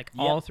on. Like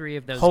all 3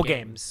 of those Whole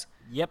games.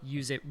 Yep.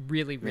 Use it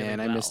really well.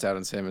 Man, I missed out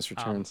on Samus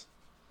Returns.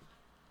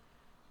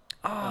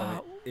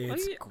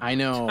 It's I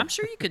know. I'm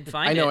sure you could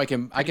find it. I know I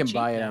can cheap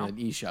buy it now. on an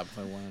eShop if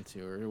I wanted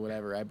to or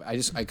whatever.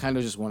 I kind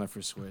of just want it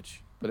for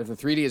Switch. But if the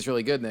 3D is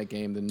really good in that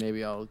game, then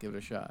maybe I'll give it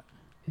a shot.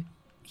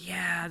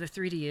 Yeah, the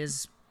 3D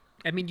is.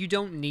 I mean, you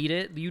don't need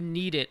it. You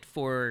need it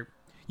for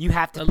You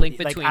have to A Link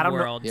like, Between I don't know-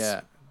 Worlds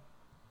Yeah.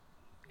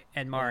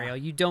 and Mario.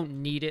 You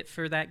don't need it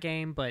for that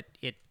game, but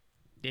it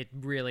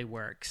really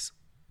works.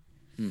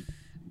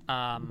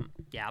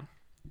 Yeah.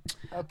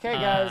 Okay,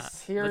 guys,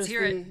 let's here's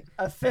hear the it.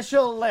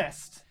 official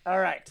list. All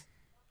right.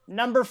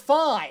 Number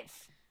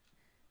 5,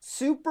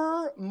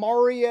 Super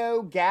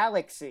Mario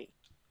Galaxy.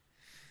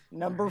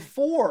 Number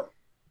 4,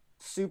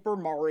 Super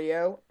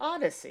Mario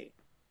Odyssey.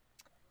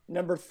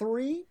 Number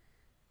 3,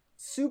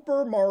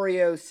 Super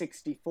Mario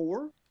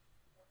 64.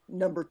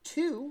 Number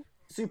 2,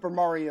 Super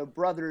Mario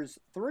Brothers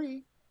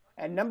 3.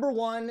 And number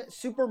 1,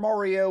 Super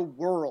Mario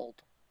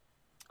World.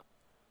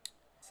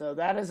 So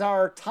that is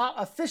our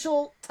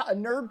official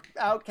Nerd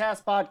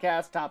Outcast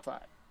podcast top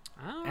 5.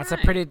 All That's right.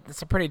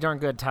 a pretty darn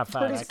good top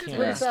 5. I Pretty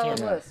can't, solid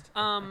list.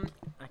 I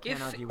can't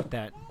If- argue with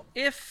that.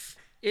 If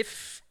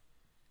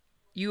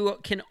you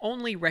can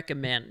only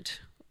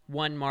recommend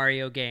one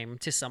Mario game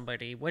to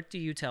somebody, what do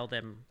you tell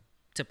them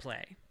to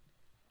play?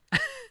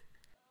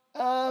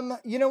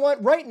 You know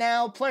what? Right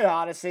now, play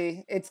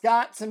Odyssey. It's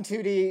got some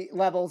 2D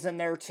levels in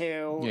there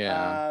too.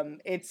 Yeah.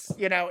 It's,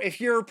 if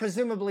you're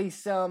presumably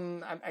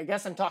I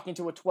guess I'm talking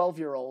to a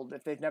 12-year-old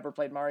if they've never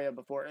played Mario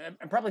before.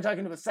 I'm probably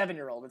talking to a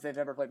 7-year-old if they've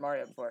never played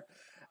Mario before.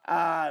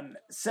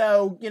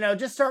 So,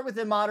 just start with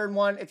the modern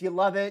one. If you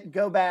love it,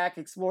 go back,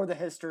 explore the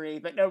history,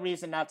 but no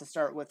reason not to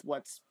start with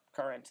what's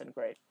current and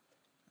great.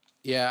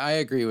 Yeah, I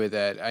agree with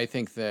that. I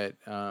think that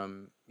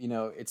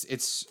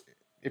it's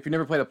if you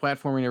never played a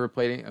platformer, you never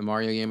played a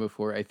Mario game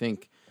before, I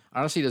think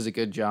Odyssey does a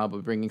good job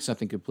of bringing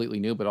something completely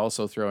new, but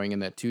also throwing in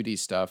that 2D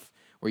stuff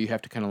where you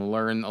have to kind of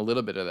learn a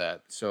little bit of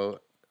that. So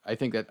I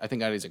think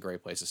Odyssey's a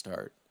great place to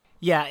start.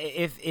 Yeah,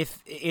 if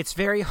it's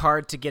very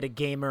hard to get a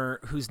gamer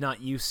who's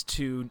not used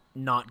to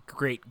not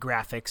great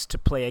graphics to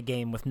play a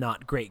game with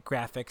not great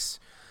graphics,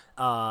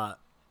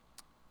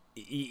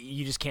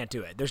 you just can't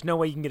do it. There's no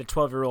way you can get a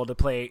 12-year-old to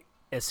play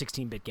a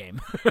 16-bit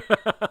game.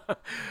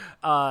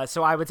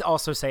 So I would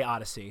also say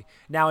Odyssey.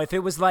 Now, if it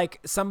was like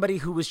somebody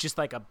who was just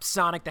like a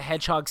Sonic the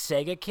Hedgehog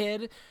Sega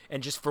kid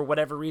and just for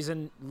whatever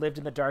reason lived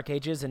in the Dark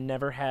Ages and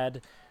never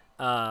had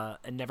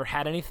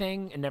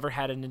anything and never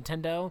had a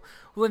Nintendo,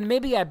 well, then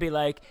maybe I'd be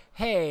like,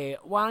 hey,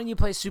 why don't you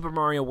play Super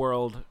Mario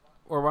World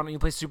or why don't you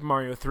play Super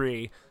Mario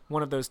 3?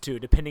 One of those two,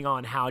 depending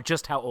on how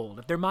old.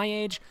 If they're my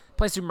age,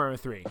 play Super Mario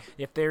 3.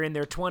 If they're in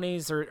their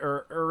 20s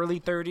or early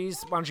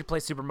 30s, why don't you play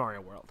Super Mario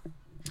World?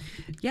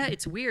 Yeah,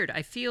 it's weird.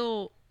 I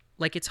feel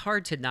like it's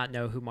hard to not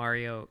know who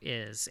Mario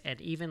is.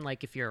 And even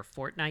like if you're a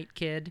Fortnite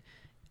kid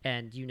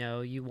and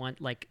you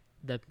want like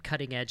the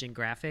cutting edge in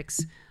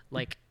graphics,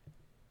 like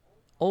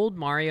old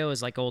Mario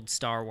is like old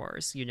Star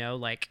Wars,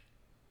 like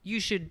you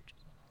should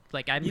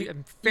Like I'm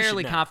You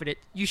fairly should know. confident.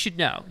 You should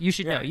know. You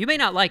should know. Right. You may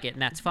not like it,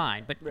 and that's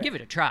fine, but give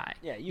it a try.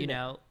 Yeah, you you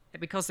know. know,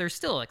 because they're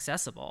still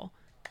accessible.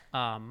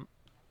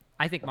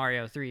 I think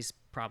Mario 3 is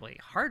probably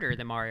harder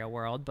than Mario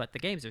World, but the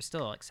games are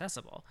still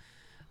accessible.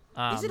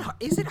 Is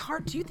it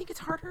hard? Do you think it's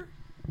harder?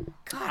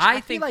 Gosh,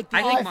 I feel think like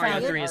I the think end- Mario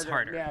found it 3 is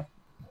harder. Yeah.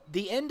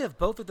 the end of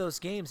both of those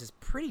games is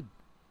pretty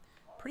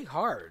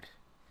hard.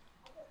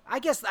 I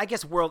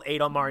guess World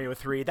 8 on Mario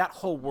 3, that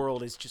whole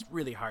world is just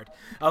really hard.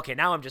 Okay,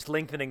 now I'm just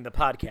lengthening the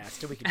podcast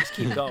so we can just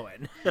keep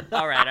going.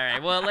 All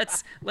right. Well,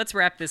 let's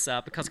wrap this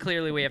up because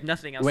clearly we have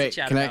nothing else Wait, to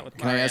chat can about I with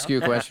can I Mario. ask you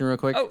a question real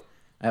quick? Oh.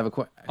 I have a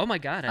question. Oh my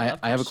God, I have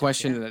a questions,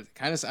 question that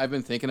kind of I've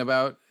been thinking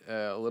about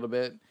a little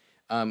bit.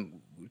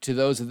 To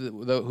those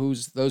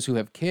who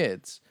have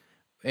kids,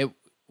 at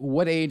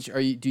what age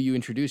do you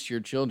introduce your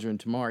children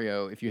to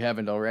Mario if you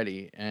haven't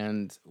already?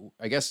 And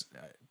I guess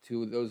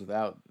to those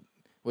without,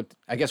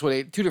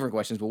 two different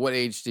questions. But what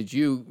age did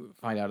you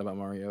find out about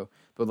Mario?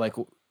 But like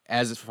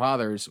as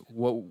fathers,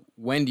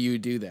 when do you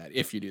do that?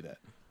 If you do that?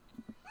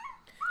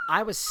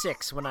 I was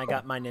 6 when I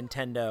got my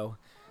Nintendo,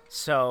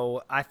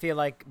 so I feel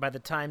like by the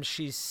time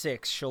she's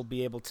 6, she'll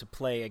be able to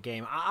play a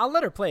game. I'll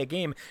let her play a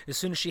game as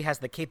soon as she has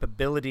the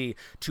capability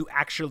to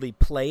actually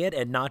play it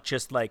and not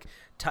just like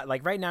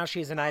right now she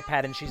has an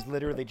iPad and she's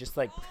literally just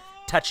like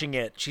touching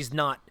it. She's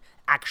not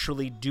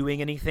actually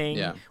doing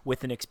anything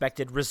with an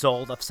expected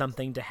result of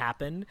something to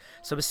happen.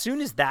 So as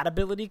soon as that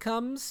ability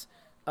comes,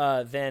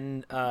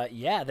 then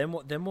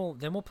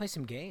we'll play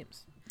some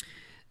games.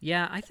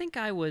 Yeah, I think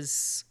I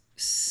was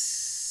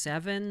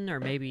 7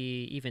 or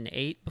maybe even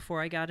 8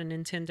 before I got a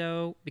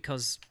Nintendo,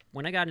 because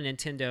when I got a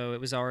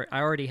Nintendo, I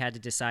already had to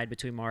decide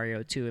between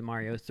Mario 2 and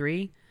Mario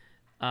 3,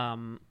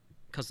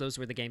 because those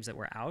were the games that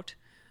were out.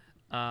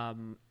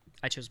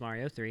 I chose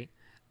Mario 3.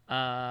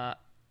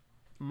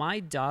 My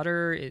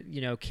daughter,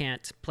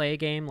 can't play a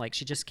game. Like,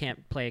 she just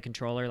can't play a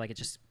controller. Like,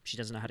 she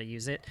doesn't know how to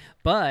use it.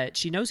 But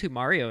she knows who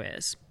Mario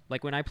is.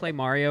 Like, when I play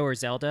Mario or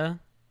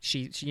Zelda,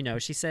 she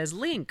says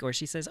Link, or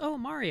she says, "Oh,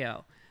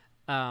 Mario."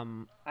 I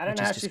don't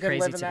know how she could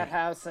live in that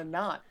house and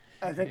not.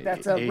 I think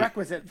that's a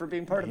requisite for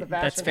being part of the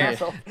That's Bastion fair.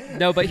 household.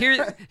 No, but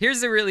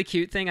here's the really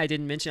cute thing I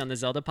didn't mention on the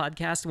Zelda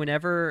podcast.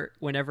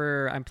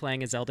 Whenever I'm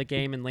playing a Zelda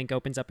game and Link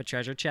opens up a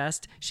treasure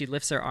chest, she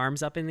lifts her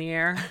arms up in the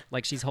air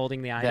like she's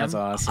holding the item.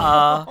 That's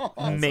awesome.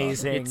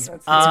 Amazing. It's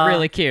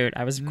really cute.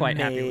 I was quite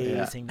happy with it.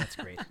 Amazing. That's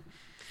great.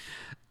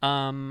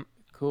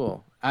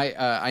 Cool.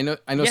 I know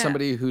Yeah,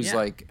 somebody who's yeah.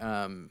 like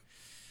I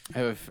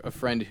have a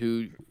friend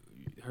who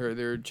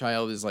their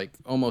child is like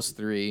almost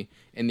 3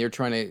 and they're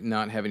trying to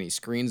not have any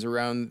screens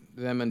around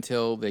them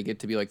until they get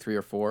to be like 3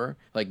 or 4,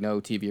 like no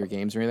TV or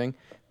games or anything.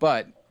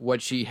 But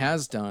what she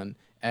has done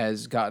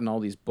has gotten all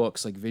these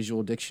books, like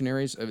visual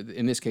dictionaries,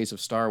 in this case of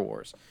Star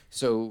Wars.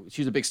 So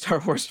she's a big Star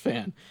Wars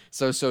fan.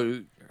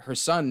 So her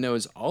son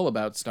knows all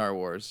about Star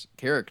Wars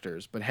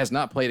characters, but has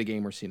not played a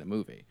game or seen a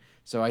movie.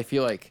 So I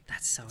feel like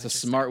That's so it's a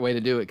interesting. smart way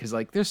to do it, because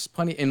like there's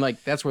plenty, and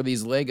like that's where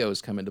these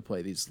Legos come into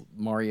play. These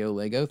Mario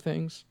Lego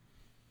things.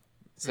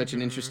 Such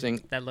an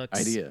interesting That looks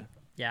idea.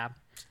 Yeah.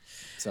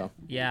 So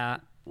Yeah.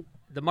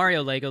 The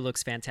Mario Lego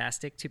looks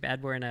fantastic. Too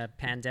bad we're in a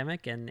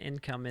pandemic and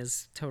income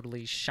is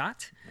totally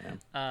shot.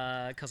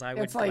 Because I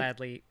would It's like-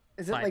 gladly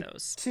Is it buy like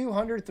those.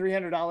 $200,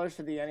 $300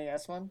 for the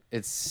NES one?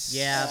 it's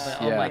Yeah,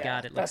 but oh my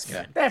God, it looks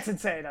That's good. That's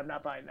insane. I'm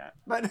not buying that.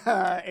 But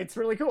it's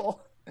really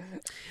cool.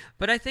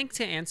 But I think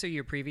to answer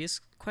your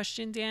previous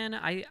question, Dan,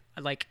 I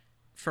like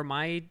for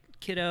my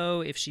kiddo,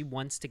 if she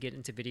wants to get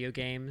into video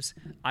games,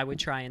 I would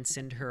try and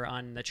send her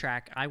on the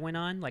track I went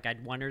on. Like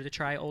I'd want her to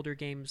try older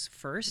games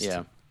first.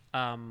 Yeah.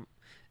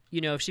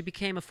 If she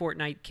became a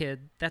Fortnite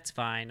kid, that's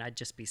fine. I'd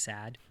just be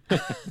sad.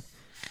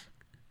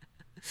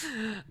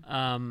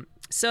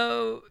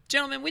 So,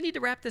 gentlemen, we need to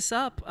wrap this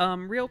up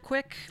real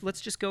quick.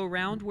 Let's just go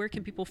around. Where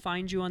can people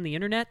find you on the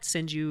internet?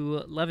 Send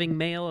you loving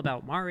mail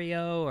about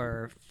Mario,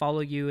 or follow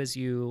you as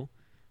you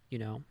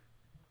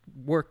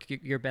work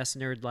your best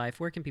nerd life.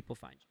 Where can people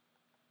find you?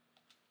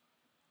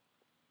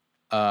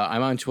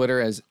 I'm on Twitter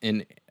as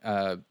in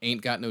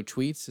ain't got no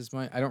tweets is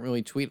my. I don't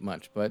really tweet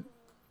much, but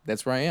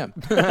that's where I am.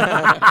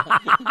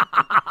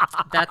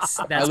 That's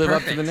I live perfect.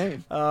 up to the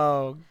name.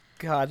 Oh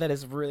God, that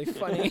is really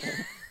funny.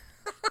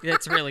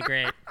 That's really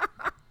great.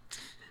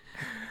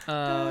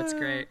 Oh, it's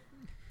great.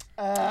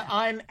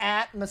 I'm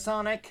at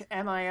Masonic,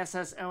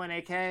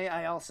 MISSONAK.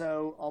 I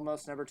also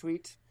almost never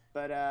tweet,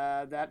 but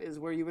that is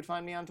where you would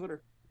find me on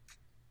Twitter.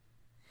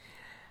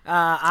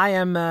 I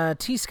am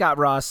T. Scott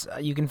Ross.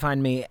 You can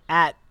find me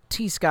at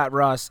T. Scott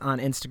Ross on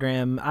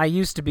Instagram. I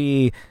used to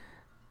be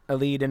a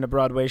lead in a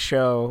Broadway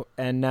show,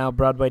 and now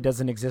Broadway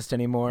doesn't exist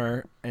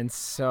anymore, and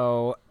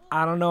so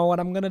I don't know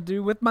what I'm gonna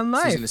do with my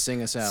life. She's gonna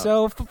sing us out.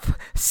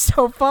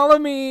 So follow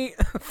me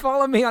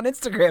on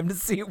Instagram to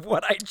see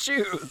what I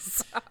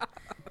choose.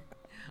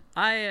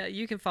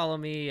 You can follow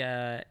me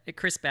at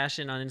Chris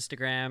Bastion on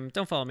Instagram.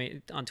 Don't follow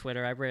me on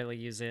Twitter. I rarely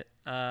use it.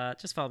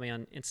 Just follow me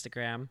on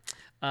Instagram.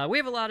 We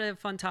have a lot of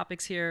fun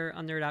topics here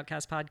on Nerd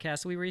Outcast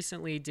Podcast. We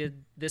recently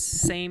did this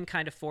same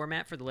kind of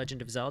format for The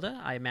Legend of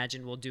Zelda. I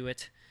imagine we'll do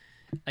it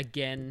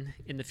again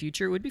in the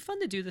future. It would be fun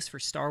to do this for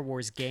Star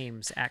Wars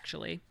games,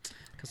 actually.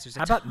 There's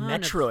How about ton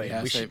Metroid?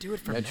 Yeah, we so should do it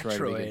for Metroid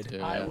would be good, Metroid.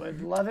 too, I yeah.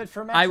 would love it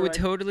for Metroid. I would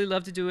totally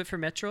love to do it for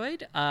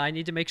Metroid. I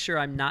need to make sure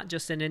I'm not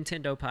just a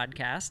Nintendo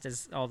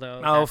podcast,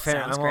 although Oh, that fair.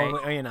 sounds great.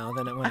 Well, you know,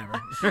 then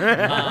whatever.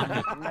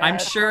 I'm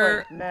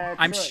sure.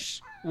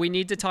 Metroid. We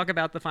need to talk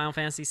about the Final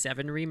Fantasy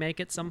VII remake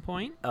at some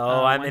point.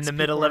 Oh, I'm in once the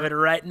middle people of it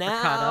right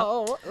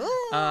caught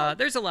now.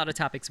 There's a lot of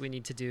topics we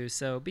need to do,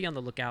 so be on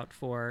the lookout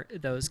for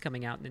those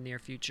coming out in the near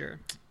future.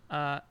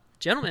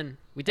 Gentlemen,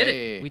 we did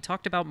Hey. it. We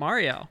talked about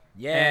Mario.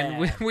 Yeah.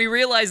 And we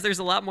realized there's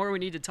a lot more we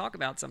need to talk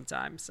about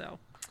sometime. So,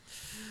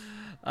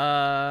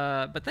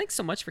 but thanks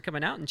so much for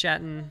coming out and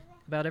chatting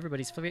about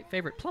everybody's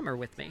favorite plumber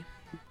with me.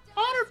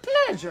 Honor,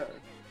 pleasure.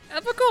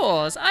 Of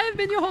course, I have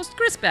been your host,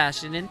 Chris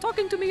Bastion, and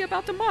talking to me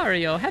about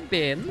Mario have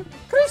been...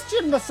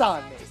 Christian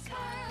Masani.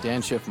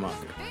 Dan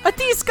Schiffmacher.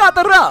 Atiska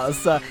the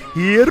Ras.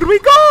 Here we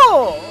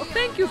go.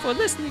 Thank you for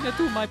listening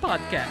to my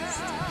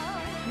podcast.